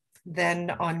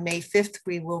then on May 5th,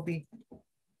 we will be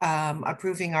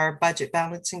approving our budget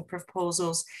balancing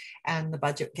proposals, and the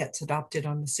budget gets adopted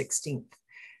on the 16th.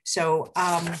 So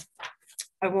I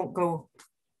won't go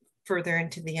further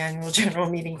into the annual general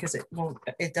meeting because it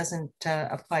doesn't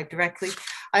apply directly.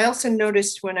 I also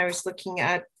noticed when I was looking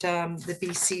at the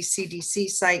BC CDC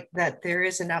site that there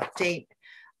is an update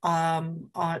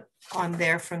on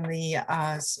there from the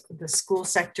school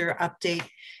sector update,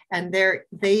 and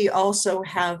they also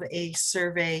have a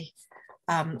survey,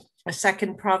 a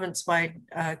second province-wide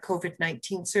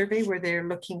COVID-19 survey, where they're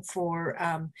looking for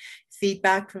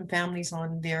feedback from families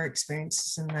on their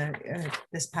experiences in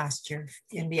this past year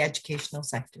in the educational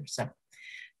sector. So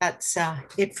that's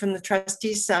it from the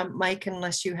trustees. Mike,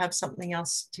 unless you have something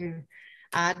else to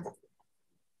add.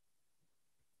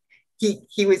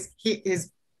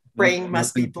 His brain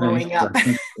must be blowing up.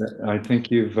 I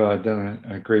think you've done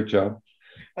a great job.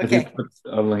 Okay. I did put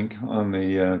a link on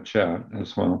the chat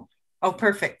as well. Oh,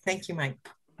 perfect. Thank you, Mike.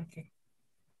 Okay.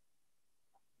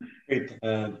 Great.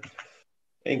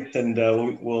 Thanks. And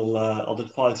I'll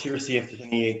just pause here, see if there's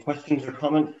any questions or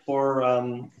comments for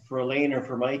Elaine or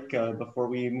for Mike before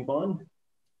we move on.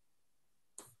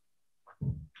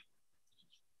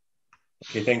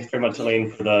 Okay, thanks very much,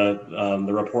 Elaine, for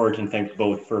the report, and thanks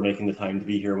both for making the time to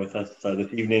be here with us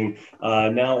this evening.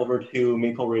 Now over to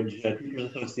Maple Ridge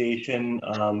Teachers Association.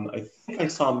 I think I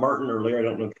saw Martin earlier. I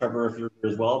don't know, Trevor, if you're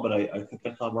here as well, but I think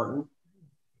I saw Martin.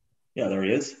 Yeah, there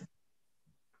he is.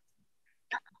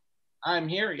 I'm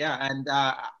here, yeah, and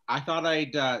I thought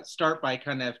I'd start by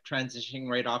kind of transitioning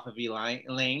right off of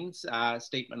Elaine's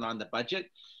statement on the budget.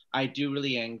 I do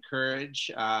really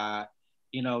encourage,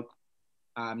 you know,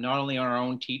 not only our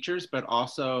own teachers, but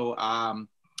also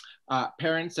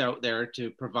parents out there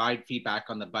to provide feedback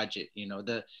on the budget. You know,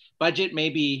 the budget may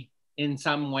be in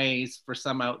some ways for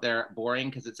some out there boring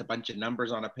because it's a bunch of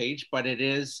numbers on a page, but it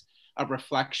is a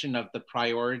reflection of the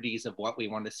priorities of what we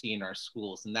want to see in our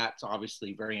schools. And that's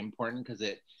obviously very important because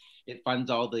it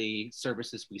funds all the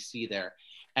services we see there.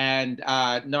 And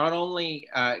not only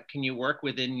can you work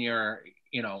within your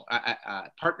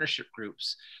partnership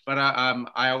groups, but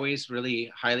I always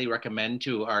really highly recommend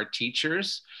to our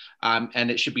teachers, and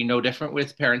it should be no different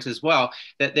with parents as well,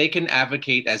 that they can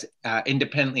advocate as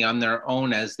independently on their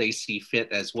own as they see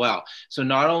fit as well. So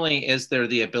not only is there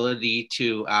the ability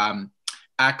to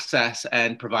access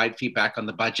and provide feedback on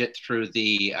the budget through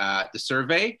the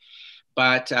survey,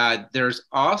 but there's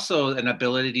also an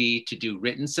ability to do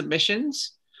written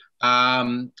submissions,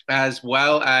 as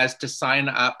well as to sign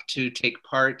up to take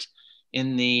part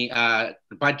in the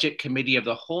budget committee of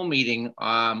the whole meeting,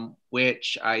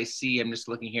 which I see, I'm just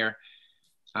looking here,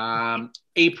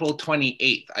 April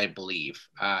 28th, I believe,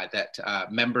 that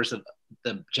members of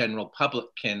the general public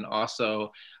can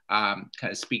also kind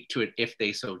of speak to it if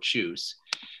they so choose.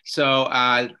 So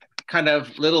kind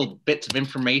of little bits of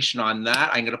information on that.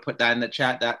 I'm going to put that in the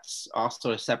chat. That's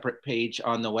also a separate page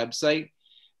on the website.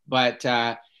 But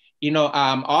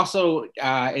also,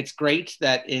 it's great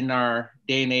that in our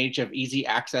day and age of easy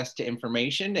access to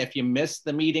information, if you missed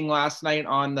the meeting last night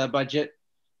on the budget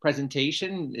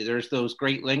presentation, there's those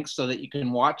great links so that you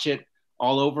can watch it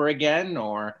all over again,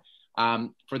 or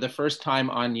for the first time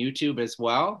on YouTube as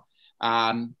well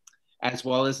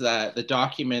as the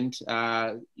document,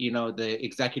 the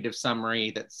executive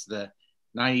summary. That's the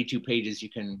 92 pages you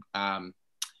can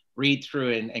read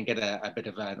through and get a bit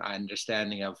of an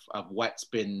understanding of what's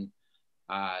been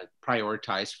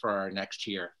prioritized for our next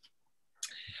year.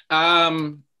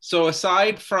 So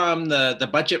aside from the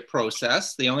budget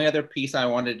process, the only other piece I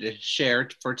wanted to share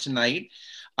for tonight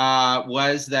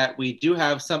was that we do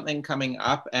have something coming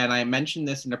up, and I mentioned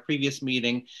this in a previous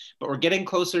meeting, but we're getting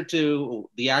closer to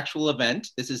the actual event.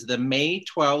 This is the May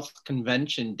 12th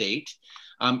convention date.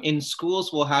 In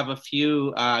schools, we'll have a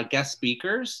few guest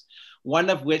speakers,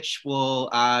 one of which will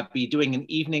be doing an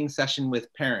evening session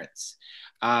with parents.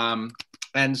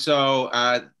 And so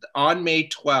on May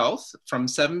 12th, from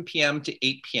 7 p.m. to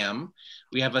 8 p.m.,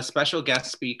 we have a special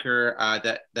guest speaker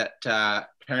that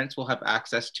parents will have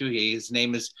access to. His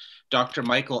name is Dr.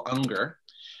 Michael Unger.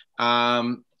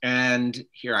 And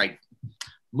here I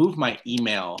moved my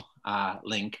email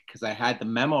link because I had the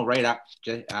memo right up,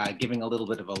 giving a little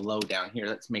bit of a lowdown here.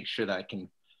 Let's make sure that I can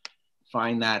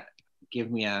find that. Give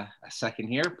me a second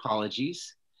here.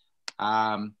 Apologies.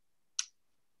 Oops.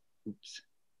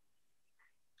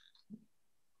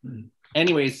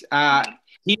 Anyways,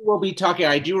 he will be talking.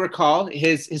 I do recall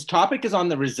his topic is on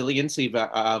the resiliency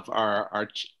of our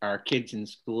kids in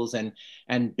schools and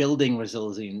building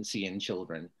resiliency in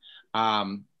children.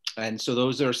 And so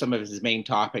those are some of his main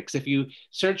topics. If you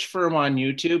search for him on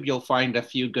YouTube, you'll find a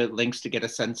few good links to get a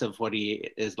sense of what he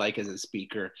is like as a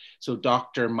speaker. So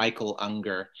Dr. Michael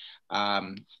Unger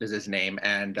is his name.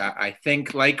 And I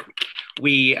think there's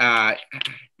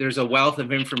a wealth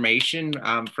of information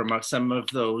from some of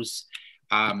those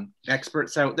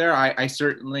experts out there. I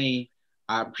certainly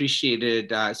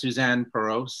appreciated Suzanne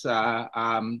Perot's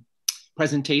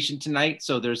presentation tonight.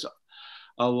 So there's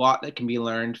a lot that can be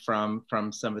learned from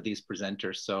some of these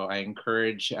presenters. So I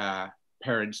encourage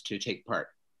parents to take part.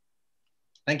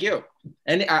 Thank you.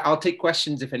 And I'll take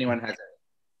questions if anyone has it.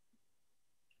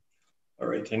 All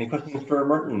right, any questions for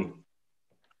Martin?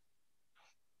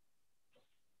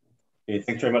 Okay,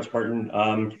 thanks very much, Martin.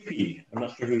 QP, I'm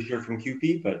not sure who's here from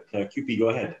QP, but QP, go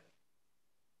ahead.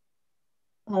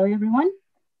 Hello, everyone.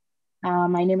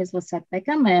 My name is Lisette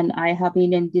Beckham, and I have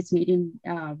been in this meeting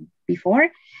before.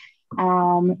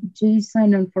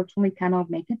 Jason unfortunately cannot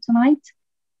make it tonight.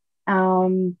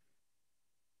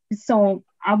 So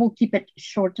I will keep it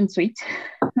short and sweet,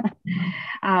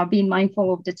 being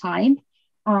mindful of the time.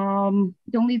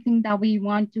 The only thing that we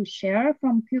want to share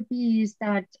from QP is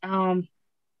that,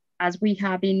 as we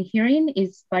have been hearing,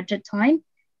 is budget time.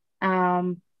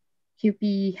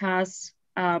 QP has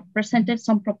presented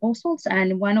some proposals,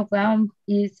 and one of them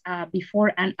is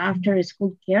before and after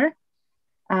school care.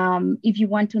 If you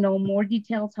want to know more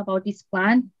details about this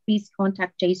plan, please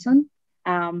contact Jason.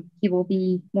 He will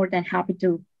be more than happy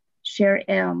to share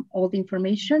all the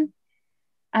information.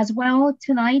 As well,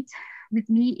 tonight with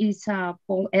me is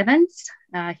Paul Evans.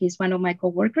 He's one of my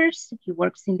coworkers. He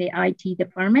works in the IT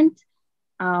department.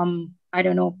 I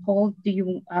don't know, Paul, do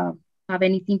you have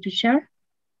anything to share?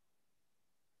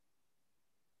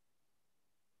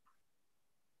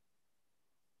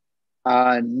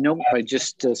 Nope,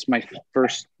 it's my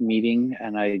first meeting,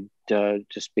 and I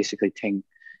just basically paying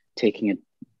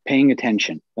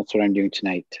attention. That's what I'm doing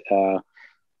tonight, to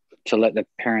let the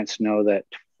parents know that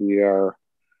IT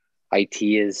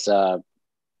has the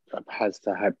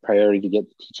high priority to get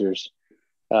the teachers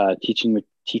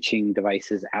teaching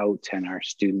devices out and our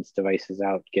students' devices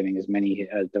out, getting as many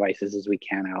devices as we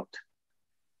can out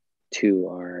to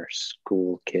our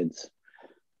school kids.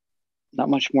 Not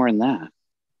much more than that.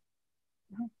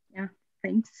 Yeah,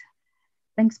 thanks,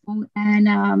 Paul.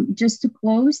 And just to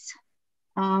close,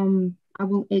 I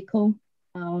will echo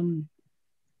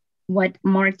what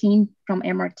Martin from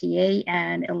MRTA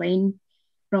and Elaine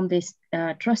from the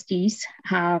trustees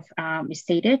have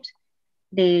stated.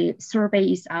 The survey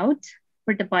is out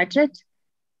for the budget.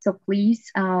 So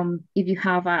please, if you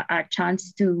have a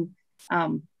chance to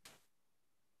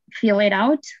fill it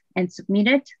out and submit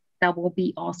it, that will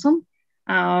be awesome.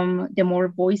 The more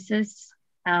voices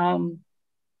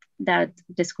that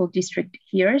the school district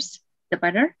hears, the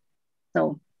better.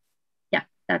 So yeah,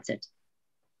 that's it.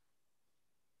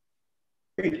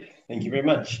 Great, thank you very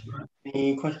much.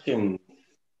 Any questions?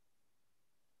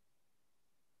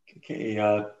 Okay,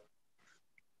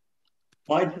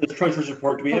 slide to the treasurer's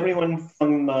report. Do we have anyone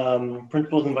from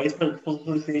Principals and Vice Principals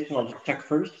Association? I'll just check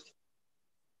first.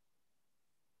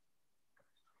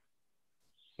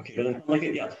 Okay, doesn't sound like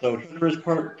it. Yeah, so treasurer's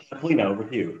report, Polina, over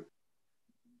to you.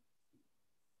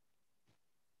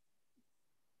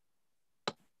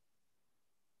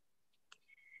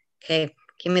 Okay,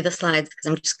 give me the slides because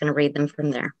I'm just going to read them from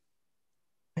there.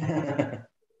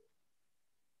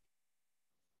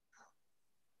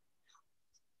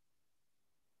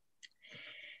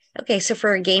 Okay, so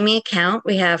for a gaming account,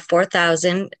 we have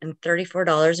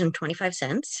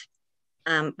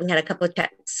 $4,034.25. We had a couple of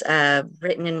checks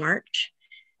written in March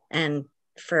and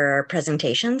for our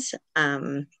presentations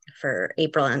for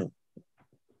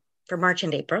March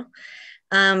and April.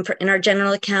 In our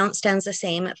general account stands the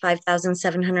same at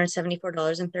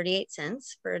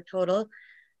 $5,774.38 for a total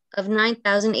of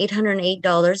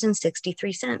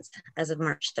 $9,808.63 as of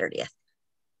March 30th.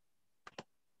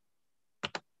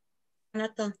 And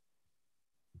that's all.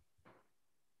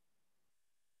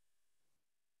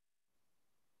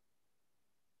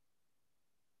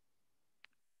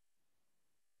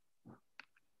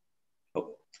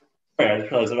 Oh, sorry, I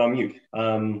just realized I'm on mute.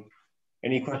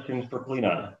 Any questions for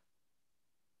Polina?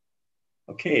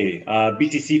 Okay,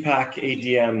 BCC PAC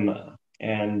AGM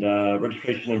and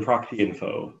registration and proxy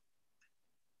info.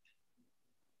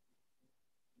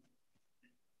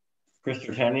 Chris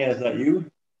or Tanya, is that you?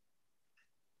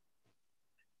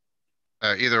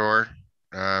 Either or.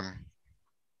 Tanya,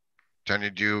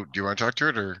 do you want to talk to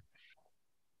it or?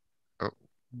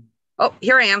 Oh,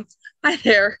 here I am. Hi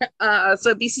there.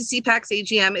 So BCC PAC's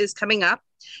AGM is coming up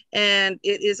and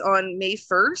it is on May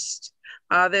 1st.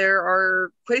 There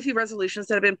are quite a few resolutions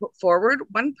that have been put forward.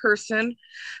 One person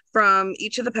from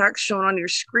each of the PACs shown on your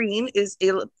screen is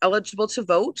eligible to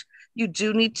vote. You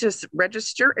do need to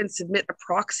register and submit a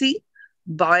proxy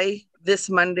by this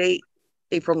Monday,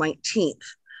 April 19th.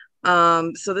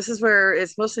 So this is where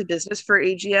it's mostly business for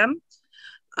AGM.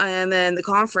 And then the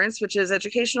conference, which is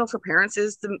educational for parents,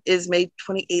 is May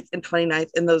 28th and 29th,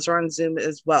 and those are on Zoom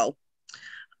as well.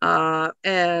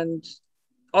 And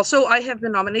also, I have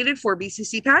been nominated for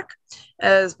BCC PAC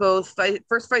as both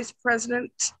first vice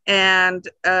president and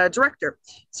director.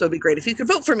 So it'd be great if you could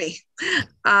vote for me.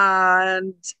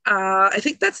 And I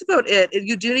think that's about it.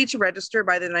 You do need to register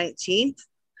by the 19th.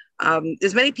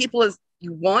 As many people as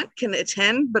you want can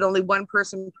attend, but only one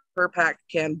person per PAC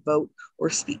can vote or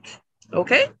speak.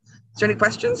 Okay, is there any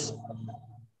questions?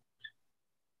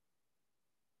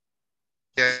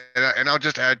 Yeah, and I'll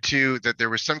just add too that there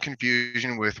was some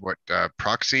confusion with what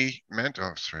proxy meant.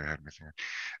 Oh, sorry, I had my finger.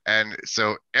 And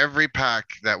so every PAC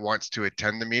that wants to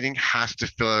attend the meeting has to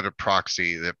fill out a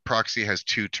proxy. The proxy has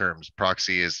two terms.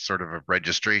 Proxy is sort of a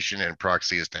registration, and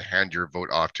proxy is to hand your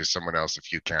vote off to someone else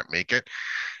if you can't make it.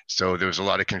 So there was a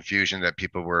lot of confusion that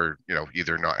people were,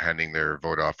 either not handing their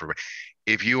vote off or.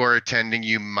 If you are attending,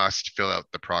 you must fill out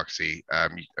the proxy.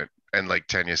 And like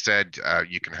Tanya said,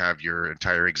 you can have your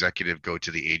entire executive go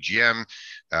to the AGM.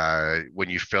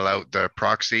 When you fill out the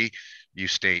proxy, you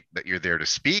state that you're there to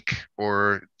speak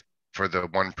or for the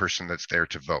one person that's there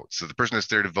to vote. So the person that's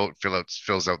there to vote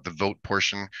fills out the vote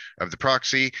portion of the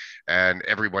proxy, and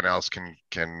everyone else can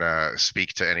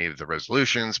speak to any of the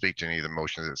resolutions, speak to any of the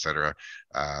motions, etc.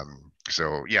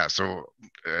 So yeah, so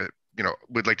you know,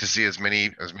 we'd like to see as many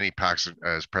PACs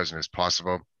as present as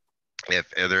possible. If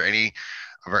are there any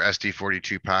of our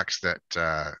SD42 PACs that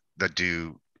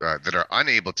that are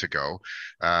unable to go,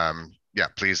 yeah,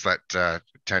 please let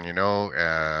Tanya know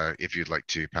if you'd like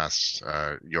to pass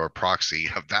your proxy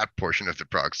of that portion of the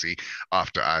proxy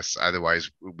off to us. Otherwise,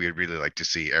 we'd really like to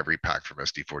see every PAC from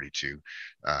SD42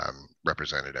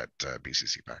 represented at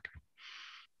BCC PAC.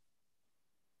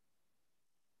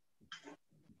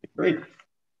 Great.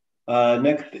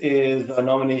 Next is a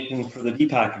nomination for the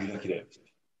DPAC executive.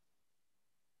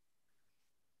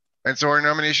 And so our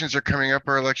nominations are coming up.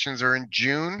 Our elections are in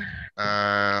June.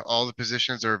 All the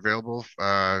positions are available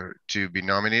to be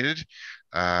nominated.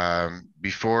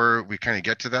 Before we kind of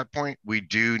get to that point, we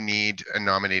do need a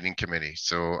nominating committee.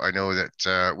 So I know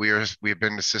that we have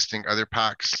been assisting other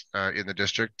PACs in the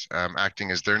district,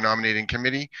 acting as their nominating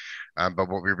committee. But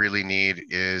what we really need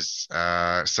is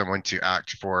someone to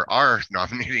act for our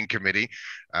nominating committee,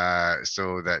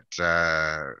 so that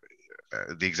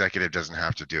the executive doesn't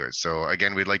have to do it. So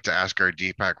again, we'd like to ask our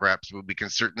DPAC reps. We can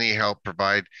certainly help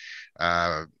provide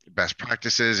best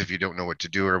practices if you don't know what to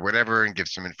do or whatever, and give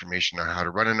some information on how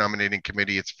to run a nominating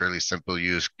committee. It's fairly simple.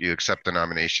 You accept the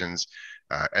nominations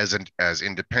as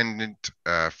independent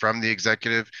from the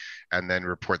executive, and then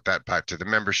report that back to the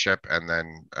membership, and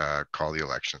then call the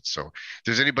election. So if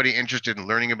there's anybody interested in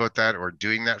learning about that or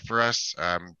doing that for us,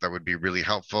 that would be really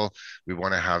helpful. We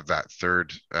want to have that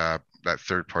third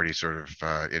party sort of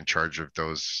in charge of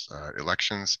those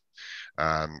elections.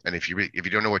 And if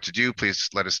you don't know what to do, please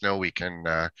let us know. We can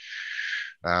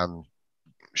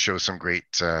show some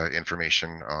great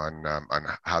information on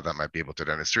how that might be able to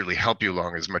done, and certainly help you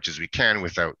along as much as we can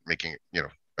without making, you know,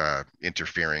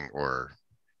 interfering or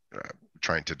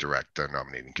trying to direct a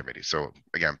nominating committee. So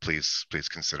again, please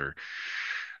consider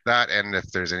that. And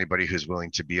if there's anybody who's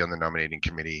willing to be on the nominating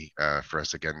committee for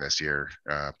us again this year,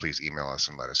 please email us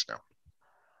and let us know.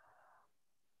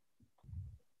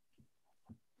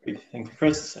 Great, thanks,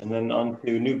 Chris. And then on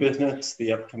to new business,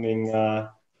 the upcoming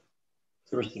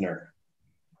service dinner.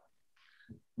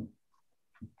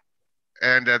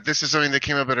 And this is something that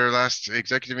came up at our last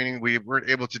executive meeting. We weren't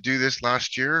able to do this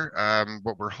last year.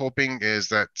 What we're hoping is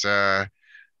that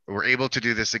we're able to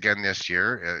do this again this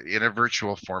year in a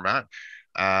virtual format.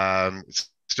 It's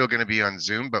still going to be on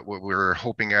Zoom, but what we're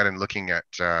hoping at and looking at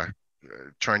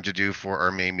trying to do for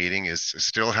our May meeting is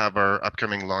still have our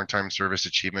upcoming Longtime Service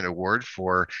Achievement Award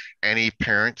for any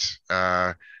parent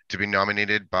to be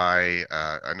nominated by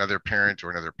another parent or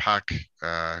another PAC,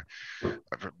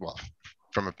 well,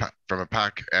 from a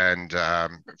PAC, and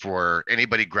for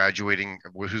anybody graduating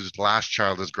whose last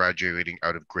child is graduating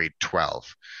out of grade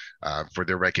 12, for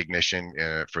their recognition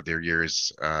for their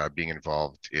years being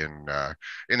involved in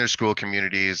their school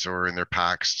communities or in their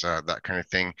PACs, that kind of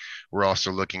thing. We're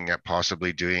also looking at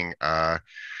possibly doing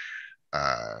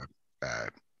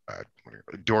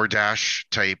DoorDash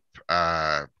type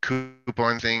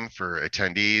coupon thing for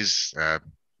attendees,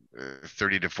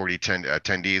 30 to 40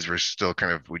 attendees. We're still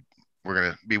kind of, we're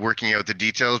going to be working out the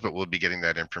details, but we'll be getting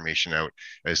that information out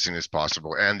as soon as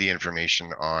possible, and the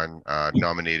information on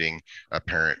nominating a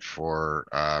parent for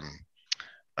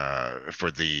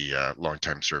the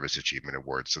Longtime Service Achievement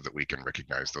Award, so that we can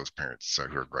recognize those parents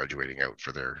who are graduating out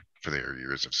for their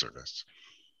years of service.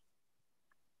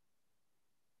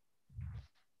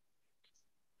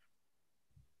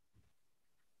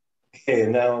 Okay,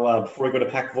 and now before we go to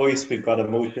PAC Voice, we've got a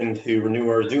motion to renew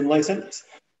our Zoom license.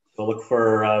 So look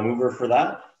for a mover for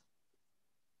that.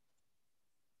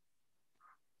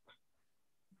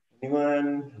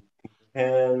 Anyone?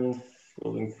 Hands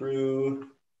scrolling through.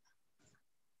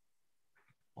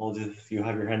 I'll just, you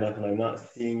have your hand up and I'm not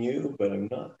seeing you, but I'm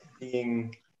not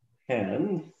seeing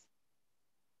hands.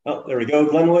 Oh, there we go,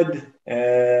 Glenwood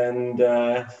and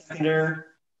seconder.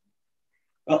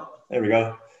 Oh, there we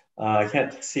go. I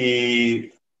can't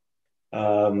see.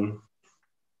 Oh,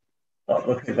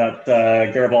 look at that,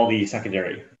 Garibaldi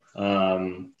secondary.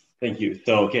 Thank you.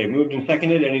 So, okay, moved and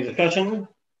seconded. Any discussion?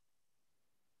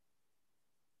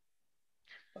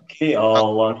 Okay,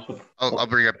 I'll launch. I'll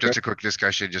bring up just a quick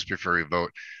discussion just before we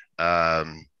vote.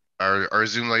 Our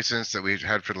Zoom license that we've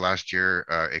had for the last year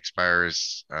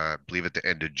expires, I believe, at the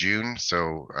end of June.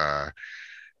 So,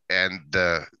 and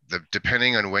the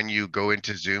depending on when you go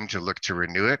into Zoom to look to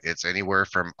renew it, it's anywhere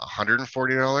from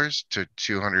 $140 to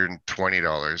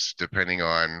 $220, depending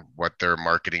on what their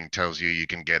marketing tells you you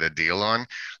can get a deal on.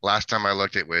 Last time I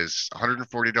looked, it was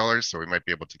 $140, so we might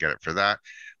be able to get it for that.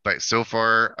 But so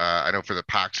far, I know for the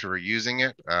PACs who are using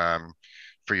it,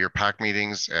 for your PAC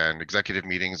meetings and executive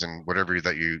meetings and whatever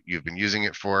that you've been using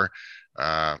it for,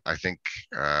 I think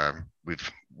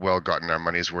we've well gotten our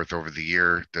money's worth over the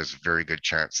year. There's a very good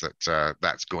chance that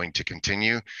that's going to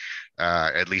continue,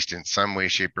 at least in some way,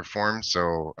 shape, or form.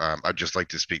 So I'd just like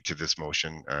to speak to this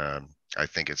motion. I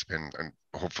think it's been, and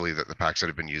hopefully that the PACs that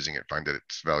have been using it find that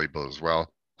it's valuable as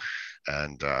well.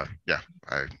 And yeah,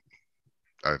 I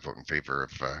vote in favor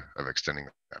of extending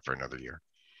that for another year.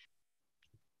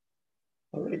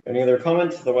 All right, any other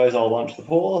comments? Otherwise, I'll launch the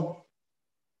poll.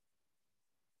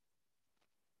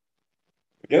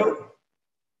 Here we go.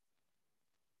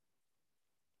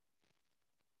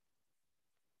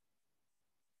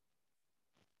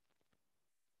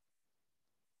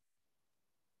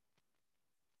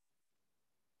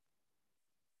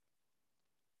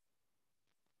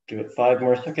 Give it 5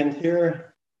 more seconds here.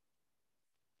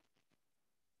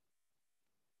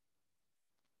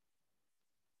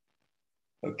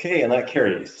 Okay, and that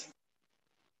carries.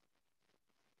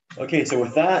 Okay, so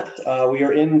with that, we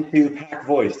are into PAC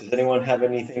Voice. Does anyone have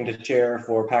anything to share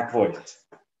for PAC Voice?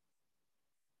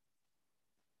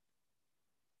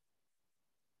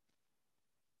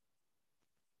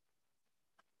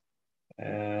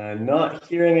 Not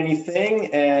hearing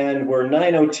anything, and we're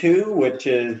 9:02, which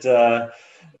is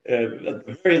at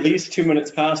the very least 2 minutes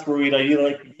past where we'd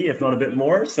ideally like to be, if not a bit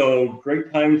more. So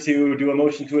great time to do a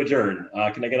motion to adjourn.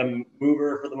 Can I get a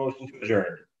mover for the motion to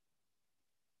adjourn?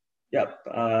 Yep.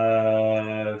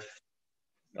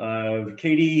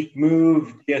 Katie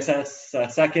moved,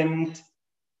 DSS second.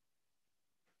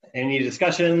 Any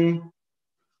discussion?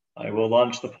 I will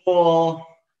launch the poll.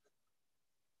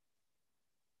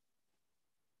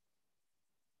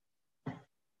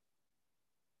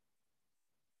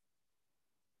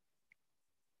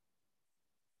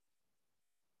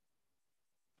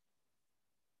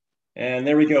 And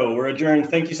there we go. We're adjourned.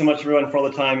 Thank you so much, everyone, for all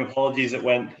the time. Apologies, it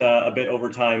went a bit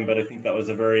over time, but I think that was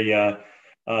a very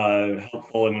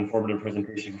helpful and informative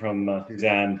presentation from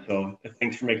Suzanne. So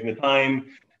thanks for making the time.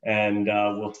 And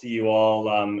we'll see you all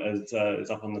as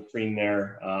up on the screen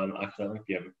there. Actually, I might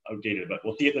be outdated, but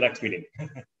we'll see you at the next meeting.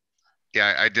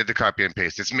 Yeah, I did the copy and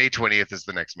paste. It's May 20th is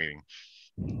the next meeting.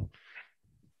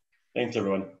 Thanks,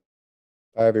 everyone.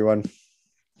 Bye, everyone.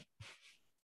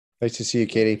 Nice to see you,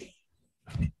 Katie.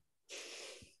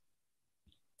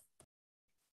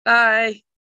 Bye.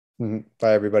 Bye,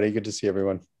 everybody. Good to see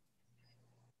everyone.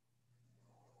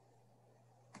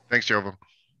 Thanks, Jovo.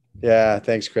 Yeah,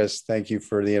 thanks, Chris. Thank you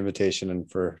for the invitation and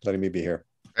for letting me be here.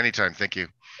 Anytime. Thank you.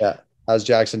 Yeah. How's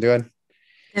Jackson doing?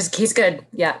 He's good.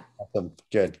 Yeah. Awesome.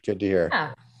 Good to hear.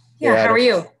 Yeah. How are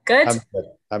you? Good?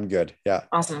 I'm good. Yeah.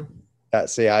 Awesome. Yeah.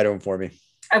 Say hi to him for me.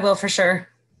 I will for sure.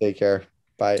 Take care.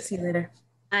 Bye. See you later.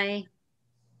 Bye.